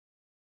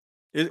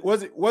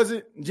 Was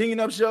it Gene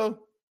Upshaw?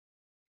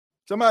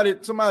 Somebody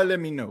let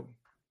me know.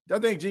 I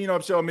think Gene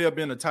Upshaw may have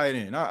been a tight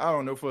end. I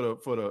don't know for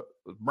the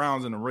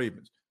Browns and the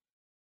Ravens.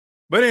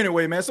 But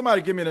anyway, man,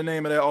 somebody give me the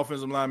name of that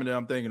offensive lineman that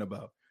I'm thinking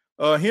about.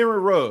 Henry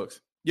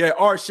Ruggs. Yeah,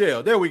 Art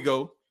Shell. There we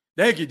go.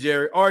 Thank you,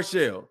 Jerry. Art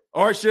Shell.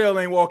 Art Shell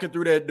ain't walking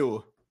through that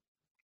door.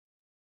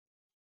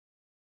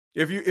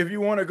 If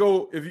you want to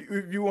go, if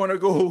you want to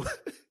go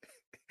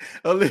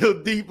a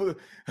little deeper,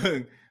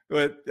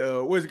 but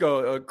what's it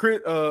called?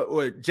 Chris,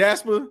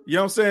 Jasper? You know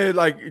what I'm saying?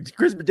 Like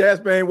Crispy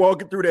Jasper ain't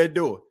walking through that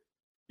door.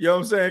 You know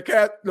what I'm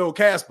saying?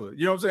 Casper.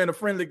 You know what I'm saying? The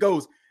friendly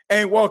ghost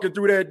ain't walking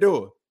through that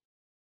door.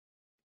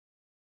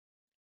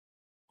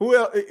 Who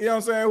else? You know what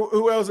I'm saying?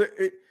 Who else?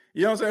 You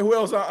know what I'm saying? Who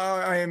else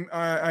I am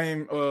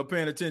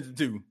paying attention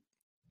to?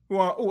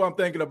 Who I'm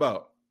thinking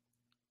about?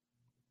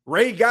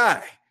 Ray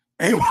Guy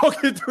ain't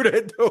walking through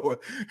that door.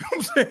 You know what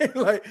I'm saying?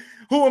 Like,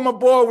 who am my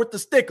boy with the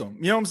stickum?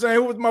 You know what I'm saying?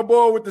 Who was my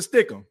boy with the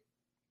stickum?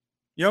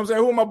 You know what I'm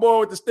saying? Who am my boy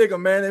with the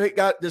stickum, man? They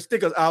got the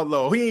stickers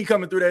outlaw. He ain't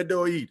coming through that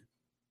door either.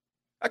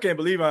 I can't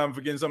believe I'm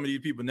forgetting some of these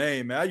people's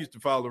names, man. I used to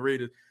follow the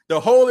Raiders. The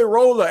Holy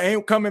Roller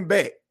ain't coming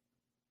back.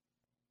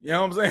 You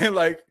know what I'm saying?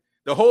 Like,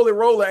 the Holy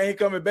Roller ain't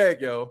coming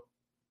back, yo.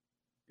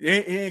 He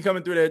ain't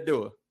coming through that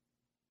door.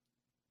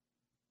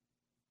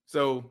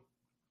 So,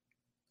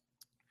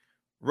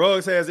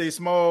 Ruggs has a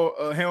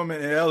small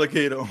helmet and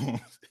alligator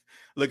arms.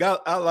 Look,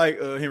 I like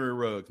Henry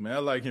Ruggs, man. I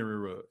like Henry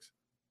Ruggs.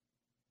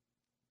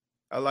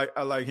 I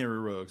like Henry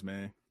Ruggs,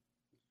 man.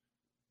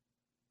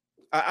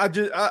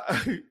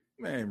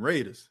 Man,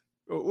 Raiders.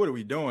 What are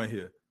we doing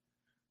here?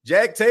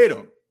 Jack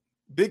Tatum,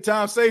 big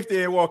time safety,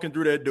 ain't walking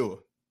through that door.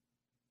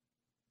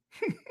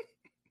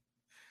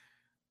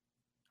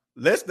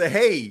 Lester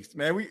Hayes,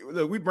 man.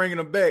 We bringing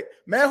him back,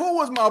 man. Who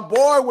was my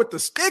boy with the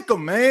sticker,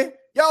 man?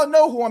 Y'all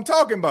know who I'm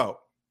talking about.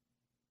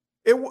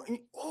 Who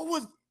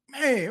was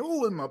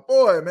my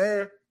boy,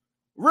 man?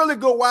 Really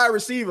good wide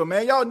receiver,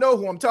 man. Y'all know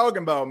who I'm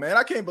talking about, man.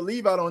 I can't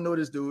believe I don't know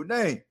this dude's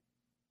name.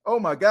 Oh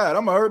my God,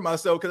 I'm gonna hurt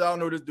myself because I don't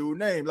know this dude's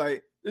name.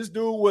 Like, this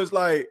dude was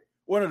like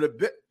one of the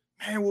best.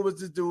 Man, what was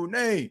this dude's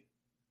name?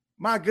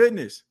 My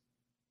goodness.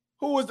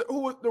 Who was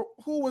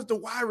the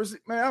wide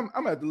receiver? Man, I'm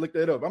gonna have to look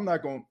that up. I'm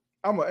gonna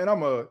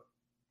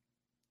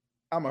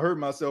hurt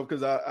myself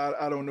because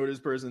I don't know this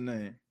person's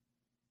name.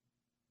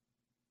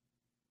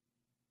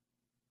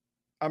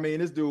 I mean,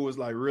 this dude was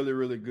like really,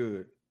 really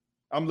good.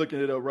 I'm looking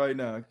it up right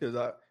now because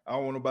I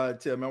don't want nobody to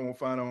tell me. I won't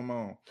find it on my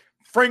own.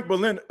 Fred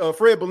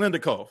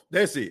Belendikoff.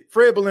 That's it.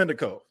 Fred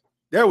Belendikoff.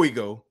 There we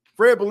go.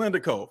 Fred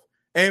Belendikoff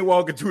ain't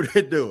walking through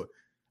that door.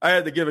 I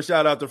had to give a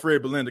shout out to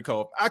Fred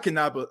Belendikoff. I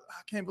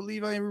can't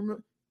believe I ain't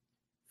remember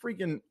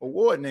freaking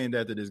award named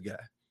after this guy.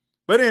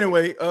 But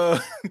anyway,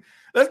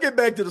 let's get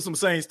back to some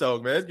Saints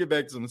talk, man. Let's get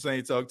back to some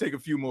Saints talk. Take a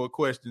few more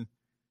questions.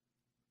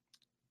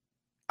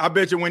 I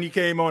bet you when he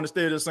came on the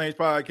State of the Saints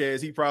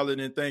podcast, he probably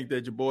didn't think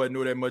that your boy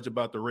knew that much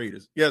about the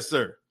Raiders. Yes,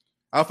 sir.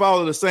 I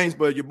follow the Saints,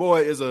 but your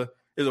boy is a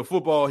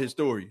football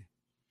historian.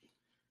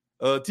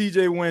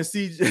 TJ wins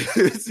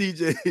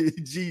CJ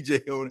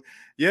GJ on it.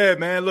 Yeah,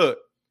 man. Look,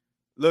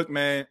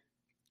 man.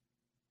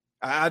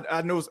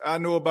 I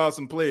know about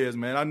some players,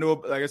 man. I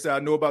know, like I said, I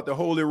know about the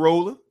Holy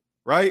Roller,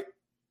 right?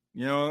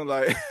 You know,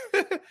 like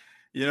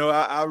you know,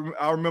 I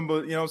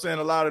remember, you know what I'm saying,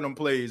 a lot of them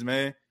plays,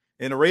 man.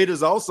 And the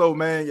Raiders also,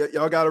 man,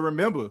 y'all got to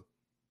remember,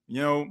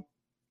 you know,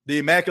 the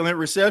Immaculate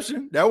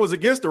Reception, that was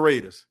against the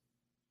Raiders.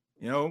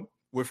 You know,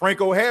 with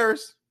Franco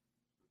Harris,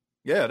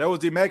 yeah, that was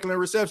the Immaculate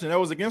Reception. That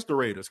was against the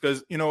Raiders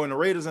because, you know, in the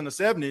Raiders in the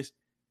 70s,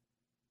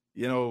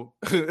 you know,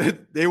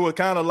 they were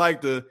kind of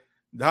like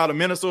how the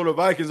Minnesota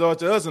Vikings are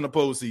to us in the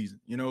postseason.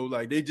 You know,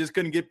 like they just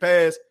couldn't get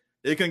past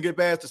the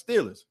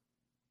Steelers.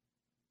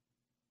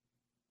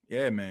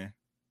 Yeah, man.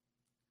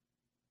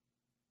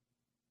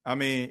 I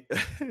mean,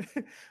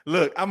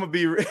 look, I'm going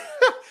to be –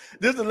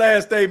 this is the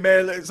last thing,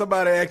 man.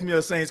 Somebody asked me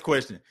a Saints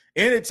question.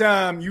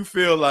 Anytime you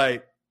feel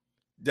like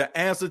the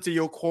answer to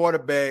your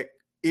quarterback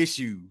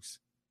issues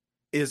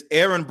is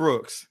Aaron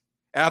Brooks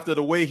after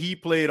the way he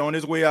played on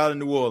his way out of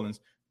New Orleans,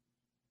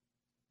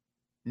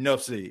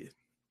 enough said.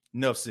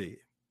 There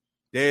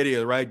it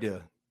is right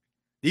there.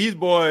 These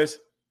boys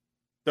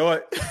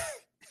thought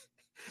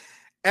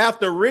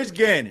after Rich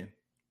Gannon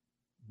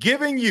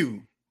giving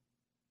you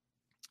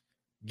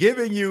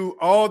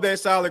all that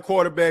solid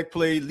quarterback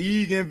play,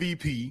 league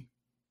MVP,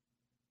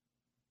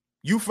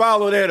 you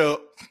follow that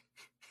up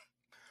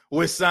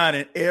with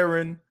signing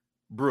Aaron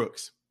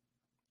Brooks.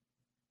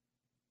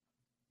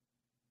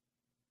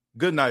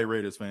 Good night,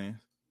 Raiders fans.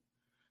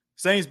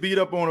 Saints beat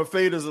up on the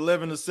Faders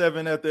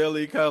 11-7 at the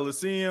LA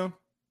Coliseum.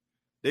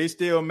 They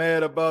still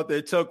mad about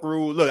that tuck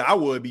rule. Look, I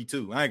would be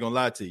too. I ain't gonna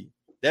lie to you.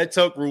 That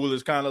tuck rule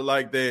is kind of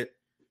like that,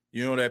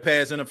 you know, that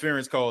pass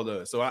interference called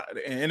us. So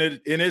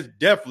it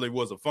definitely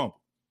was a fumble.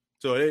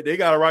 So they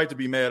got a right to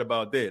be mad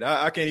about that.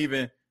 I can't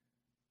even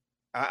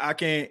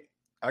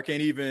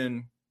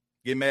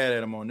get mad at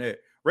them on that.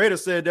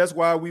 Raiders said that's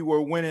why we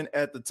were winning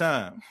at the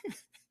time.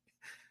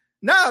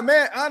 Nah,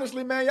 man,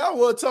 honestly, man, y'all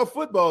were a tough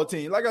football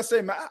team. Like I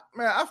said, man,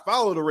 I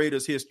follow the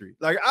Raiders history.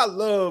 Like, I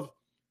love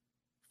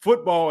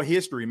football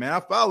history, man. I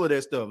follow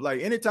that stuff.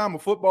 Like, anytime a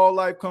football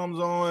life comes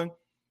on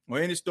or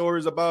any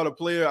stories about a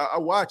player, I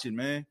watch it,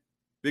 man,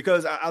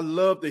 because I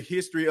love the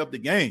history of the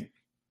game.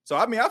 So,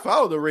 I mean, I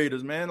follow the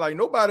Raiders, man. Like,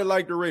 nobody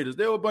liked the Raiders.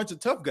 They were a bunch of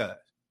tough guys.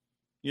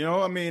 You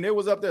know, I mean, they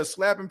was up there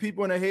slapping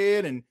people in the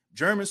head and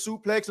German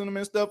suplexing them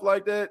and stuff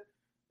like that,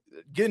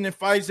 getting in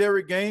fights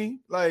every game.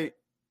 Like,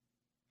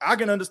 I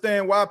can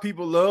understand why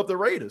people love the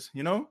Raiders,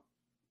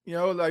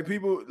 like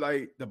people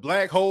like the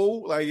black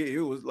hole, like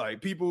it was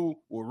like people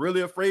were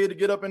really afraid to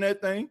get up in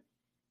that thing.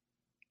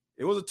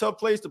 It was a tough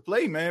place to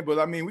play, man. But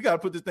I mean, we got to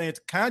put this thing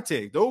into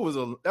context. That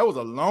was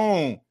a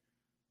long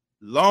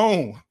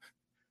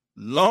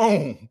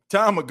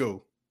time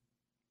ago.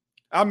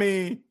 I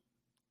mean,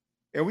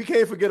 and we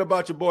can't forget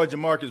about your boy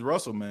Jamarcus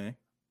Russell, man.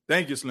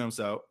 Thank you, Slim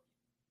South.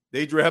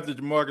 They drafted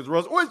Jamarcus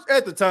Russell, which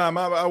at the time,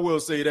 I will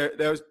say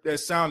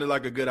that sounded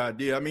like a good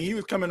idea. I mean, he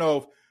was coming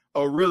off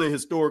a really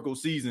historical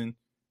season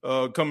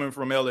coming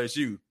from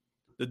LSU.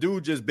 The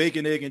dude just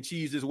bacon, egg, and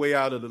cheese his way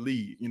out of the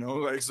league,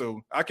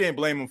 so I can't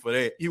blame him for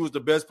that. He was the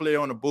best player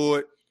on the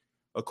board,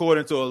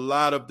 according to a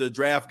lot of the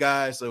draft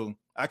guys, so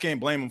I can't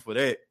blame him for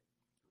that.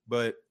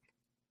 But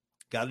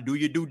got to do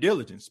your due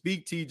diligence.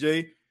 Speak,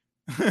 TJ.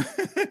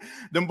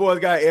 Them boys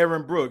got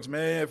Aaron Brooks,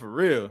 man, for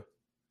real.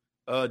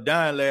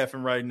 Dying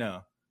laughing right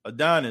now.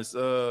 Adonis,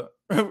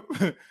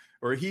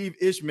 Raheem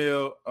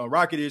Ishmael,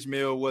 Rocket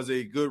Ishmael was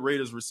a good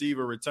Raiders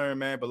receiver return,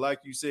 man. But like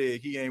you said,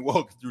 he ain't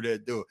walking through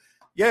that door.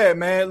 Yeah,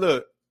 man,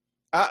 look,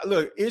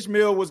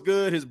 Ishmael was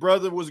good. His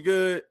brother was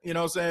good,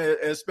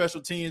 as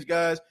special teams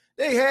guys.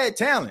 They had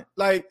talent.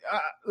 Like,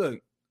 look,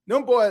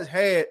 them boys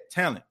had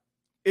talent.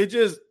 It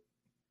just,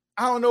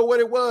 I don't know what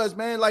it was,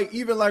 man. Like,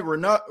 even like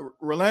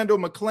Rolando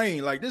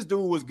McClain, like this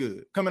dude was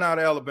good coming out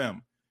of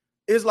Alabama.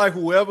 It's like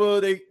whoever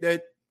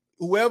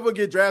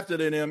get drafted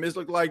in them, it's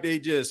look like they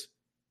just,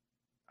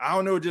 I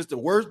don't know, just the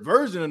worst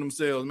version of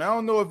themselves, man. I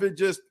don't know if it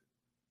just,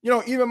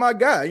 even my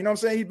guy,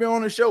 he's been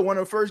on the show, one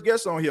of the first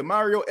guests on here,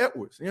 Mario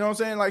Edwards,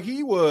 like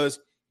he was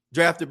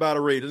drafted by the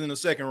Raiders in the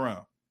second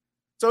round.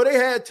 So they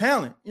had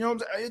talent,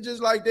 it's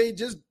just like they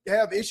just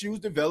have issues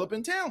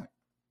developing talent.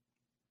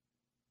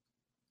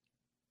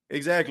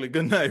 Exactly.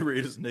 Good night,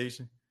 Raiders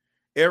Nation.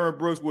 Aaron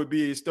Brooks would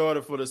be a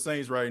starter for the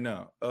Saints right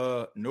now.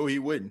 No, he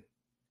wouldn't.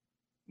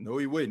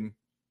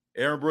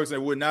 Aaron Brooks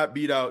would not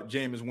beat out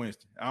Jameis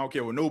Winston. I don't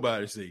care what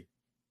nobody say.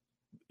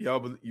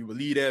 Y'all, you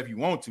believe that if you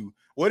want to.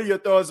 What are your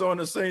thoughts on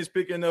the Saints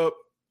picking up?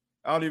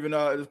 I don't even know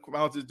how to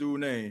pronounce this dude's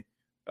name.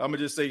 I'm going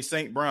to just say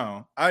St.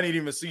 Brown. I didn't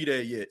even see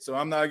that yet, so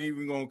I'm not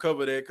even going to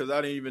cover that because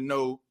I didn't even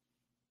know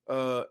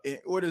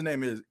what his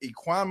name is.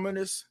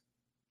 Equanimous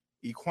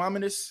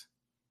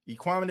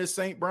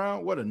St.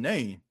 Brown. What a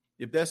name.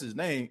 If that's his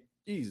name.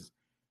 Jesus.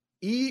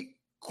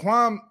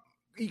 Equanimous.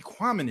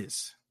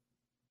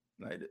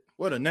 Like,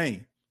 what a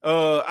name.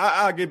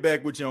 I'll get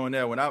back with you on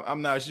that one.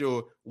 I'm not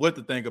sure what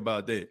to think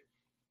about that.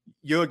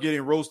 You're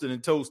getting roasted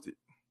and toasted.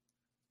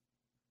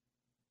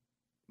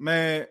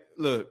 Man,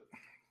 look,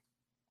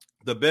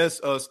 the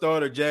best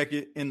starter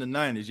jacket in the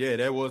 90s. Yeah,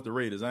 that was the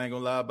Raiders. I ain't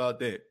going to lie about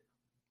that.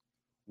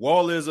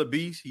 Waller is a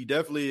beast. He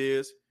definitely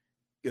is.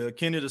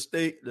 Kenny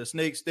the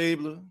Snake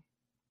Stabler.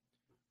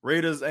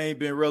 Raiders ain't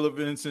been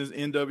relevant since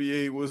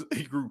NWA was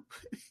a group.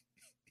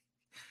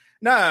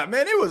 Nah,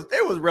 man, they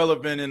was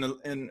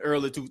relevant in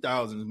early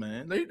 2000s,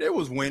 man. They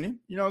was winning.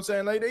 You know what I'm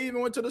saying? Like, they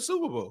even went to the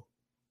Super Bowl.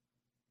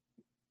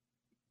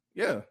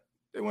 Yeah,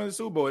 they went to the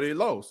Super Bowl. They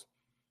lost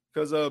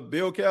because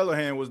Bill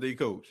Callahan was their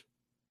coach.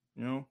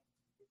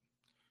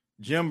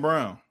 Jim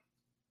Brown.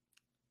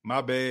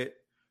 My bad.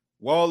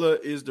 Waller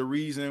is the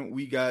reason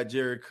we got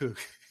Jared Cook.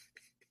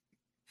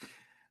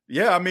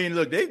 Yeah, I mean,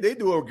 look, they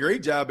do a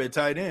great job at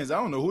tight ends. I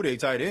don't know who their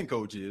tight end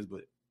coach is,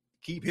 but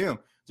keep him.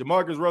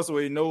 Jamarcus Russell,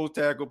 a nose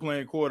tackle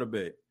playing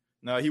quarterback.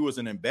 Now, he was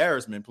an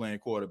embarrassment playing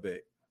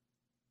quarterback.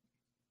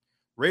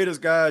 Raiders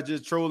guys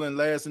just trolling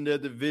last in their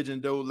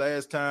division, though.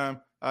 Last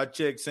time I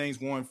checked,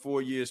 Saints won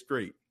 4 years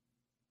straight.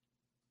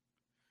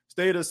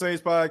 State of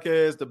Saints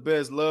podcast, the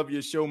best. Love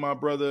your show, my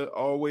brother.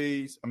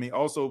 Always.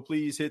 Also,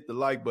 please hit the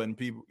like button,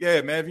 people.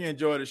 Yeah, man, if you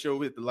enjoy the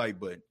show, hit the like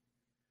button.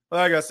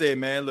 Like I said,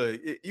 man,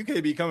 look, you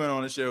can't be coming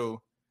on the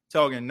show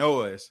talking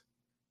noise.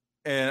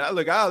 And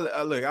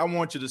I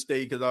want you to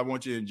stay because I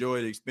want you to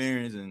enjoy the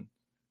experience and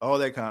all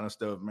that kind of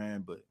stuff,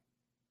 man. But,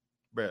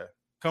 bruh,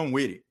 come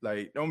with it.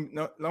 Like,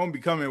 don't be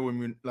coming with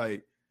me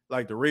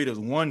like the Raiders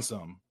won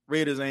something.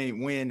 Raiders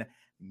ain't win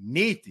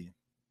nothing.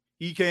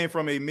 He came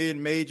from a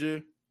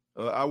mid-major.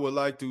 I would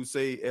like to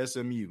say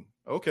SMU.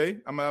 Okay,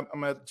 I'm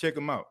gonna have to check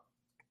him out.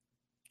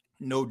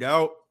 No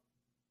doubt.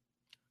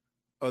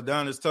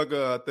 Adonis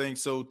Tucker, I think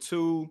so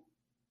too.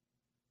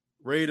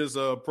 Raiders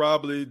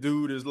probably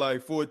dude is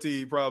like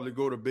 14, probably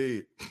go to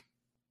bed.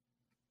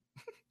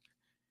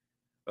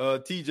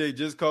 TJ,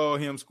 just call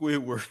him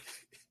Squidward.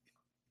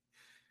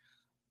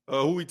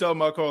 Who we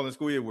talking about calling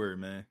Squidward,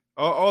 man?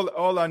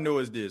 All I know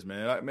is this,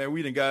 man.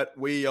 We done got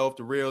way off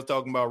the rails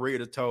talking about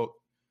Raider talk.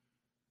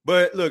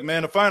 But look,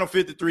 man, the final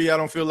 53, I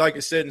don't feel like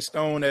it's set in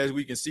stone, as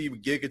we can see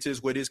with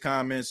Gigatis with his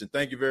comments. And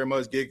thank you very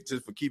much,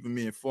 Gigatis, for keeping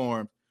me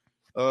informed.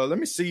 Let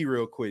me see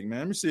real quick, man.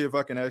 Let me see if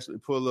I can actually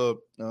pull up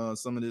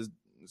some of this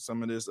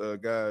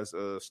guy's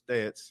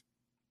stats.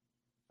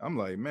 I'm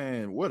like,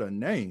 man, what a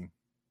name.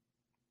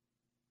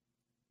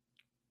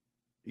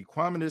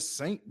 Equanimous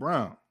St.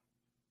 Brown.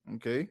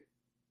 Okay.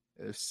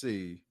 Let's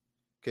see.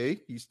 Okay.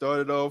 He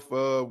started off,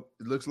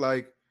 it looks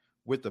like,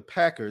 with the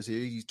Packers here.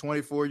 He's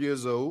 24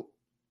 years old.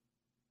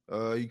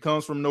 He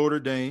comes from Notre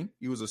Dame.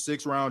 He was a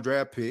 6th-round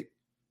draft pick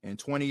in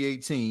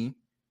 2018.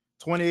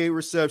 28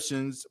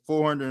 receptions,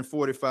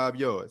 445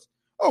 yards.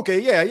 Okay,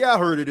 yeah, I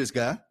heard of this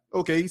guy.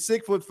 Okay, he's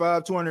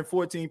 6'5",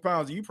 214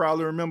 pounds. You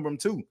probably remember him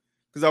too,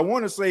 because I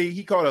want to say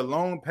he caught a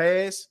long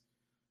pass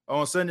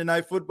on Sunday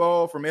Night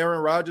Football from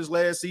Aaron Rodgers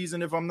last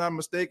season, if I'm not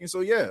mistaken.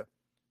 So yeah,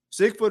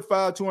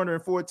 6'5",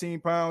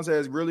 214 pounds,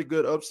 has really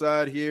good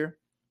upside here.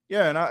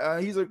 Yeah,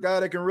 and he's a guy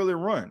that can really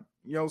run.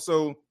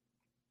 So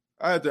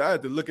I had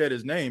to look at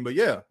his name, but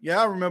yeah,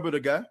 I remember the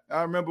guy.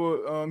 I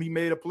remember he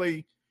made a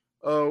play,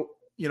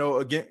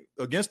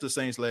 against the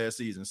Saints last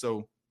season.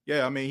 So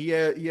yeah, I mean he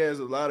has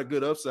a lot of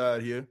good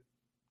upside here.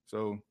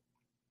 So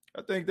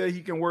I think that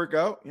he can work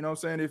out. You know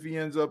what I'm saying? If he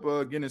ends up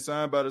getting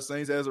signed by the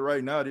Saints, as of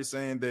right now, they're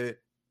saying that,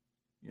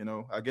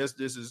 I guess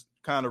this is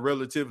kind of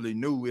relatively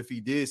new if he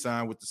did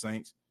sign with the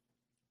Saints.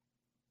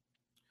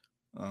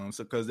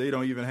 So because they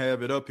don't even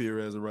have it up here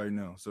as of right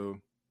now. So,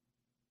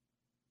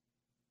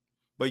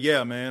 but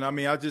yeah, man, I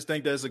mean, I just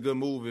think that's a good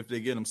move if they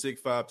get him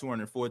 6'5",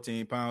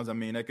 214 pounds. I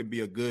mean, that could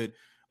be a good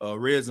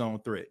red zone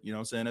threat. You know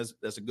what I'm saying?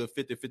 That's a good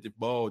 50-50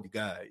 ball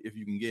guy if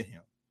you can get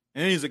him.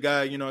 And he's a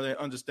guy, that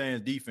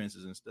understands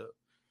defenses and stuff.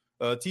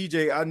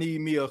 TJ, I need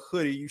me a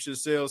hoodie. You should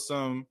sell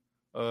some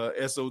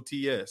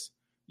SOTS.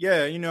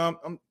 Yeah,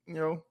 I'm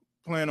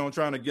planning on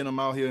trying to get them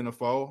out here in the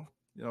fall.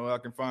 I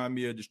can find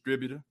me a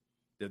distributor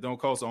that don't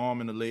cost an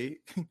arm and a leg.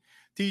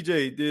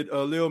 TJ, did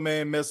Lil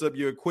Man mess up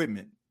your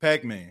equipment?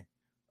 Pac-Man.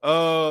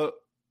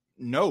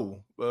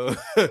 No.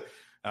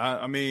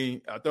 I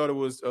mean, I thought it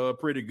was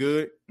pretty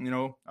good.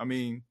 I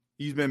mean,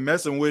 he's been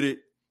messing with it.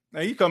 Now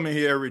he come in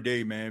here every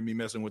day, man, be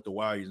messing with the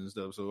wires and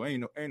stuff. So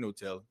ain't no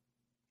telling.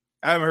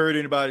 I haven't heard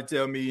anybody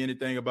tell me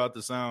anything about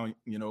the sound,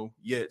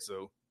 yet.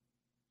 So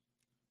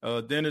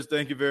Dennis,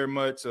 thank you very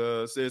much.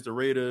 Says the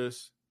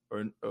Raiders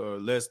are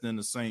less than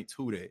the Saints.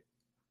 Who that?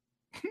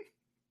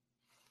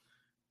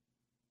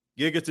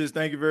 Gigatus,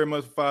 thank you very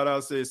much for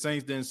 $5. Says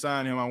Saints didn't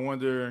sign him. I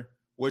wonder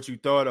what you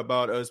thought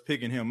about us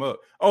picking him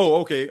up. Oh,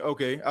 okay.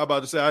 I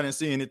about to say I didn't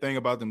see anything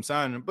about them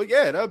signing him, but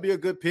yeah, that'd be a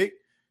good pick.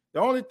 The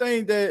only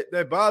thing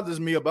that bothers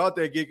me about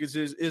that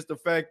Gigatus is the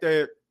fact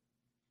that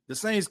the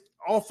Saints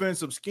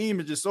offensive scheme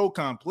is just so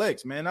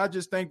complex, man. I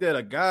just think that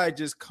a guy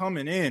just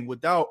coming in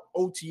without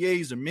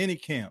OTAs or mini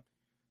camp,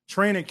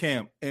 training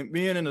camp, and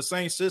being in the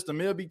same system,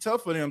 it'll be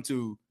tough for them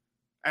to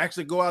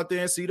actually go out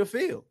there and see the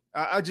field.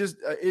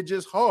 It's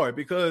just hard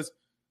because,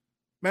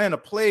 man, the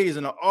plays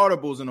and the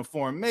audibles and the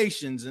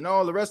formations and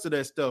all the rest of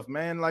that stuff,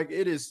 man, like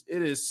it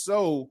is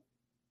so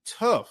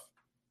tough.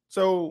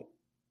 So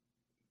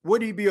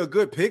would he be a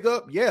good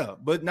pickup? Yeah,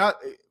 but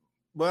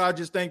I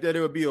just think that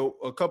it would be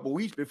a couple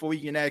weeks before he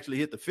can actually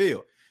hit the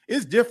field.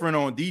 It's different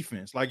on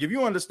defense. Like if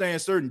you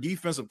understand certain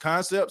defensive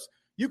concepts,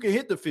 you can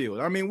hit the field.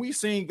 I mean, we've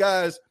seen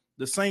guys,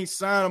 the Saints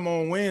sign them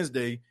on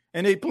Wednesday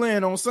and they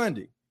playing on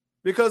Sunday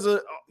because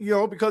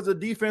of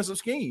defensive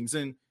schemes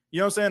and,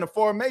 the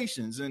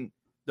formations and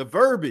the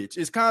verbiage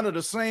is kind of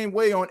the same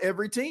way on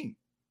every team,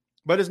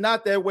 but it's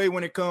not that way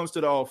when it comes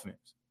to the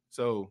offense.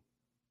 So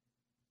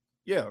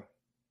yeah,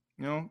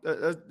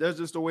 that's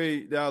just the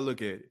way that I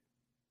look at it.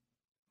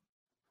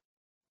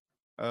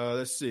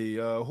 Let's see.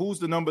 Who's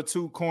the number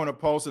 2 corner,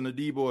 Paulson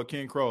Adebo or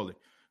Ken Crawley?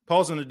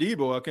 Paulson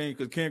Adebo, I think,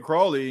 because Ken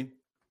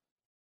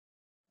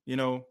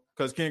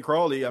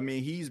Crawley, I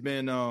mean, he's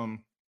been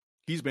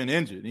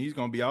injured and he's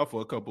going to be out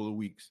for a couple of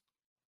weeks,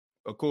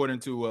 according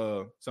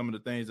to some of the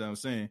things I'm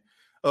saying.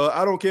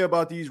 I don't care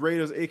about these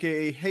Raiders,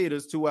 aka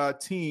haters, to our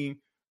team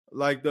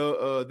like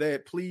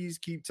that. Please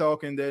keep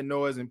talking that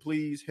noise and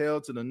please hell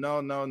to the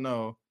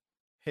no,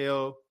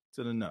 hell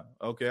to the no.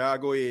 Okay, I'll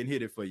go ahead and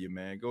hit it for you,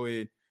 man. Go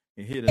ahead.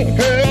 Hit it.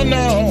 Hell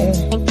no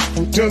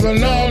to the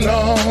no,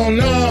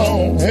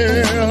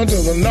 hell to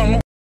the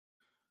no.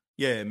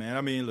 Yeah, man.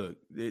 I mean, look,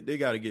 they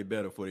got to get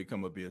better before they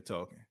come up here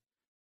talking.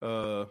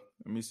 Let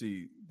me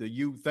see. Do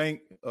you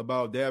think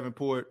about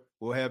Davenport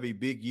will have a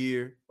big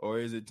year, or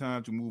is it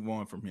time to move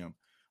on from him?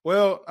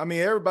 Well, I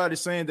mean, everybody's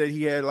saying that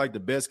he had like the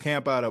best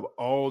camp out of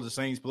all the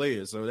Saints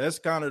players. So that's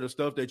kind of the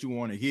stuff that you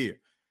want to hear.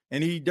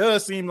 And he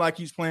does seem like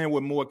he's playing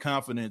with more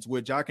confidence,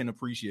 which I can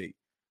appreciate.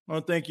 I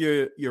don't think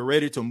you're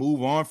ready to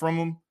move on from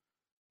him,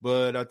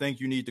 but I think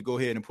you need to go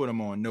ahead and put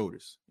him on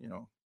notice.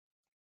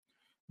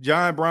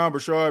 John Brown,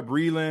 Bashard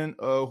Breeland,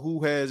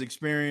 who has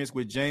experience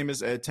with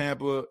Jameis at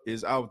Tampa,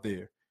 is out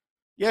there.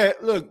 Yeah,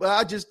 look,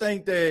 I just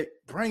think that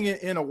bringing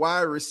in a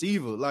wide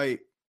receiver,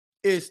 like,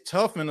 it's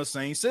tough in the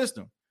same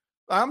system.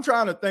 I'm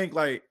trying to think,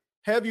 like,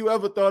 have you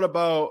ever thought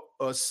about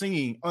a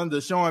scene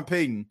under Sean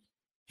Payton,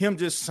 him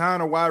just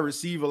sign a wide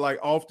receiver like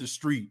off the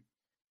street,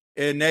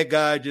 and that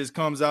guy just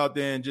comes out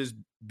there and just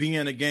be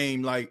in a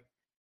game like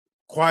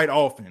quite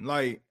often?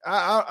 Like,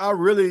 I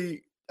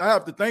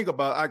have to think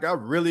about, like, I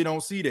really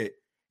don't see that.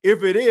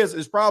 If it is,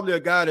 it's probably a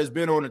guy that's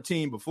been on a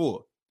team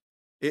before.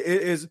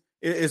 It's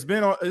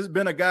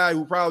been a guy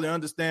who probably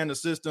understands the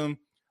system,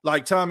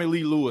 like Tommy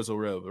Lee Lewis or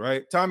whatever,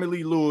 right? Tommy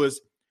Lee Lewis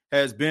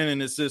has been in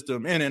the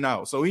system in and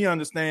out, so he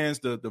understands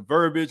the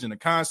verbiage and the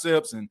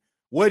concepts and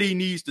what he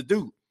needs to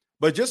do.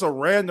 But just a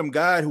random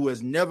guy who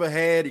has never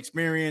had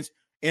experience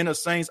in a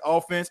Saints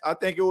offense, I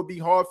think it would be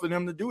hard for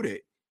them to do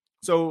that.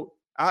 So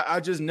I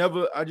just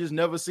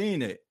never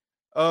seen it.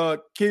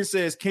 Ken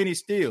says Kenny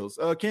Stills.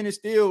 Kenny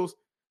Stills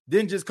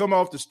didn't just come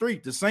off the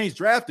street. The Saints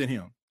drafted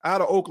him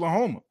out of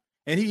Oklahoma.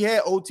 And he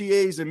had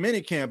OTAs and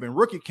minicamp and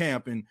rookie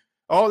camp and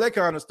all that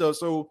kind of stuff.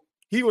 So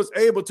he was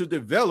able to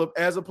develop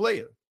as a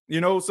player,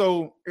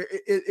 so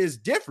it's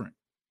different,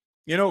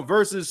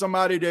 versus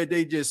somebody that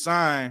they just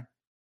signed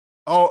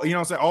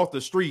off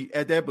the street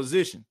at that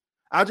position.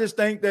 I just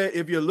think that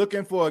if you're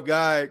looking for a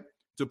guy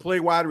to play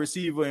wide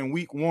receiver in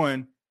week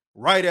 1,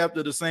 right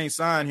after the Saints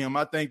sign him,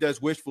 I think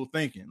that's wishful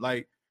thinking.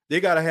 Like, they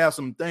got to have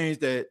some things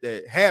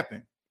that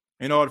happen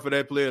in order for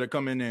that player to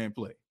come in there and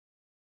play.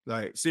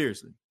 Like,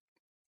 seriously.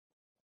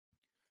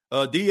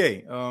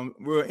 DA,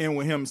 we're in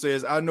with him,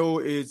 says, I know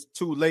it's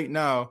too late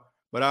now,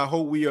 but I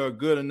hope we are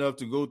good enough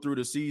to go through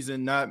the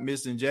season not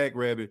missing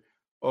Jackrabbit,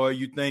 or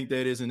you think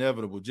that is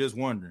inevitable? Just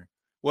wondering.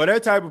 Well,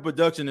 that type of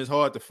production is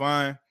hard to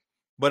find,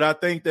 but I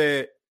think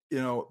that,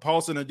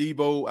 Paulson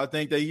Adebo, I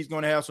think that he's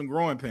going to have some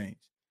growing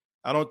pains.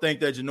 I don't think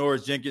that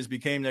Janoris Jenkins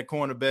became that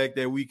cornerback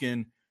that we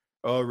can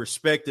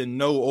respect and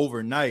know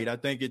overnight. I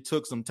think it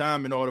took some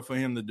time in order for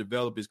him to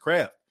develop his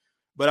craft.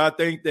 But I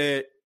think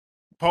that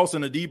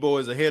Paulson Adebo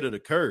is ahead of the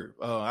curve.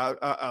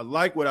 I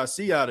like what I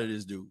see out of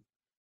this dude.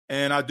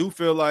 And I do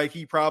feel like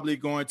he's probably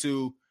going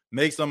to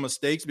make some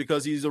mistakes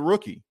because he's a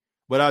rookie.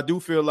 But I do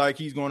feel like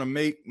he's going to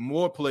make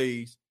more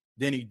plays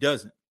than he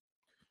doesn't.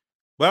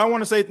 But I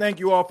want to say thank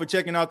you all for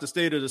checking out the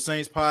State of the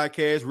Saints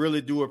podcast. Really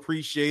do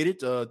appreciate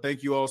it.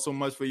 Thank you all so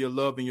much for your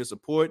love and your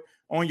support.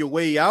 On your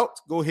way out,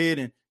 go ahead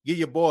and give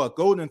your boy a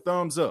golden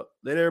thumbs up.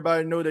 Let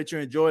everybody know that you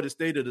enjoy the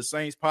State of the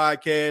Saints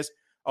podcast.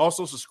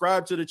 Also,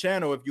 subscribe to the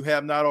channel if you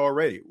have not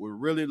already. We'd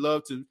really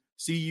love to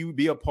see you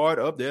be a part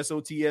of the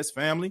SOTS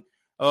family.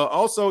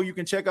 Also, you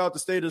can check out the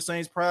State of the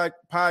Saints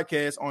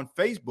podcast on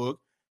Facebook,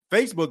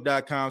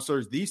 facebook.com,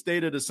 search the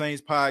State of the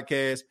Saints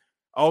podcast.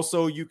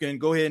 Also, you can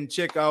go ahead and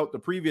check out the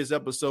previous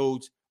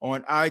episodes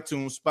on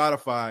iTunes,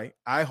 Spotify,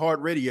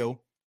 iHeartRadio,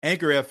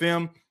 Anchor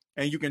FM,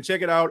 and you can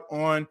check it out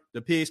on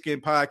the Pigskin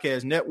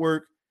Podcast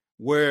Network,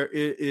 where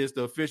it is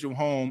the official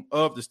home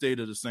of the State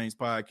of the Saints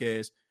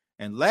podcast.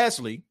 And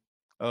lastly,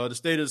 the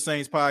State of the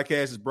Saints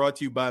podcast is brought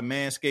to you by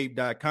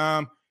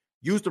Manscaped.com.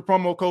 Use the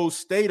promo code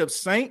State of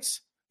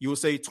Saints. You will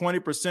save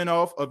 20%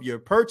 off of your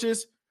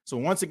purchase. So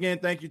once again,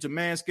 thank you to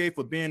Manscaped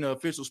for being the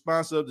official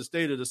sponsor of the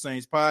State of the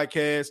Saints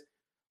podcast.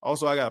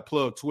 Also, I got to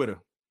plug Twitter.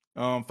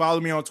 Follow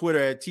me on Twitter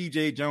at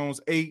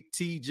TJJones8,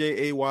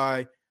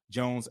 TJAY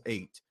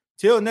Jones8.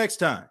 Till next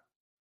time,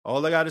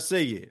 all I got to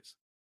say is,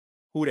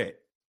 who dat?